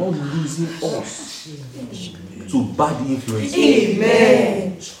 We are not losing us to bad influences.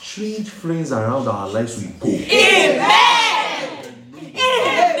 Amen. Strange friends around our lives we pull. Amen.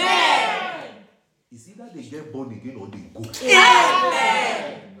 Amen. It's either they get born again or they go.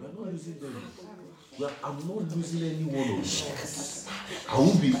 Amen. We are not losing them. I'm not losing any one of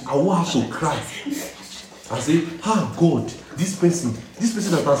them. I won't have to cry and say, God, this person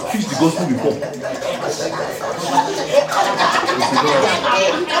that has preached the gospel before.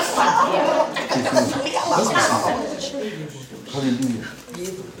 Hallelujah.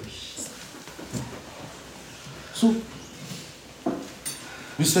 So,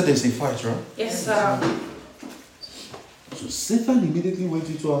 we said there's a fight, right? Yes, sir. So Satan immediately went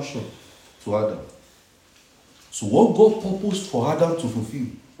into action to Adam. So what God purposed for Adam to fulfill,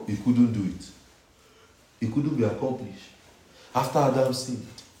 he couldn't do it. It couldn't be accomplished. After Adam sinned,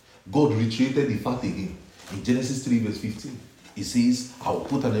 God reiterated the fact again. In Genesis 3 verse 15, he says, I will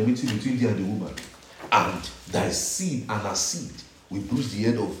put an enmity between thee and the woman, and thy seed and her seed will bruise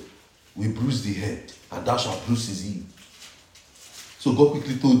the head, and thou shalt bruise his heel. So God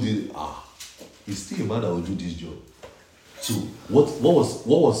quickly told him, he's still a man that will do this job. So what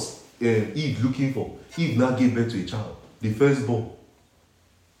was Eve looking for? Eve now gave birth to a child, the firstborn.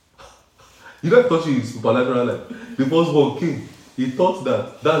 You don't touch his supernatural life. The firstborn came. He thought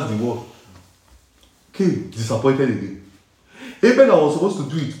that's the one. Came disappointed again. Abel that was supposed to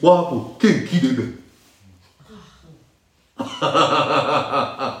do it. What happened? Came killed Abel.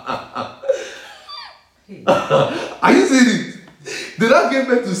 Are you seeing it? They now gave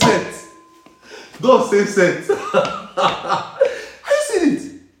birth to Seth. God saved Seth. Are you seeing it?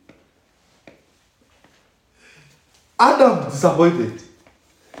 Adam disappointed.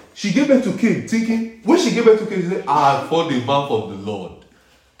 She gave birth to Cain, thinking, when she gave birth to Cain, she said, I found a man from the Lord.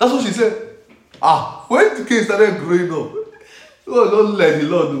 That's what she said. When Cain started growing up, don't let the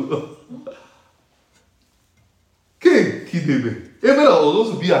Lord do. Cain killed Abel. Abel will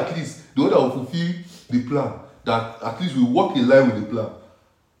also be at least the one that will fulfill the plan. That at least we walk in line with the plan.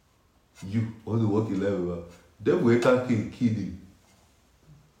 You want to walk in line with her. Then we enter Cain, killed him.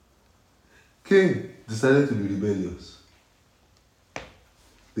 Cain decided to be rebellious.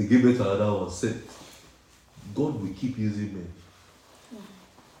 They gave it to another one, said, God will keep using men.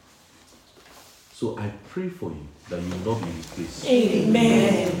 So I pray for you that you will not be replaced.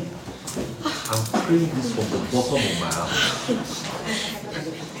 Amen. I'm praying this from the bottom of my heart.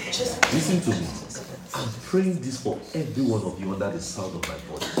 Listen to me. I'm praying this for every one of you under the sound of my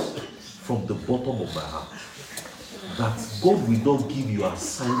voice. From the bottom of my heart. That God will not give you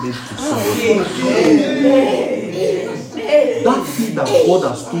assignment to somebody. That thing that God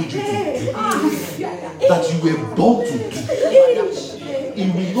has told you to do, that you were born to do, He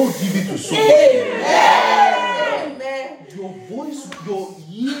will not give it to somebody. Your voice, your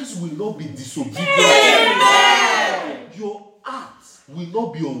ears will not be disobedient. Your heart will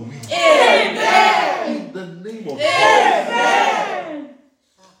not be unreal. In the name of Jesus.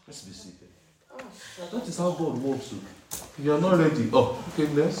 Let's be seated. That is how God works. If you are not ready, okay,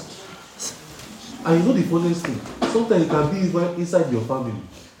 next. And you know the funniest thing, sometimes it can be inside your family.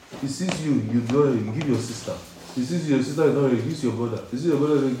 He sees you don't ready, you give your sister. He sees your sister, you don't ready, gives your brother. He sees your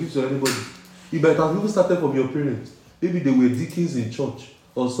brother, he gives to anybody. It might have even started from your parents. Maybe they were deacons in church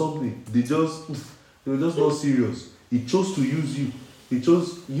or something. They were just not serious. He chose to use you. He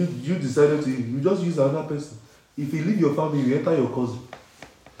chose, you decided to, you just use another person. If you leave your family, you enter your cousin.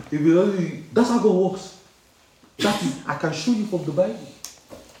 That's how God works. That is, I can show you from the Bible.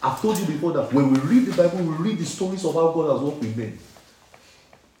 I've told you before that when we read the Bible, we read the stories of how God has worked with men.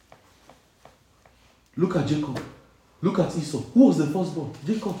 Look at Jacob. Look at Esau. Who was the firstborn?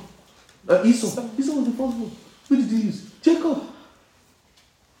 Jacob. Esau. Esau was the firstborn. Who did he use? Jacob.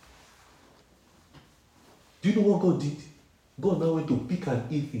 Do you know what God did? God now went to pick an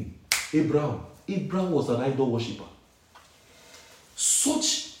Ethan. Abraham. Abraham was an idol worshipper.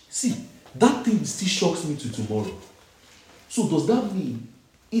 See, that thing still shocks me to tomorrow. So does that mean,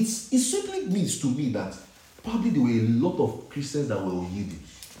 it simply means to me that probably there were a lot of Christians that were unyielding.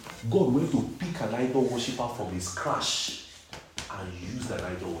 God went to pick an idol worshipper from his crash and use that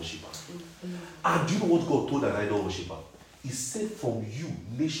idol worshipper. And do you know what God told an idol worshipper? He said, from you,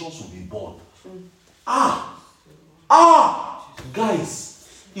 nations will be born.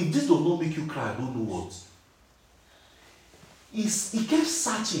 Guys, if this does not make you cry, I don't know what. He kept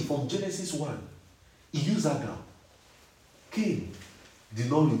searching from Genesis 1. He used Adam, Cain,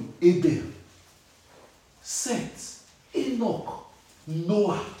 Abel, Seth, Enoch,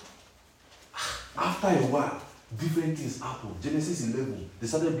 Noah. After a while, different things happened. Genesis 11, they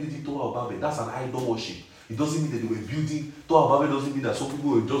started building Tower of Babel. That's an idol worship. It doesn't mean that they were building, Tower of Babel doesn't mean that some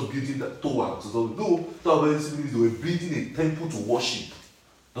people were just building that tower. No, Tower of Babel means they were building a temple to worship.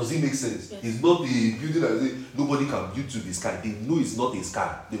 Does it make sense? Yes. It's not the building that say nobody can build to the sky. They know it's not a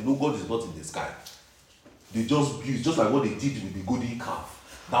sky. They know God is not in the sky. They just build, just like what they did with the golden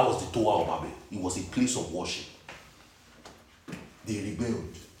calf. That was the Tower of Babel. It was a place of worship. They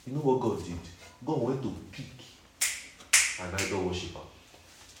rebelled. You know what God did? God went to pick an idol worshiper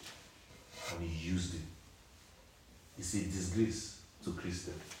and he used it. It's a disgrace to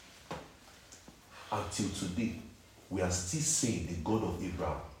Christians. Until today, we are still saying the God of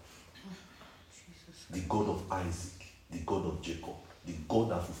Abraham, the God of Isaac, the God of Jacob, the God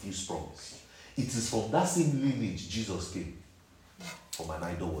that fulfills promise. It is from that same lineage Jesus came, from an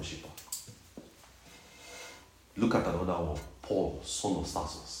idol worshiper. Look at another one, Paul, son of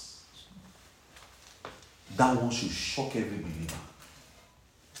Tarsus. That one should shock every believer.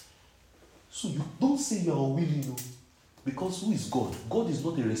 So you don't say you are unwilling, no. Because who is God? God is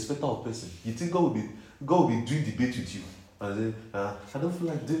not a respecter of person. You think God will be doing debate with you and say, I don't feel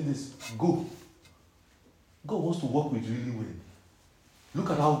like doing this. Go. God wants to work with you really well.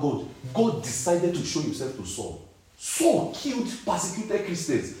 Look at how God decided to show himself to Saul. Saul killed persecuted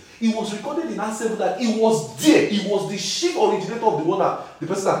Christians. It was recorded in Acts 7 that he was there. He was the chief originator of the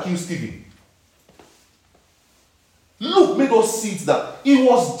person that killed Stephen. Luke made us see that he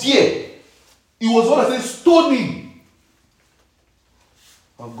was there. He was the one that said, stone him.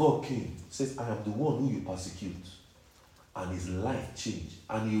 And God came, says, I am the one who you persecute. And his life changed.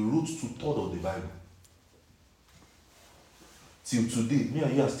 And he wrote 2/3 of the Bible. Till today, me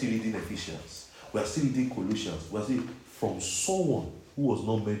and you are still reading Ephesians. We are still reading Colossians. We are still from someone who was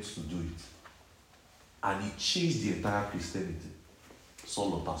not meant to do it. And he changed the entire Christianity.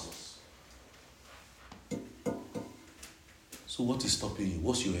 Saul of Tarsus. So what is stopping you?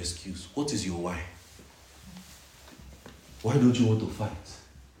 What's your excuse? What is your why? Why don't you want to fight?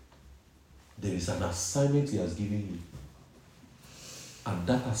 There is an assignment he has given you. And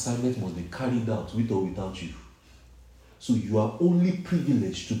that assignment must be carried out with or without you. So you are only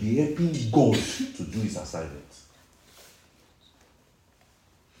privileged to be helping God to do his assignment.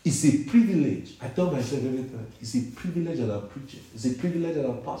 It's a privilege. I tell myself every time, it's a privilege that I'm preaching. It's a privilege that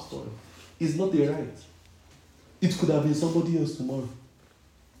I'm pastoring. It's not a right. It could have been somebody else tomorrow.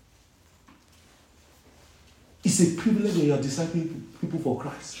 It's a privilege when you are discipling people for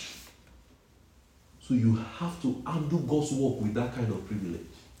Christ. So you have to handle God's work with that kind of privilege.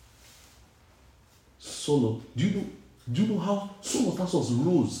 Do you know how Saul of Tarsus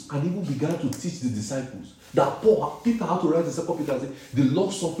rose and even began to teach the disciples that Peter had to write the second Peter and say, the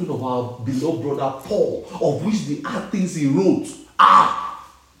long suffering of our beloved brother Paul, of which the hard things he wrote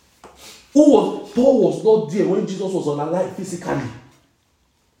Paul was not there when Jesus was alive physically.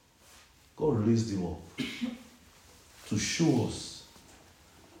 God raised him up to show us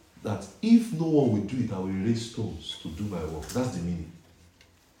that if no one will do it, I will raise stones to do my work. That's the meaning.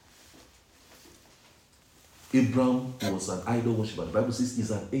 Abraham was an idol worshiper. The Bible says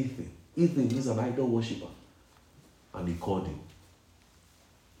he's an atheist. Atheist means an idol worshiper. And he called him.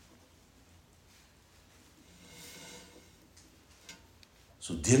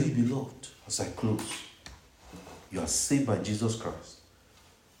 So, dearly beloved, as I close, you are saved by Jesus Christ.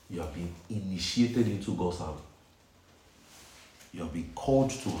 You have been initiated into God's army. You have been called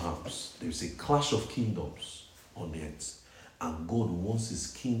to arms. There is a clash of kingdoms on the earth. And God wants his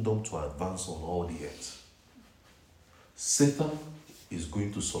kingdom to advance on all the earth. Satan is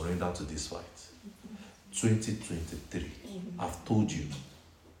going to surrender to this fight. 2023. I've told you,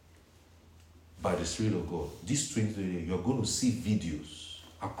 by the Spirit of God, this 2023, you're going to see videos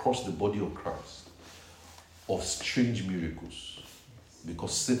across the body of Christ of strange miracles.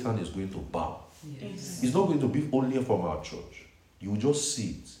 Because Satan is going to bow. Yes. It's not going to be only from our church. You will just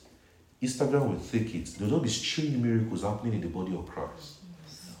see it. Instagram will take it. There will not be strange miracles happening in the body of Christ.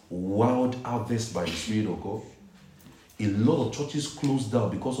 Wild harvest by the Spirit of God. A lot of churches closed down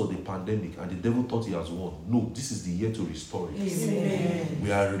because of the pandemic and the devil thought he has won. No, this is the year to restore it. Amen.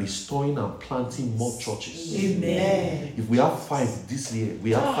 We are restoring and planting more churches. Amen. If we have 5 this year,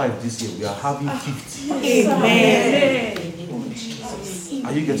 we are having 50. Amen.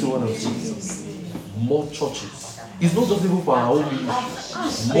 Are you getting what I'm saying? More churches. It's not just even for our own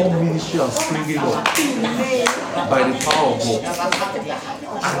ministry. More ministry are springing up by the power of God.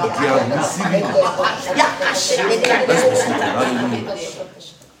 And they are receiving it. Let's be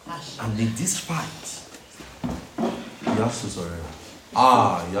and in this fight, he has to surrender.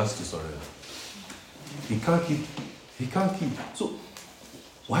 He has to surrender. He can't keep. So,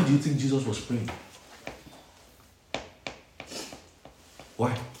 why do you think Jesus was praying?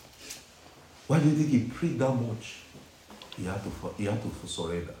 Why Why do you think he prayed that much? He had to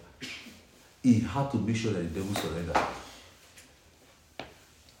surrender. He had to make sure that the devil surrendered.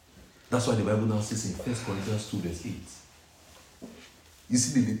 That's why the Bible now says in 1 Corinthians 2 verse 8. You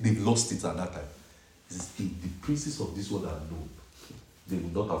see, they've lost it at that time. It says, if the princes of this world are known, they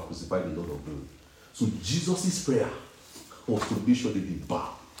would not have crucified the Lord of glory. So Jesus' prayer was to make sure that they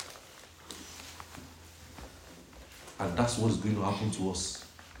bow. And that's what's going to happen to us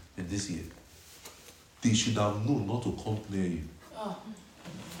in this year. They should have known not to come near you.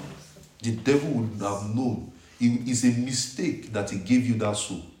 The devil would have known. It's a mistake that he gave you that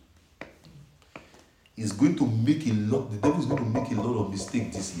soul. He's going to make a lot, the devil is going to make a lot of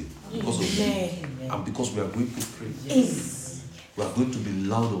mistakes this year because of you. And because we are going to pray. Yes. We are going to be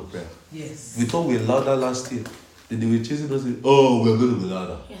loud of prayer. Yes. We thought we were louder last year. Then they were chasing us and oh, we are going to be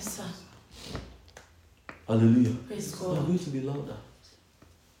louder. Yes, sir. Hallelujah. Praise We are God. going to be louder.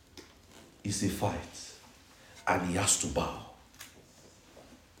 It's a fight. And he has to bow.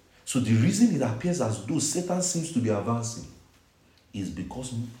 So the reason it appears as though Satan seems to be advancing is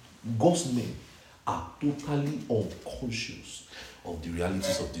because God's men are totally unconscious of the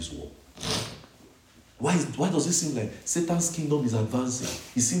realities of this world. Why does it seem like Satan's kingdom is advancing?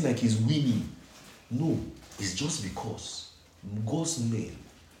 It seems like he's winning. No, it's just because God's men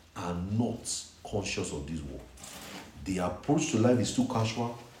are not conscious of this world. Their approach to life is too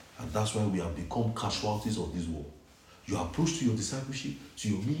casual, and that's why we have become casualties of this world. Your approach to your discipleship, to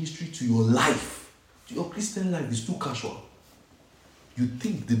your ministry, to your life, to your Christian life is too casual. You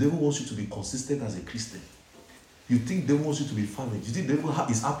think the devil wants you to be consistent as a Christian. You think the devil wants you to be fervent. You think the devil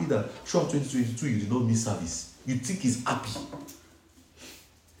is happy that throughout 2022 you did not miss service. You think he's happy.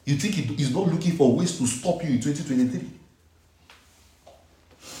 You think he's not looking for ways to stop you in 2023.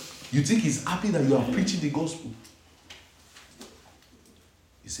 You think he's happy that you are preaching the gospel.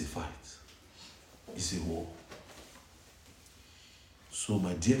 It's a fight. It's a war. So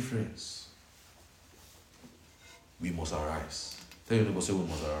my dear friends, we must arise. Tell your neighbor, say we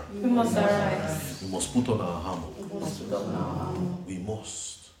must arise. We must arise. We must put on our armor. We must put on our armor.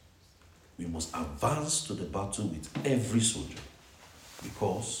 We must advance to the battle with every soldier,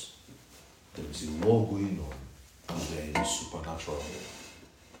 because there is a war going on and we are in a supernatural war.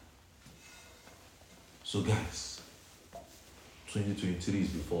 So guys, 2023 is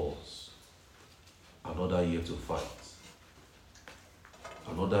before us. Another year to fight.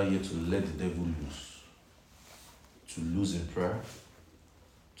 Another year to let the devil loose. To lose in prayer.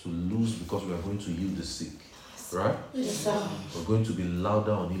 To lose because we are going to heal the sick. Right? Yes, sir. We're going to be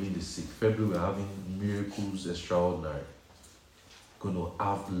louder on healing the sick. February, we're having miracles extraordinary. Going to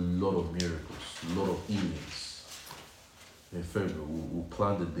have a lot of miracles, a lot of healings. In February, we'll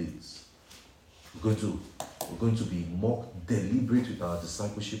plan the dates. We're going to be more deliberate with our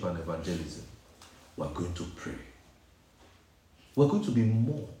discipleship and evangelism. We're going to pray. We're going to be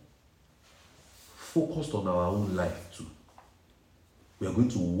more focused on our own life too. We are going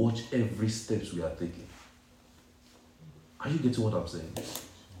to watch every steps we are taking. Are you getting what I'm saying?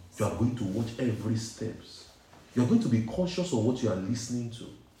 You are going to watch every steps. You are going to be conscious of what you are listening to,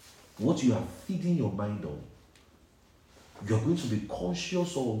 what you are feeding your mind on. You are going to be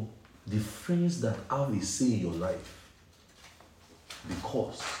conscious of the friends that have a say in your life,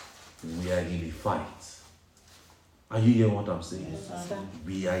 because we are in a fight. Are you hearing what I'm saying? Yes, sir.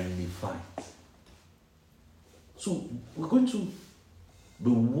 We are in a fight. So we're going to be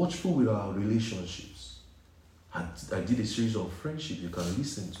watchful with our relationships. I did a series on friendship. You can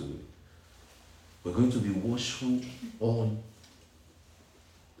listen to it. We're going to be watchful on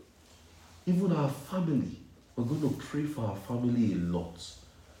even our family. We're going to pray for our family a lot.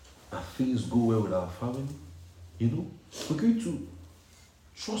 That things go well with our family. You know, we're going to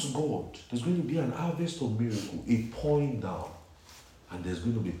trust God. There's going to be an harvest of miracle, a pouring down, and there's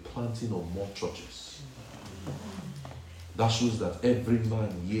going to be planting of more churches. That shows that every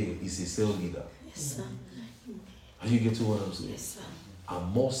man here is a cell leader. Yes, sir. Are you getting what I'm saying? Yes, sir.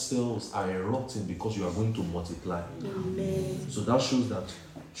 And more cells are erupting because you are going to multiply. Amen. So that shows that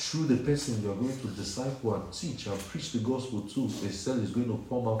through the person you are going to disciple and teach and preach the gospel to, a cell is going to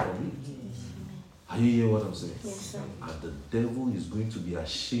come out from it. Are you hearing what I'm saying? Yes, sir. And the devil is going to be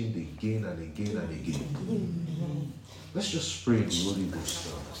ashamed again and again and again. Amen. Let's just pray in the Holy Ghost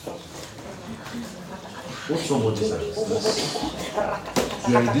now. What somebody says,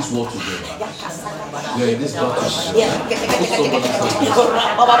 we are in this war together. We are in this battle together. What somebody says.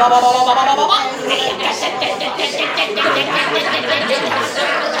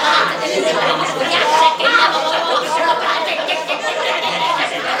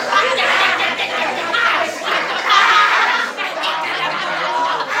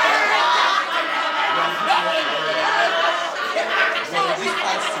 these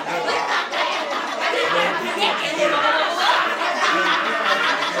parts together.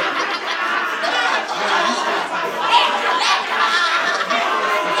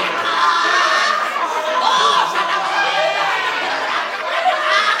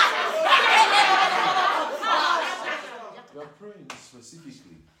 We are praying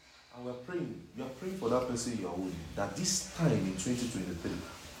specifically, and we are praying for that person you are holding, that this time in 2023,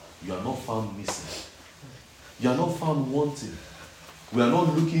 you are not found missing. You are not found wanting. We are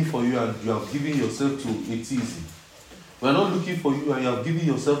not looking for you and you have given yourself to atheism. We are not looking for you and you have given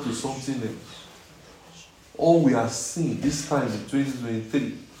yourself to something else. All we are seeing this time in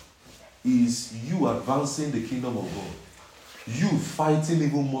 2023 is you advancing the kingdom of God. You fighting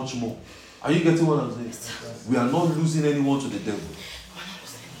even much more. Are you getting what I'm saying? We are not losing anyone to the devil.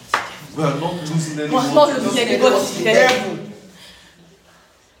 We are not losing anyone to the devil.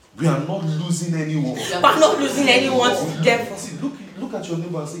 We are not losing anyone. We are not losing anyone to the devil. See, look at your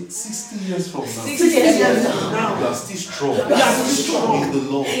neighbor and say, 60 years from now, 60 years from now, you are still strong. you are still strong in the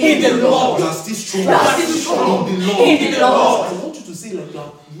Lord. in the Lord. You are still strong. You are still strong in the Lord. in the Lord. I want you to say like you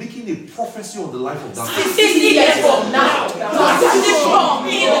are making a prophecy on the life of that person. 60 years from now, you are still strong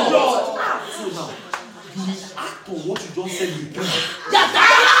in the Lord. So now, you will act on what you just said you do.